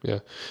sure. Yeah.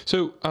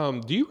 So,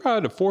 do you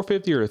ride a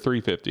 450 or a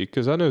 350?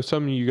 Because I know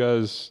some of you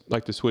guys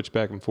like to switch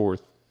back and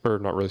forth, or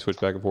not really switch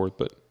back and forth,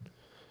 but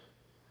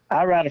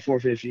I ride a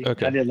 450.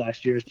 Okay. I did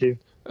last year too.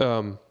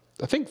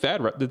 I think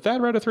did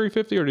Thad ride a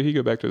 350, or did he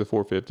go back to the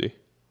 450?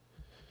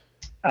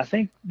 I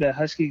think the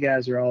Husky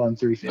guys are all on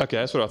 350. Okay,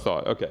 that's what I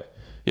thought. Okay.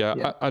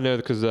 Yeah. I know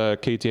because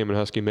KTM and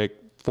Husky make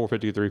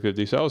 450,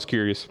 350, so I was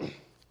curious.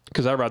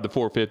 Because I ride the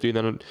 450, and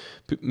then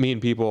me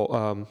and people,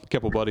 a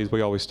couple buddies,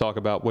 we always talk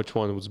about which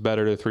one was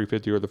better, the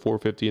 350 or the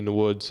 450 in the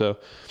woods. So,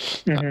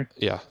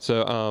 yeah.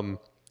 So,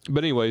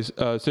 but anyways,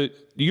 so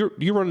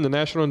you running the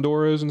National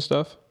Enduros and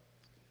stuff?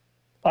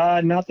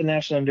 Not the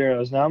National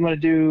Enduros. Now I'm going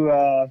to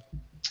do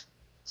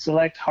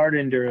select hard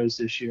Enduros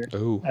this year.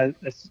 Oh,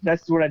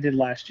 that's what I did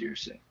last year.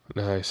 So.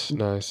 Nice.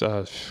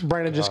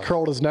 Brandon just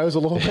curled his nose a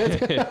little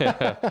bit.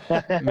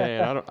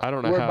 Man, I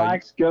don't know where how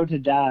bikes go to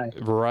die.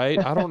 Right?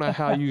 I don't know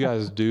how you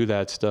guys do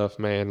that stuff,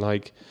 man.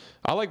 Like,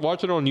 I like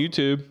watching it on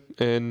YouTube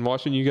and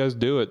watching you guys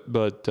do it,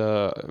 but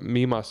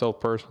me myself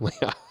personally,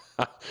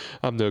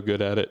 I'm no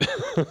good at it.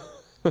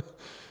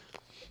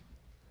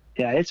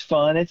 Yeah, it's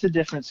fun. It's a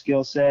different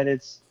skill set.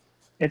 It's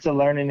a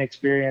learning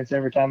experience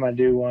every time I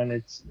do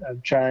one.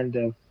 I'm trying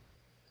to.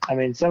 I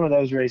mean, some of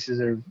those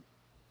races are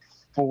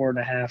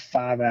 4.5,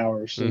 5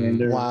 hours. I mean,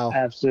 they're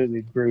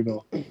absolutely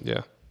brutal.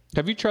 Yeah.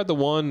 Have you tried the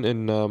one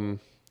in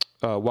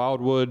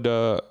Wildwood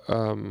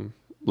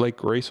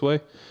Lake Raceway?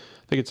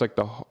 I think it's like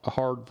the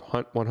Hard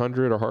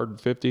 100 or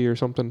Hard 50 or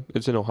something.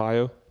 It's in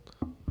Ohio.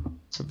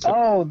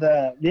 Oh,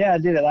 I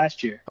did it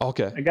last year.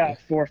 Okay. I got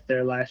fourth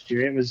there last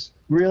year. It was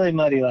really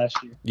muddy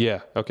last year. Yeah.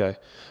 Okay.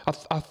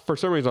 I for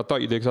some reason I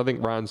thought you did, because I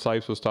think Ryan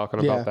Sipes was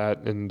talking about that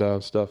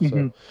and stuff.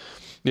 So.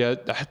 Yeah,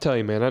 I tell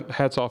you, man,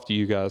 hats off to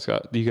you guys.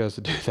 You guys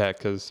to do that,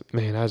 because,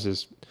 man,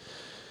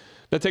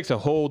 that takes a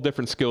whole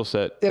different skill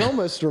set. It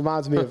almost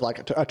reminds me of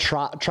like a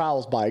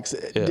trials bikes.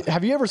 Yeah.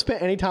 Have you ever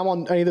spent any time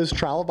on any of those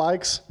trial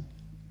bikes?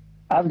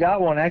 I've got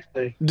one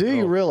actually. Do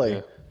you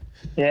really?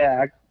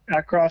 Yeah,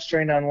 I cross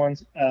train on one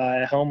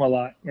at home a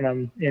lot when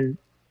I'm in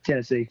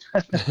Tennessee.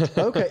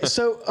 Okay,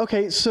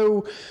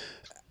 so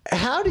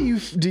how do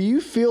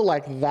you feel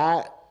like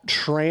that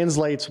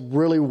translates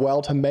really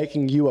well to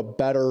making you a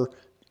better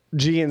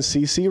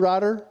GNCC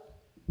rider?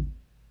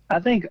 I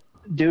think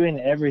doing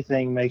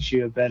everything makes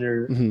you a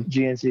better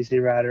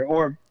GNCC rider,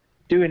 or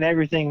doing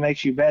everything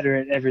makes you better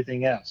at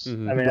everything else. I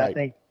mean, I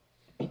think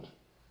if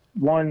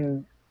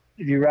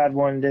you ride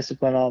one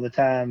discipline all the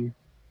time,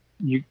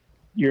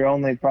 you're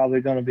only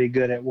probably going to be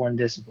good at one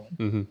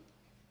discipline.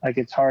 Like,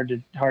 it's hard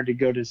to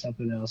go to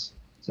something else.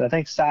 So I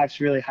think Sipes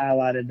really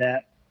highlighted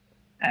that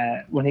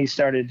when he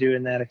started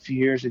doing that a few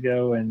years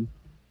ago, and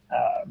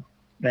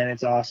man,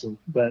 it's awesome.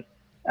 But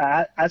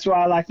that's what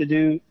I like to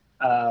do.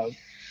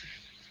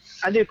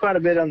 I do quite a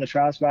bit on the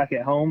trials bike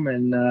at home,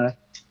 and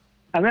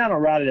I mean, I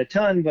don't ride it a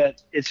ton,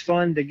 but it's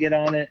fun to get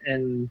on it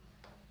and,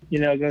 you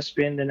know, go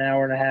spend an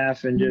hour and a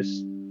half and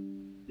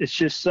it's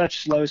just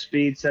such slow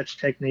speed, such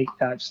technique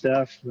type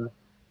stuff.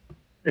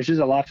 There's just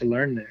a lot to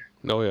learn there.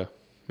 Oh yeah.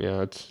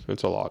 Yeah.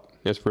 It's a lot.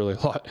 It's really a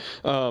lot.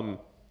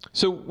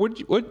 So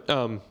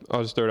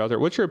I'll just throw it out there.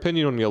 What's your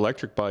opinion on the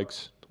electric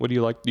bikes? What do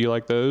you like? Do you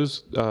like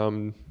those?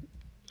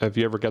 Have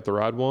you ever got to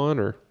ride one,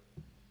 or?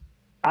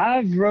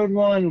 I've rode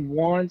one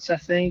once, I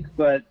think,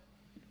 but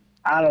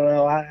I don't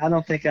know. I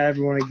don't think I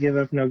ever want to give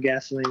up no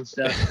gasoline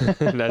stuff.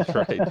 That's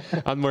right.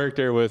 I'm right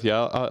there with you.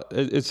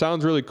 It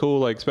sounds really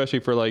cool, like especially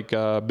for like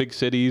big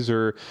cities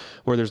or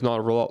where there's not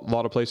a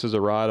lot of places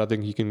to ride. I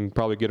think you can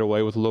probably get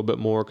away with a little bit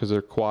more because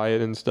they're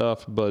quiet and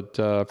stuff. But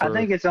I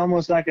think it's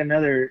almost like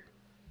another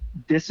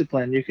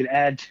discipline you could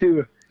add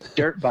to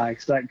dirt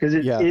bikes, like, because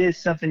it is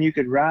something you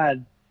could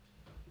ride.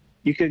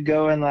 You could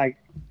go in like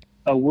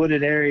a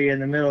wooded area in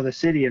the middle of the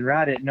city and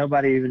ride it, and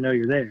nobody even know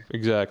you're there.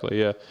 Exactly.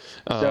 Yeah.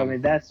 So I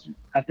mean,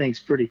 I think it's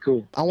pretty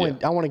cool. I want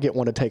to get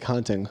one to take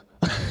hunting.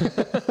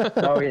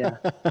 Oh yeah.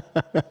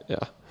 Yeah.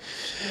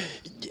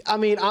 I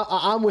mean,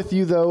 I'm with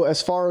you though,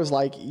 as far as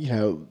like, you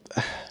know,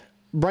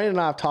 Brandon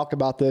and I have talked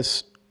about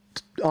this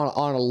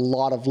on a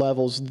lot of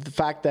levels. The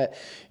fact that,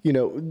 you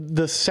know,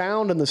 the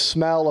sound and the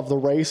smell of the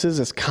races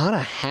is kind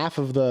of half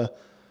of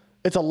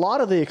it's a lot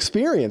of the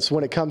experience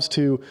when it comes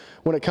to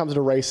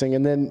racing.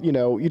 And then, you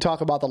know, you talk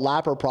about the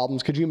lapper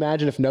problems. Could you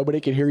imagine if nobody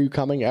could hear you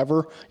coming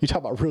ever? You talk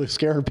about really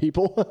scaring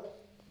people.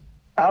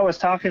 I was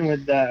talking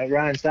with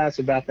Ryan Stotts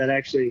about that,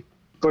 actually.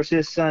 Of course,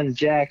 his son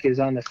Jack is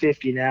on the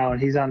 50 now,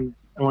 and he's on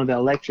one of the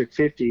electric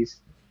 50s.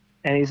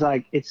 And he's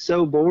like, it's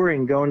so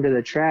boring going to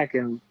the track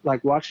and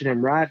like watching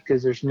him ride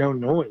because there's no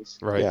noise.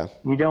 Right. Yeah.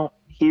 You don't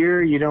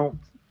hear, you don't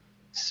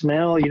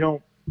smell, you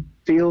don't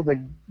feel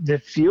the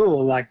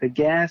fuel, like the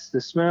gas,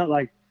 the smell.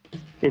 Like,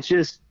 it's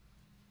just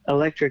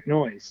electric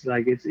noise.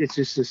 Like it's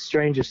just the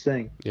strangest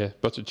thing. Yeah,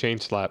 bunch of chain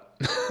slap.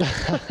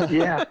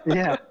 Yeah.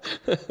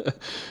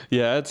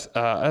 Yeah,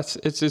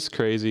 it's just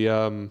crazy.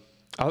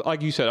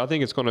 Like you said, I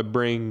think it's going to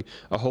bring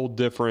a whole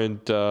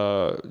different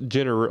a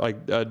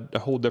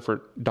whole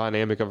different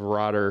dynamic of a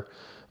rider.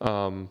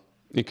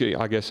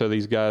 I guess so.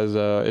 These guys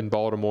in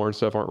Baltimore and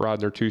stuff aren't riding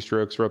their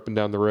 2-strokes or up and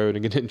down the road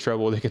and getting in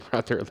trouble. They can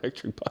ride their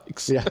electric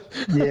bikes.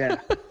 Yeah.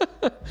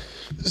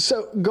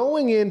 So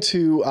going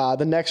into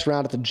the next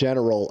round at the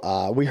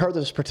General, we heard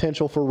there's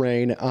potential for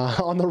rain.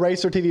 On the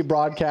Racer TV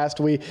broadcast,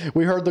 we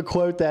heard the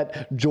quote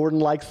that Jordan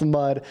likes the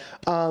mud.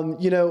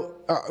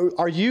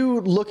 Are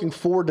you looking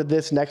forward to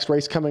this next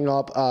race coming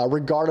up,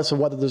 regardless of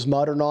whether there's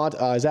mud or not?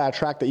 Is that a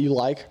track that you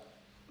like?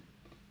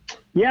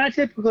 Yeah,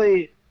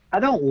 I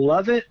don't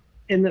love it.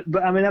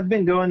 But I mean, I've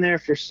been going there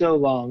for so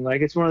long.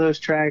 Like, it's one of those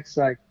tracks,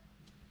 like,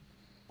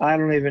 I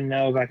don't even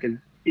know if I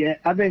could. Yeah,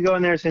 I've been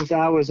going there since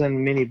I was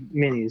in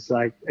minis,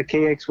 like a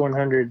KX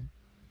 100,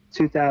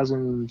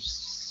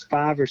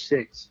 2005 or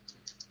 6.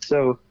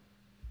 So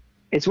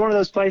it's one of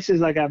those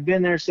places, like, I've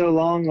been there so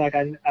long. Like,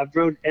 I've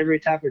rode every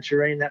type of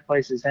terrain that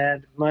place has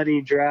had,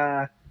 muddy,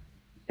 dry,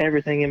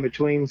 everything in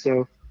between.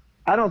 So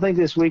I don't think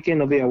this weekend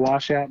will be a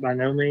washout by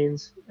no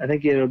means. I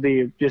think it'll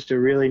be just a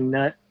really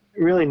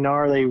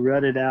gnarly,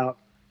 rutted out,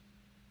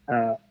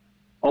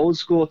 old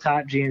school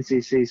type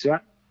GNCC. So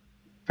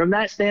from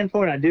that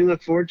standpoint, I do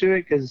look forward to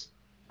it because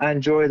I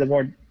enjoy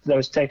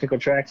those technical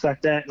tracks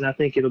like that. And I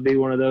think it'll be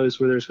one of those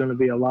where there's going to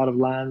be a lot of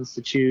lines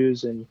to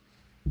choose. And,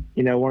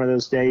 one of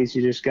those days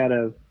you just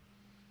gotta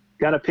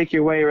pick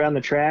your way around the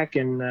track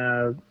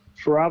and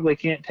probably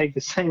can't take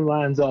the same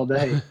lines all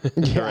day.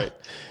 Right.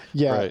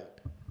 Yeah. Right.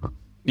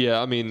 Yeah.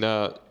 I mean,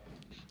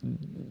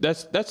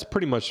 that's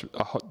pretty much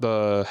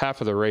the half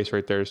of the race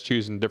right there is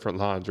choosing different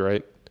lines,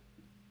 right?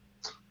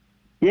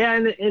 Yeah,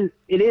 and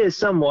it is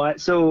somewhat.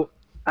 So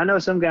I know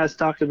some guys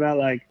talked about,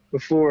 like,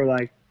 before,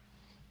 like,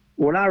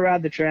 when I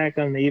ride the track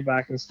on the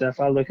e-bike and stuff,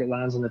 I look at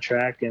lines on the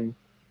track and,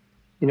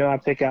 I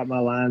pick out my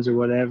lines or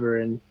whatever.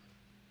 And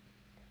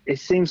it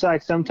seems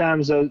like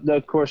sometimes,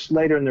 of course,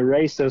 later in the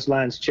race, those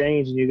lines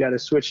change and you got to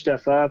switch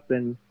stuff up.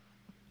 And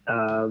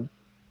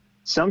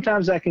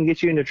sometimes that can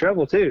get you into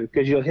trouble too,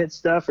 because you'll hit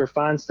stuff or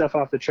find stuff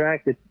off the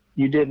track that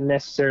you didn't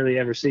necessarily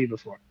ever see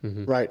before.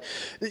 Mm-hmm. Right.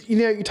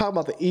 You talk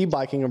about the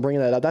e-biking and bringing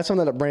that up. That's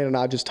something that Brandon and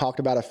I just talked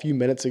about a few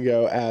minutes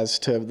ago as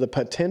to the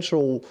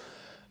potential,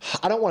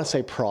 I don't want to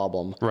say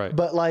problem, right,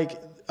 but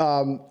like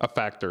a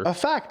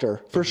factor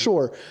for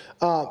sure.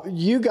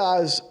 You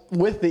guys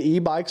with the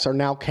e-bikes are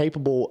now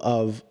capable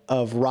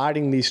of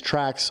riding these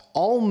tracks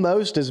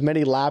almost as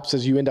many laps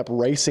as you end up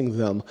racing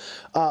them.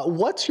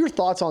 What's your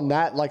thoughts on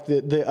that? Like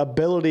the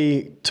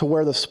ability to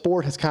where the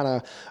sport has kind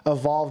of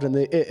evolved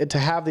and to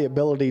have the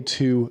ability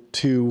to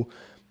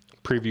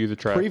preview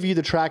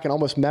the track and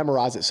almost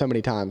memorize it so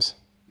many times.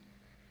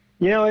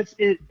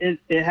 It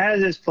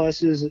has its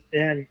pluses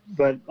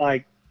but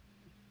like,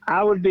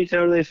 I would be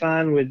totally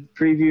fine with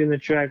previewing the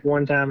track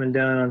one time and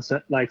done on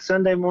like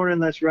Sunday morning.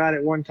 Let's ride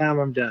it one time.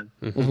 I'm done.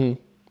 Mm-hmm.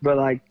 But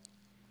like,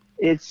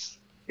 it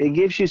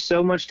gives you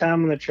so much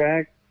time on the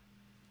track.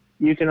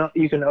 You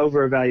can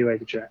over evaluate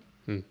the track.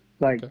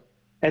 Like,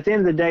 at the end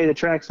of the day, the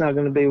track's not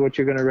going to be what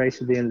you're going to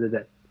race at the end of the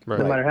day. Right.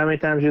 No matter how many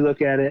times you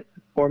look at it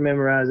or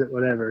memorize it,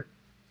 whatever,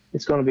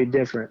 it's going to be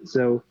different.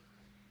 So,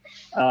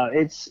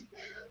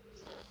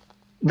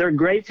 they're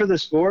great for the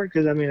sport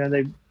because, I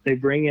mean, they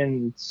bring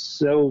in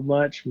so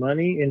much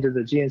money into the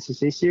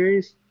GNCC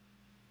series.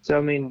 So,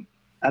 I mean,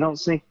 I don't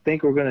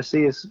think we're going to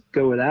see us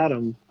go without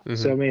them. Mm-hmm.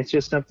 So, I mean, it's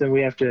just something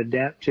we have to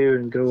adapt to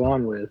and go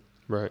on with.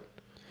 Right.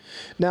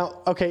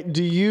 Now, okay,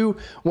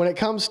 when it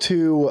comes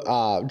to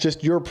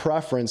just your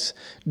preference,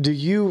 do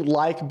you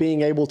like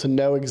being able to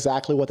know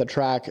exactly what the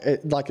track,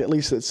 like at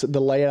least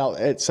the layout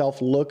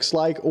itself looks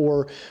like?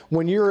 Or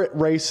when you're at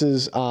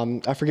races,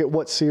 I forget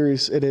what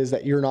series it is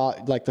that you're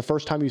not, like the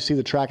first time you see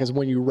the track is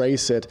when you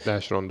race it.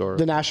 National Enduro.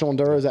 The National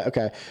Enduro, is that,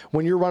 okay.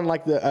 When you're running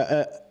like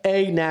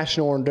a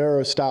National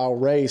Enduro style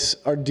race,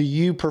 or do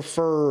you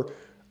prefer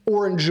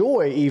or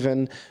enjoy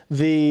even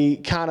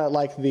the kind of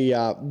like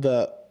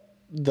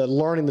the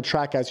learning the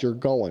track as you're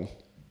going?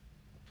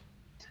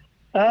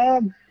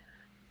 I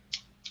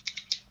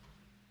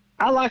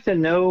like to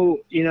know,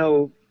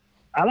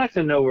 I like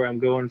to know where I'm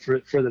going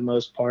for the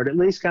most part, at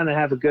least kind of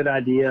have a good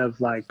idea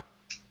of like,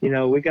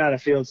 we got a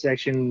field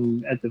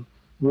section at the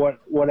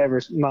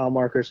whatever mile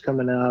markers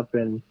coming up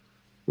and,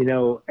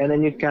 and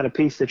then you can kind of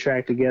piece the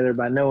track together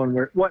by knowing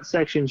what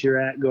sections you're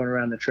at going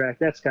around the track.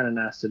 That's kind of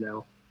nice to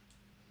know.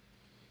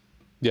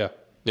 Yeah.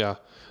 Yeah.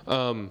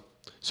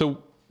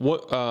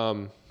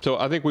 So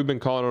I think we've been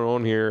calling it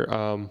on here.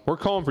 We're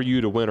calling for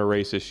you to win a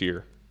race this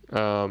year.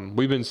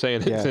 We've been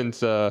saying it since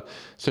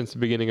the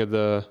beginning of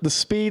the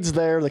speed's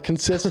there, the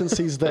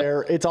consistency's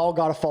there. It's all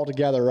got to fall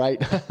together,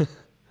 right?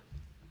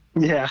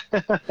 Yeah.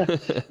 Yeah,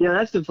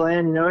 that's the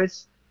plan.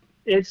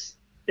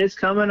 It's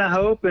coming, I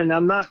hope, and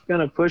I'm not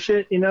going to push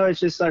it. It's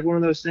just like one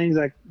of those things,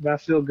 like if I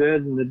feel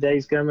good and the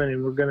day's coming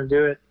and we're going to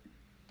do it,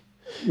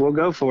 we'll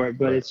go for it.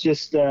 But it's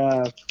just,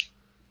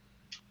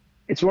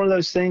 it's one of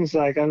those things,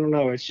 like, I don't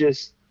know, it's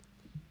just,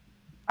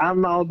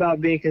 I'm all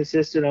about being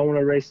consistent. I want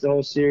to race the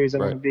whole series. I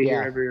want to be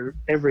here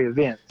every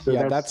event. So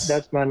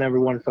that's my number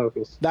one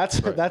focus. That's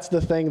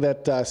the thing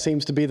that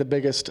seems to be the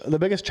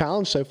biggest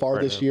challenge so far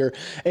this year.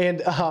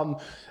 And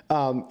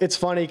it's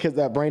funny because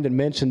Brandon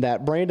mentioned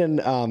that.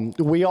 Brandon,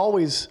 we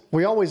always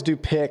do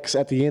picks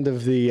at the end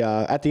of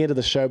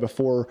the show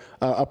before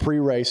a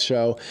pre-race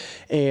show,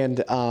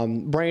 and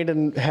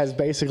Brandon has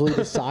basically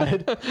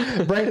decided.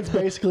 Brandon's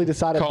basically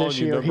decided this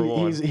year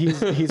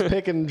he's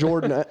picking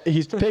Jordan.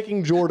 He's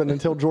picking Jordan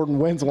until Jordan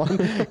wins one,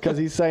 because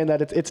he's saying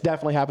that it's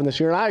definitely happened this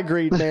year. And I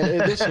agree,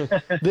 man.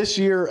 This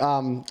year,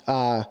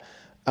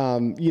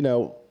 you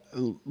know,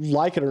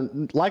 like it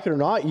or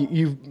not,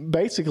 you've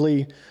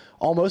basically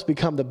almost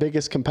become the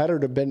biggest competitor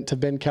to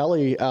Ben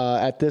Kelly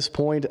at this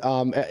point.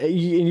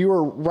 You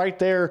were right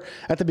there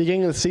at the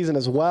beginning of the season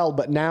as well,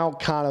 but now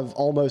kind of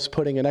almost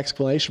putting an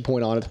exclamation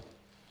point on it.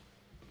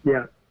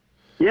 Yeah.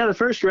 Yeah, the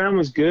first round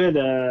was good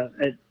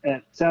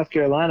at South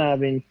Carolina. I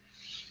mean,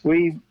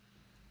 we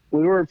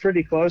were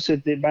pretty close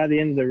by the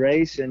end of the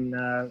race, and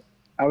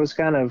I was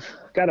got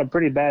a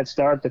pretty bad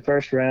start the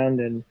first round,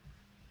 and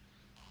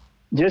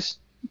just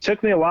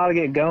took me a while to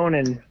get going,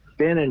 and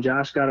Ben and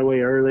Josh got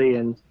away early,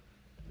 and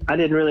I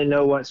didn't really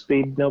know what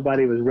speed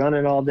nobody was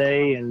running all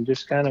day, and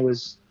just kind of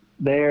was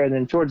there. And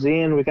then towards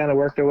the end, we kind of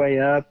worked our way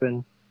up,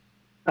 and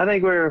I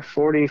think we were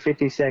 40,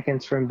 50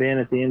 seconds from Ben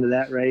at the end of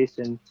that race.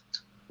 And,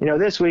 you know,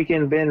 this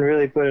weekend, Ben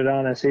really put it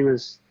on us. He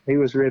was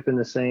ripping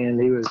the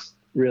sand. He was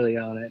really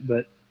on it.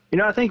 But, you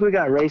know, I think we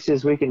got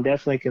races we can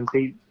definitely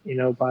compete, you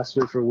know,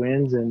 possibly for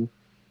wins, and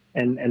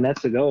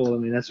that's the goal. I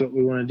mean, that's what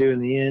we want to do in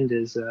the end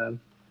is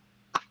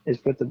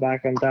put the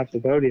bike on top of the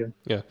podium.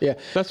 Yeah.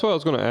 That's what I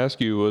was going to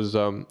ask you was,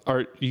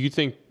 do you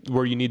think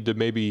where you need to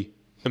maybe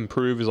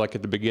improve is like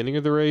at the beginning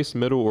of the race,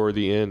 middle, or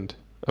the end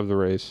of the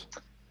race?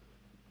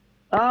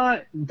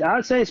 I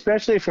would say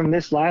especially from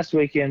this last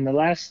weekend, the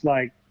last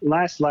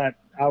lap,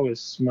 I was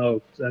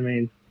smoked. I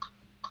mean,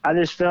 I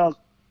just felt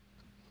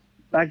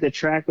like the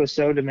track was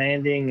so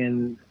demanding,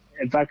 and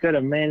if I could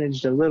have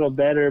managed a little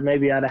better,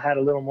 maybe I'd have had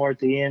a little more at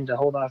the end to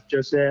hold off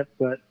Joseph.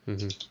 But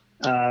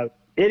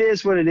it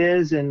is what it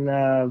is, and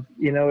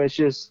you know, it's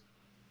just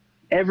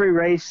every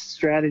race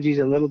strategy is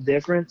a little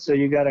different, so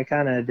you got to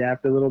kind of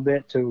adapt a little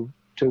bit to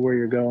where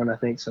you're going, I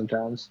think,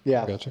 sometimes.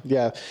 Yeah. Gotcha.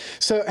 Yeah.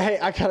 So, hey,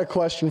 I got a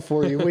question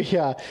for you. We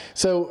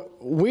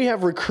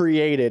have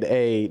recreated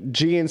a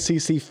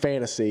GNCC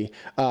fantasy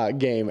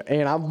game,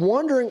 and I'm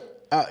wondering,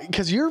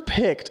 because you're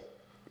picked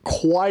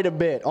quite a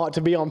bit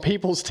to be on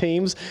people's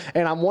teams,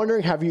 and I'm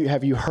wondering, have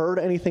you heard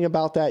anything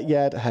about that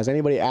yet? Has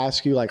anybody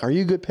asked you, like, are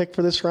you a good pick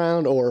for this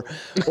round, or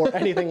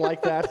anything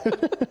like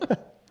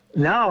that?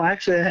 No,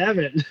 actually, I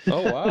haven't.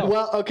 Oh, wow.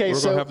 Well, okay,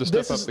 We're going to have to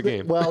step up the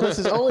game. Well, this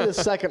is only the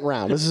second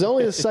round. This is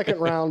only the second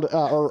round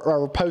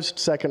or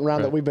post-second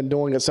round that we've been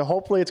doing it. So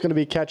hopefully it's going to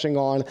be catching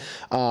on.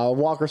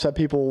 Walker said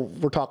people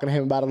were talking to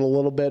him about it a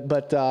little bit.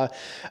 But,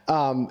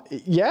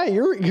 yeah,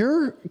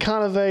 you're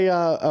kind of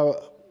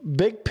a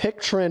big pick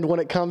trend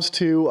when it comes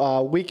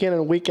to week in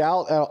and week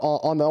out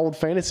on the old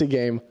fantasy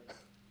game.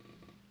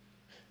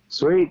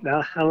 Sweet.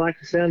 I like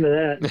the sound of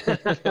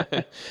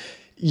that.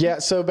 Yeah,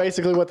 so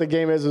basically what the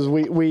game is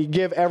we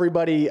give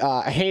everybody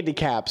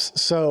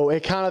handicaps. So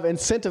it kind of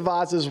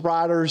incentivizes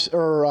riders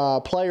or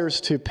players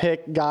to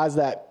pick guys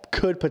that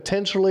could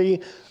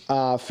potentially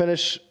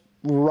finish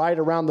right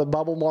around the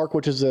bubble mark,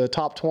 which is the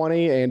top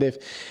 20. And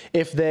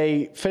if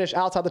they finish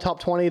outside the top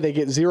 20, they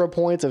get 0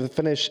 points. If they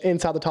finish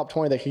inside the top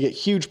 20, they can get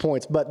huge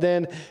points. But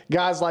then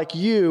guys like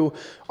you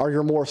are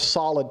your more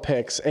solid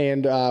picks.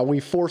 And we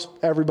force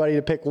everybody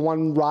to pick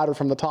one rider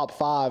from the top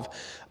 5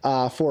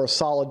 for a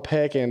solid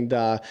pick. And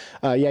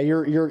yeah,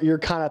 you're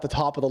kind of at the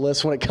top of the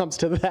list when it comes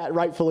to that,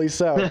 rightfully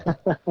so.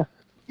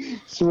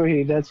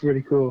 Sweet. That's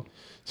pretty cool.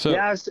 So,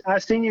 yeah,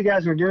 I've seen you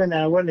guys were doing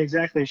that. I wasn't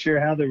exactly sure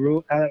how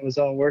that was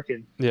all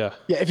working. Yeah.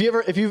 Yeah. If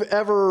you've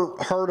ever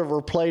heard of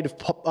or played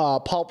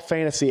Pulp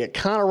Fantasy, it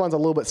kind of runs a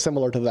little bit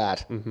similar to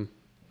that. Mm-hmm.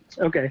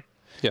 Okay.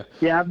 Yeah.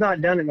 Yeah, I've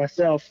not done it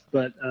myself,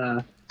 but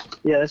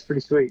yeah, that's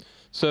pretty sweet.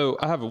 So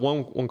I have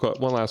one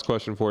last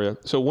question for you.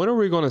 So when are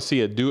we going to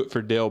see a Do It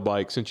for Dale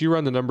bike? Since you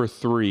run the number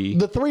 3.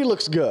 The 3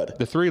 looks good.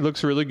 The 3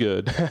 looks really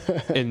good.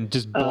 And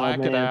just black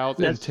it out,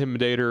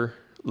 Intimidator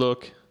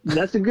look.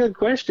 That's a good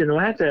question. We'll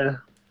have to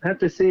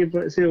see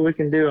what we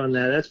can do on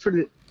that. That's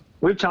pretty.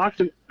 I've talked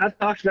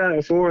about it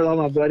before with all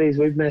my buddies.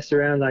 We've messed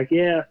around like,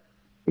 yeah,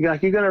 you're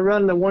gonna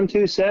run the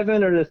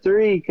 127 or the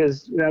 3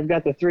 because I've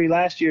got the 3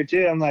 last year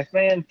too. I'm like,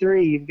 man,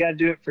 3, you've got to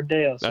do it for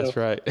Dale. So that's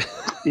right.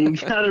 You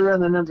got to run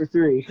the number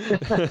 3.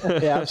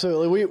 Yeah,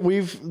 absolutely.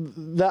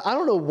 I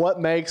don't know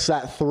what makes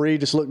that 3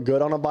 just look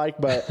good on a bike,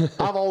 but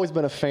I've always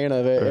been a fan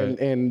of it, right.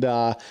 and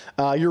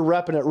you're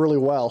repping it really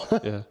well.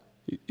 Yeah.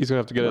 He's going to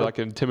have to get like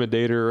an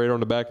Intimidator right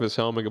on the back of his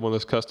helmet, get one of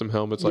those custom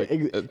helmets. Like,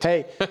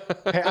 hey,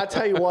 I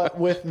tell you what,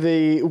 with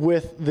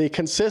the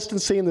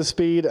consistency and the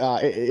speed,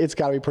 it's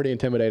got to be pretty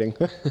intimidating.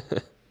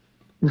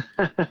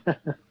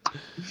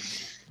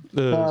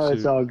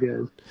 It's all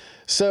good.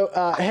 So,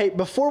 hey,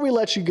 before we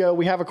let you go,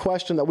 we have a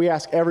question that we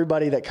ask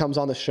everybody that comes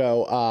on the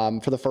show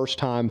for the first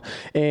time,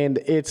 and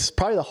it's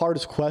probably the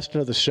hardest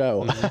question of the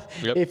show.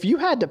 Mm-hmm. Yep. If you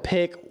had to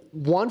pick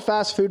one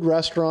fast food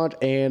restaurant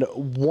and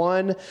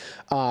one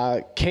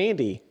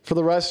candy for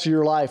the rest of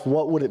your life,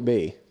 what would it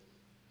be?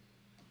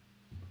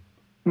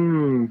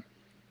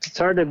 It's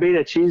hard to beat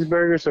a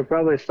cheeseburger, so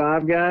probably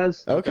Five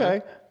Guys.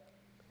 Okay.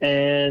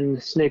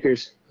 And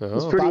Snickers. It's a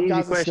Five pretty easy Guys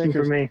and question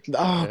for Snickers. me.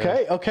 Oh,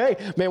 okay,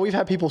 okay. Man, we've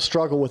had people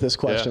struggle with this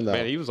question, though.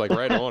 Man, he was like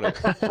right on it.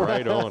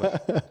 Right on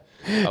it.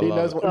 He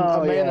knows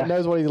a man that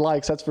knows what he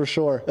likes, that's for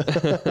sure.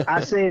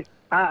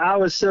 I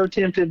was so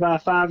tempted by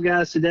Five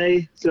Guys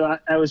today, so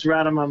I was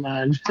right on my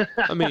mind.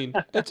 I mean,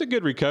 it's a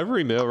good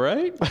recovery meal,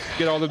 right?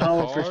 Get all the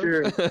carbs. For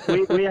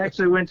sure. We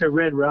actually went to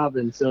Red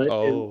Robin,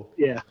 so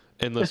yeah.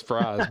 Endless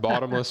fries,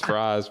 bottomless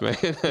fries, man.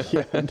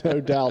 Yeah, no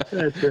doubt.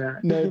 That's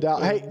right. No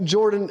doubt. Hey,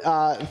 Jordan,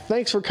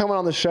 thanks for coming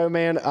on the show,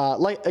 man.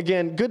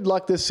 Again, good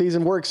luck this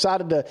season. We're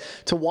excited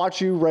to watch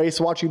you race,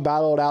 watch you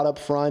battle it out up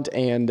front,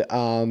 and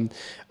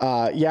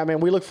yeah, man,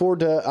 we look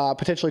forward to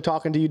potentially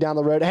talking to you down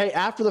the road. Hey,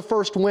 after the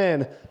first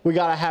win, we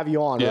got to have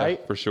you on,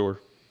 right? Yeah, for sure.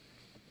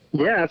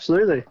 Yeah,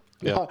 absolutely.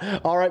 Yeah.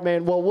 All right,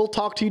 man. Well, we'll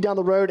talk to you down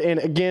the road, and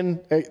again,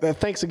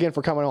 thanks again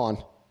for coming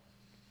on.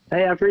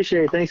 Hey, I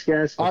appreciate it. Thanks,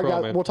 guys. All right,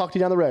 guys, man. we'll talk to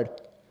you down the road.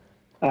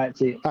 All right,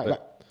 see you. All right,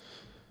 bye.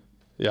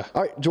 Yeah.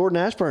 All right, Jordan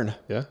Ashburn.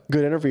 Yeah.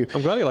 Good interview.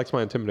 I'm glad he likes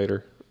my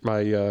Intimidator.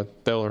 My Dale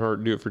and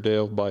Hurt Do It For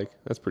Dale bike.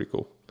 That's pretty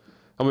cool.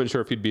 I wasn't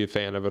sure if you'd be a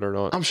fan of it or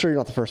not. I'm sure you're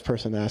not the first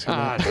person to ask him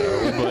I that.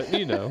 know, but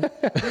you know.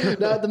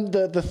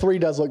 No, the 3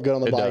 does look good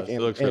on the It bike. does.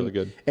 It looks really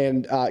good.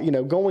 And you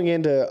know, going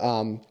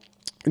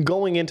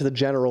into the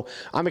general,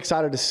 I'm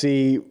excited to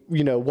see,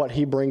 you know, what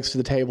he brings to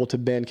the table to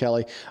Ben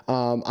Kelly.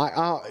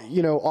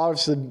 You know,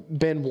 obviously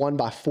Ben won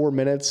by 4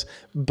 minutes,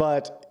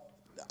 but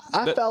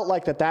I felt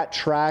like that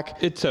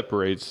track It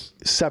separates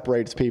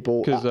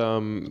people. because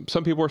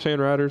some people are saying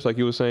riders, like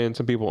you were saying,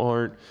 some people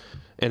aren't,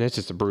 and it's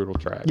just a brutal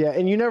track. Yeah,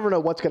 and you never know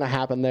what's going to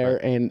happen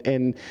there.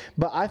 Right.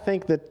 But I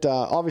think that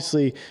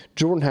obviously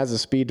Jordan has the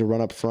speed to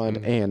run up front,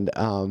 and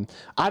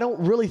I don't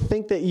really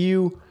think that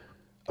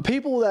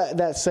people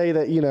that say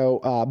that, you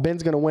know,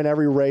 Ben's going to win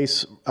every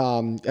race,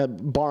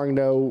 barring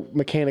no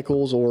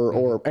mechanicals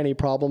or any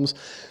problems.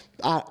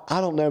 I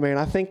don't know, man.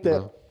 I think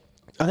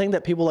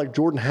that people like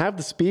Jordan have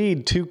the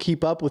speed to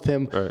keep up with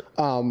him. Right.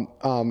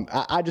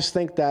 I just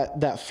think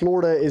that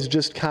Florida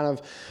is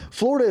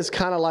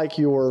kind of like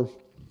your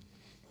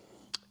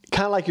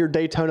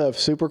Daytona of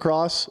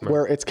Supercross, right,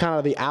 where it's kind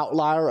of the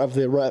outlier of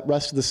the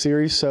rest of the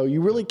series. So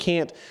you really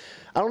can't.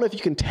 I don't know if you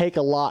can take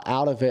a lot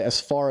out of it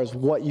as far as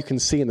what you can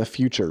see in the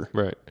future.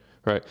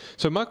 Right.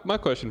 So my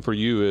question for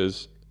you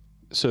is,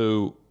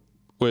 so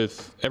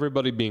with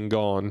everybody being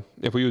gone,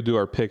 if we would do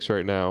our picks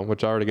right now,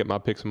 which I already get my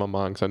picks in my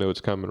mind because I know it's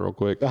coming real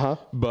quick.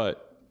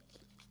 But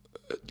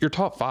your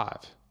top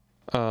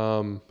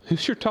 5.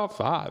 Who's your top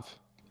 5?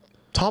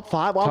 Top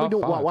 5? Why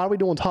are we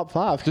doing top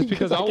 5? Just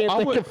because I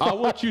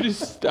want you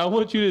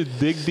to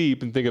dig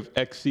deep and think of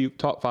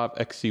top 5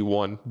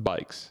 XC1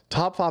 bikes.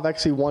 Top 5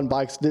 XC1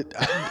 bikes.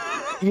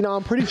 You know,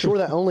 I'm pretty sure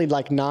that only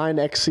like 9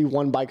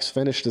 XC1 bikes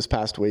finished this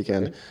past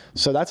weekend. Okay.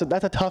 So that's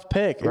a tough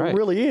pick. Right. It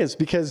really is,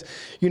 because,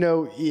 you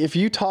know, if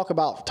you talk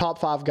about top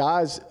 5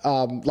 guys,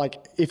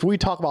 like if we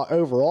talk about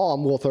overall,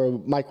 we'll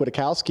throw Mike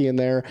Witkowski in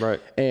there, right,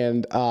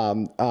 and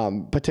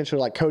potentially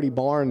like Cody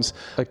Barnes.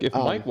 Like if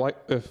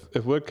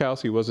if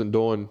Witkowski wasn't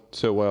doing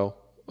so well,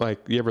 like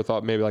you ever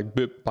thought maybe like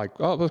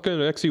oh, let's go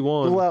to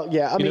XC1. Well,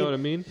 yeah, you know what I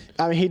mean?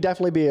 I mean, he'd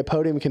definitely be a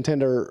podium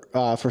contender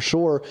for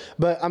sure.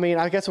 But I mean,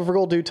 I guess if we're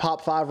going to do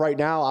top 5 right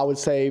now, I would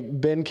say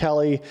Ben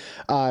Kelly,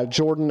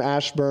 Jordan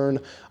Ashburn.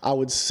 I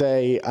would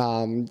say,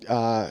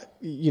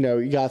 you know,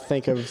 you got to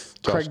think of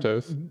Josh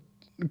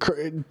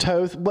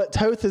Toth, but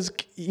Toth is,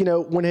 you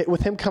know,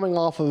 with him coming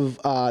off of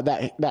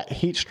that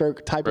heat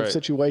stroke type of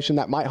situation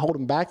that might hold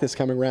him back this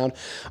coming round,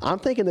 I'm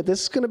thinking that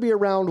this is going to be a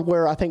round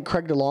where I think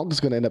Craig DeLong is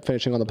going to end up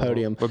finishing on the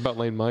podium. What about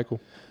Lane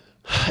Michael?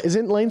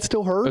 Isn't Lane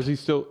still hurt? Is he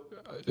still?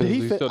 Is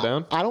he still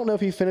down? I don't know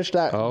if he finished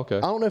that. Oh, okay.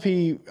 I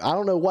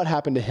don't know what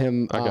happened to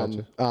him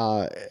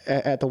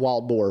at the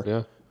Wild Boar.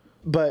 Yeah.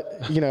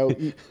 But, you know,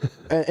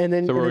 and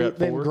then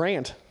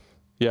Grant.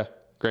 Yeah,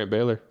 Grant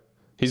Baylor.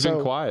 He's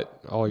been quiet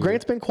all year.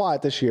 Grant's been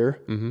quiet this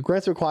year. Mm-hmm.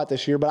 Grant's been quiet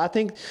this year, but I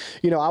think,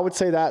 you know, I would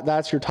say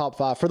that's your top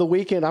 5 for the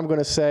weekend. I'm going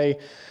to say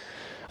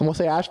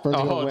Ashburn's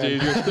going to win. Oh,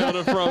 geez, you're stealing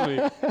it from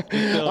me.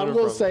 I'm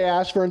going to say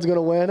Ashburn's going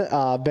to win.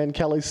 Ben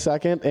Kelly's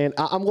second, and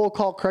I'm going to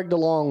call Craig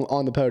DeLong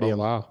on the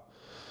podium. Oh, wow.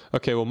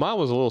 Okay, well, mine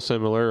was a little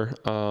similar.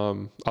 I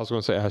was going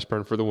to say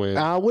Ashburn for the win.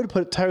 I would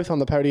put Toth on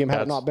the podium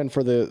had it not been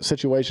for the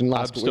situation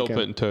last weekend. I'm still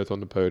putting Toth on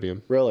the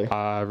podium. Really?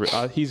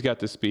 He's got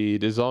the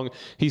speed.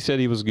 He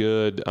said he was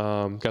good.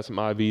 Got some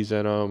IVs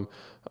in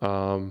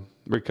him.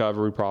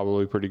 recovery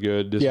probably pretty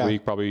good this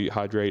week, probably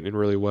hydrating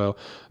really well.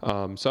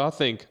 So I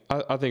think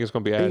it's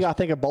going to be You got to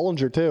think of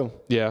Bollinger too.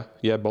 Yeah,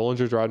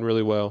 Bollinger's riding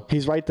really well.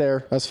 He's right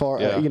there as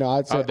far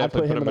I'd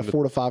put him in a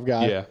 4 to 5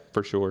 guy. Yeah,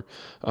 for sure.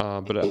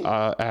 But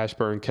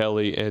Ashburn,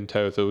 Kelly, and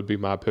Totha would be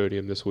my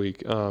podium this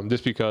week.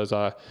 Just because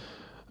I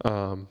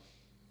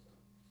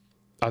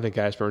think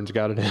Ashburn's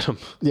got it in him.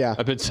 Yeah,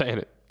 I've been saying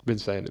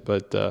it,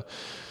 but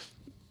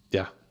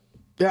yeah.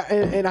 Yeah,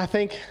 and I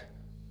think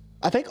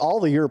all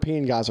the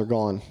European guys are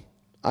gone.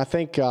 I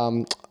think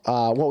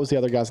what was the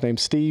other guy's name?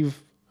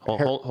 Steve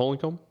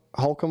Holcomb.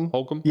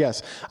 Holcomb.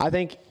 Yes, I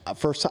think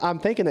I'm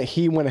thinking that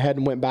he went ahead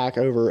and went back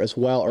over as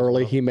well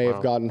early. He may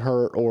have gotten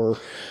hurt, or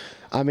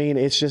I mean,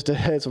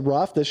 it's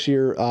rough this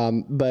year. I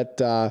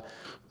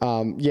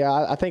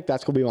think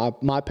that's going to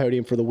be my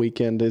podium for the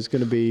weekend. Is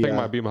going to be. I think it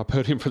might be my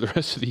podium for the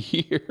rest of the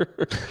year.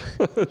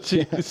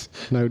 Jeez,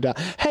 no doubt.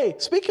 Hey,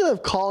 speaking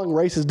of calling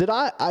races,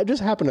 I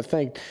just happened to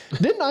think,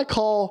 didn't I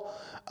call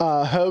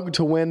Hogue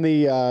to win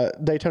the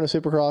Daytona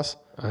Supercross?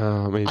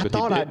 I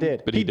thought I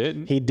did, but he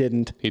didn't. He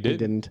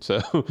didn't. So,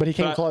 but he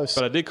came close.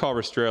 But I did call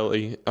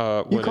Rastrelli. You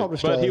called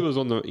Rastrelli, but he was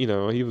on the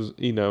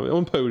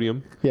on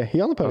podium. Yeah, he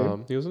on the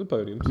podium. He was on the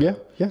podium. So,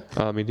 yeah.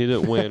 I mean, he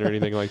didn't win or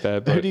anything like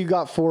that. But who do you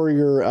got for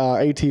your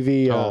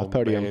ATV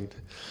podium? Man.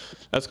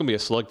 That's going to be a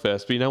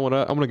slugfest. But you know what?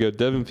 I'm going to go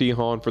Devin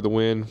Feehan for the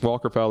win,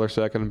 Walker Fowler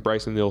second, and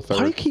Bryson Neal third.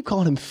 Why do you keep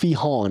calling him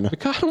Feehan?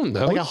 I don't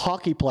know. Like a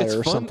hockey player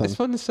or something. It's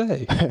fun to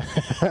say.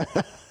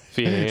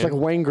 It's like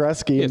Wayne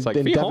Gretzky and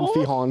Devin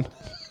Feehan.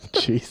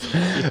 Jeez.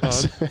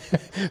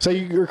 So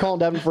you're calling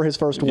Devin for his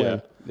first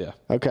win? Yeah.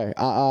 Okay.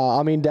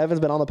 I mean, Devin's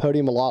been on the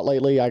podium a lot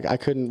lately. I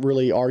couldn't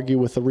really argue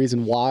with the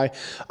reason why.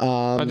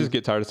 I just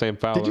get tired of saying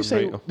Fowler. Did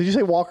you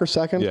say Walker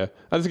second? Yeah.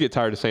 I just get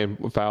tired of saying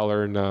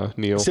Fowler and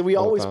Neal. See, we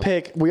always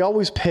pick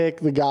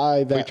the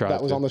guy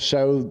that was on the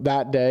show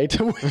that day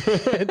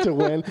to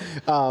win.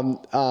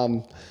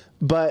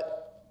 But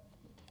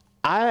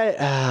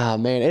I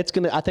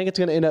think it's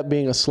gonna end up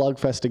being a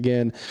slugfest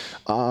again.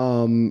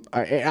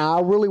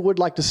 I really would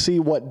like to see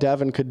what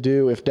Devin could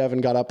do if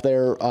Devin got up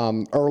there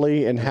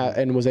early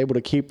and was able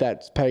to keep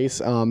that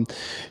pace. You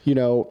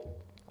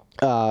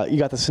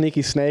got the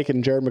sneaky snake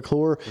and Jared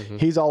McClure. Mm-hmm.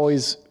 He's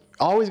always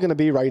going to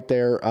be right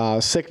there,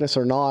 sickness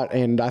or not,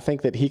 and I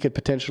think that he could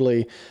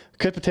potentially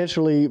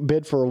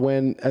bid for a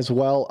win as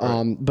well.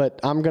 Right. But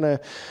I'm gonna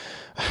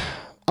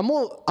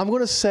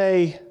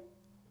say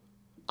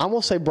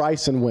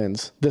Bryson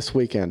wins this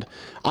weekend.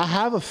 I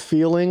have a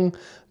feeling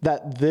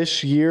that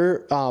this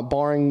year,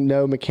 barring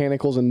no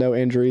mechanicals and no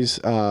injuries,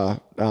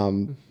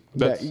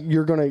 that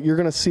you're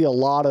gonna see a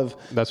lot of.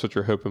 That's what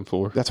you're hoping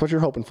for. That's what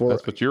you're hoping for.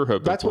 That's what you're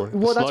hoping for. A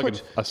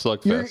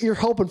slugfest. You're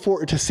hoping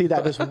for to see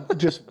that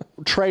just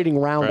trading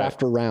round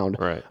after round.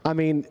 Right. I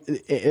mean,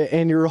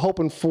 and you're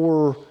hoping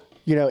for.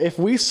 If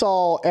we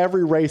saw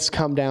every race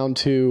come down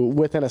to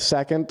within a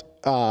second,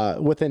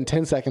 within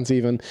 10 seconds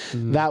even,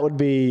 mm-hmm. that would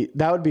be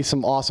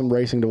some awesome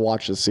racing to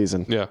watch this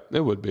season. Yeah,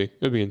 it would be.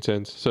 It'd be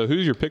intense. So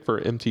who's your pick for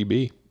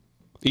MTB?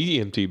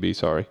 EMTB,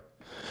 sorry.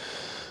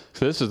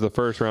 So this is the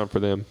first round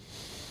for them.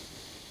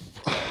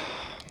 Do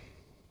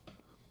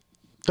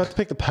I have to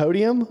pick the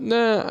podium?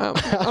 Nah,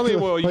 I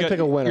mean, well, you got pick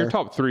a winner. Your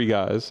top three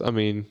guys. I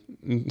mean,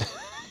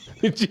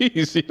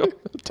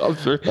 jeez, top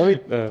three.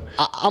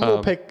 I'm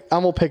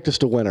gonna pick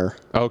just a winner.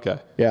 Okay.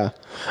 Yeah,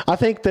 I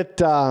think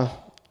that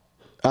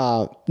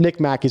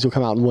Nick Mackey's will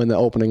come out and win the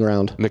opening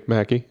round. Nick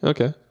Mackey.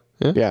 Okay.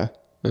 Yeah.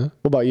 What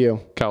about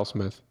you? Kyle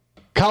Smith.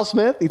 Kyle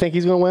Smith. You think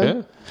he's gonna win?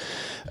 Yeah.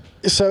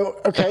 So,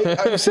 okay,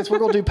 since we're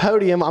going to do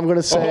podium, I'm going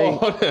to say I'm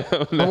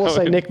going to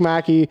say Nick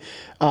Mackey,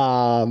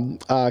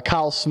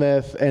 Kyle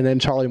Smith, and then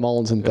Charlie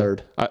Mullins in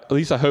third. At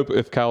least I hope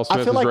if Kyle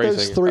Smith is racing.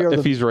 Those three are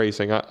he's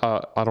racing,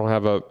 I don't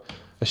have a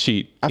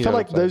sheet. I feel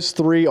like those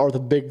three are the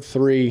big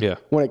three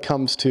when it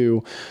comes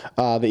to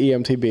the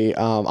EMTB.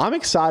 I'm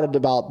excited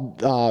about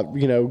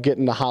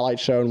getting the highlight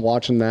show and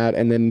watching that,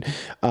 and then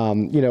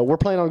we're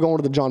planning on going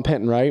to the John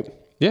Penton, right?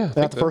 Yeah,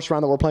 that's the first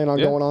round that we're planning on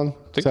going on.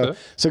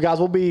 So guys,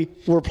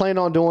 we're planning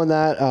on doing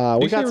that.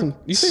 We got some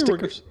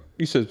stickers.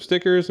 You said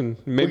stickers and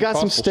maybe we got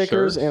some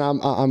stickers, shirts. And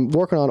I'm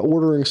working on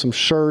ordering some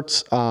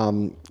shirts.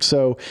 What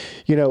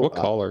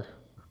color?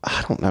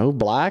 I don't know.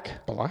 Black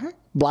on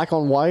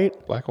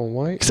white. Black on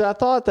white. So I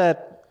thought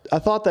that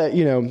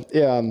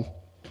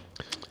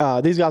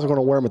these guys are going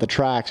to wear them at the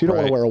tracks. You don't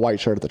want to wear a white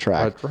shirt at the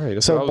track. Right.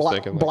 That's so what I was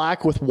thinking.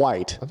 Black with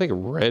white. I think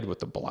red with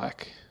the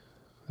black.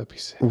 That'd be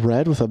sick.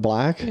 Red with a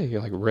black? Yeah, you're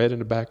like red in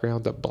the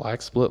background, the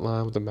black split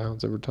line with the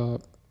mountains over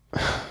top.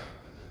 I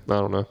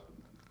don't know.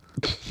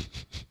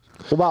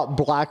 What about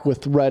black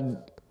with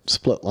red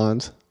split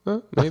lines?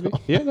 Maybe.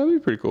 Yeah, that'd be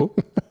pretty cool.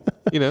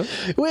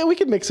 We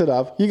can mix it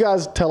up. You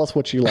guys tell us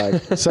what you like.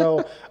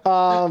 So,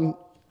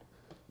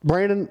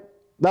 Brandon,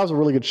 that was a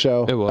really good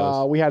show. It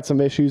was. We had some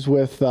issues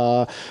with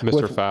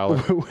Mr. Fowler.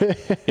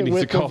 He needs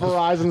to call the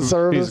Verizon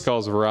service. He needs to call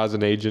his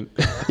Verizon agent.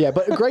 Yeah,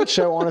 but a great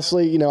show,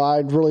 honestly. I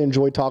really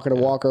enjoyed talking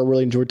to Walker. I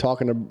really enjoyed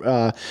talking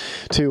to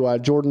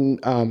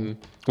Jordan.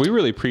 we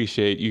really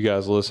appreciate you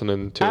guys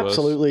listening to us.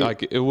 Absolutely.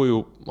 Like we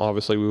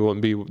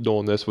wouldn't be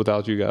doing this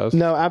without you guys.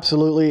 No,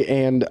 absolutely.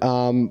 And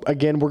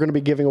again, we're going to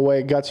be giving away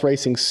a Guts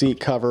Racing seat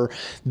cover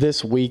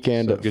this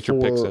weekend. So get your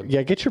picks in.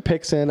 Yeah, get your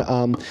picks in.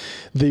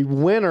 The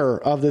winner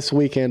of this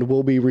weekend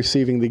will be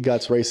receiving the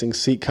Guts Racing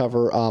seat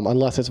cover,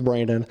 unless it's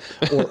Brandon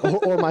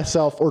or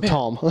myself or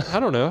Tom. I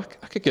don't know.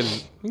 I could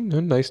get a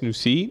nice new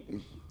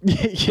seat.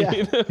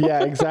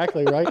 yeah,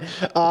 exactly, right.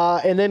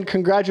 And then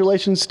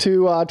congratulations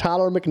to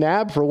Tyler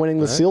McNabb for winning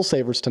the Seal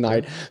Savers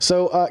tonight.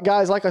 So,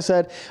 guys, like I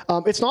said,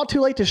 it's not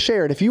too late to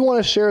share it. If you want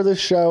to share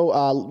this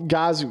show,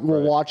 guys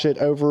will watch it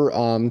over.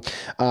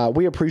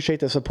 We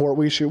appreciate the support.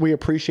 We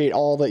appreciate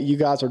all that you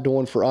guys are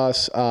doing for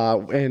us,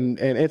 and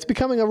it's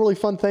becoming a really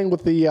fun thing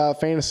with the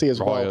fantasy as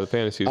well. Yeah, the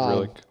fantasy is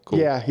really cool.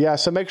 Yeah.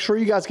 So make sure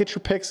you guys get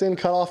your picks in.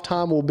 Cutoff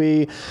time will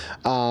be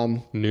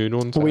noon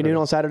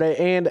on Saturday,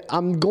 and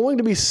I'm going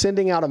to be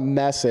sending out an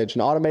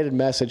automated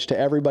message to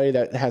everybody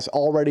that has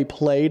already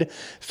played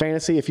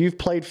fantasy. If you've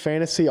played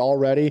fantasy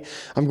already,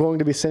 I'm going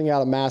to be sending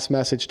out a mass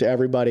message to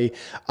everybody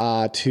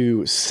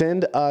to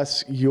send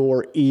us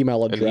your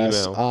email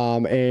address.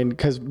 And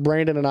because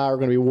Brandon and I are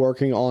going to be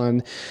working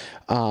on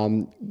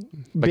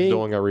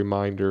doing a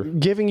reminder,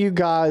 giving you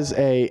guys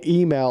a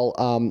email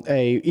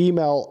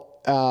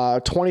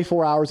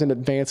 24 hours in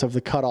advance of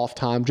the cutoff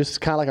time, just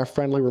kind of like a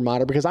friendly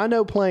reminder, because I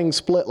know playing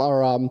split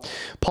or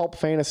pulp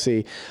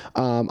fantasy,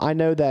 I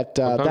know that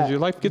your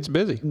life gets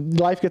busy.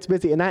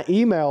 And that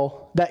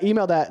email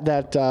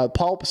that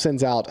Pulp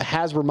sends out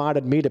has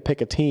reminded me to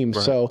pick a team.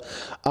 Right. So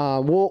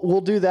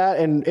we'll do that,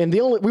 and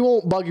we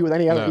won't bug you with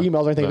any other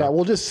emails or anything like that.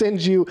 We'll just send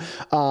you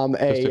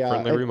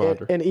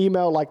an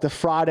email like the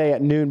Friday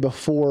at noon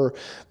before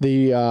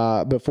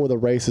the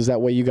races. That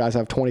way you guys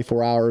have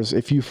 24 hours.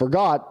 If you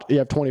forgot, you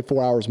have 24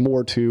 hours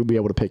more to be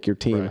able to pick your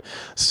team. Right.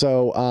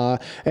 So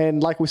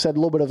and like we said, a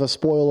little bit of a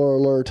spoiler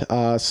alert.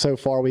 So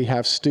far we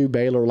have Stu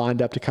Baylor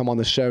lined up to come on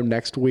the show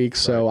next week.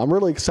 So I'm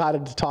really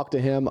excited to talk to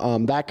him.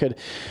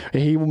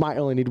 He might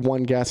only need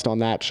one guest on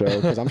that show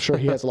because I'm sure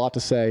he has a lot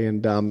to say.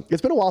 And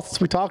it's been a while since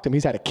we talked to him.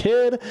 He's had a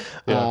kid.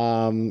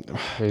 Yeah.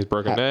 He's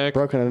broken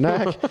a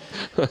neck.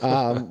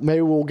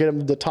 Maybe we'll get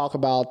him to talk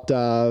about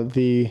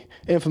the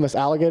infamous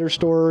alligator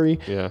story.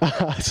 Yeah.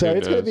 So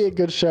it's going to be a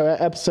good show.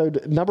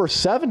 Episode number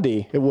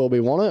 70, it will be,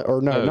 won't it?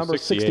 Or no, number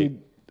 68.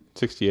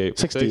 68.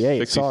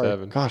 68.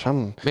 Sorry. Gosh,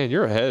 man,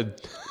 you're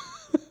ahead.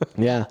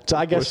 Yeah, so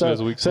I guess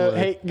so. So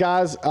hey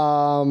guys,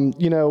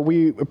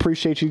 we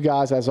appreciate you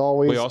guys as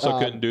always. We also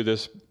couldn't do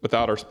this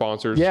without our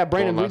sponsors. Yeah,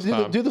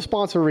 Brandon, do the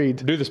sponsor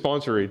read. Do the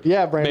sponsor read.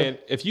 Yeah, Brandon. Man,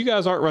 if you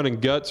guys aren't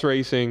running Guts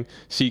Racing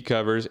seat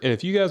covers, and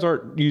if you guys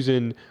aren't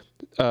using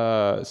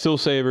Seal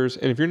Savers,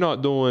 and if you're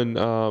not doing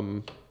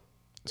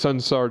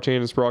Sunstar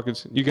Chain and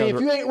Sprockets, you guys. Hey, if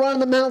you ain't running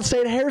the Mountain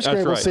State Hare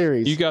Scramble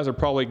series, you guys are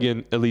probably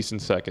getting at least in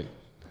second.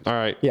 All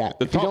right. Yeah.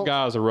 The top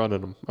guys are running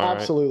them.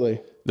 Absolutely.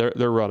 Right?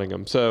 They're running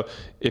them. So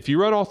if you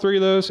run all three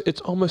of those,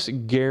 it's almost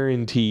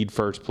guaranteed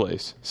first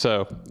place.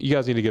 So you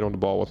guys need to get on the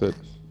ball with it. What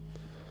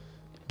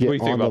do you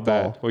think about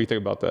that? What do you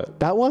think about that?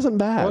 That wasn't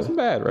bad. It wasn't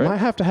bad, right? Might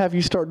have to have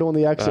you start doing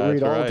the exit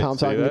read all the time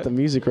so I can get the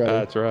music ready.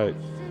 That's right.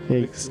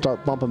 Yeah,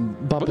 start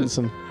bumping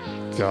some.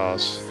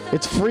 Gosh.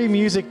 It's free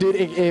music, dude.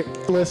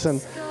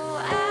 Listen,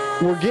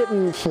 we're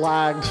getting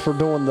flagged for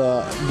doing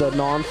the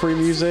non-free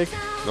music.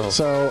 Oh.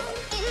 So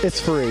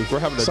it's free. We're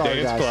having a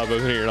dance club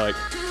over here, like.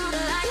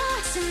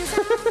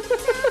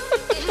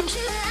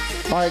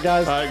 All right,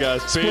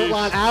 guys. Split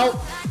line out.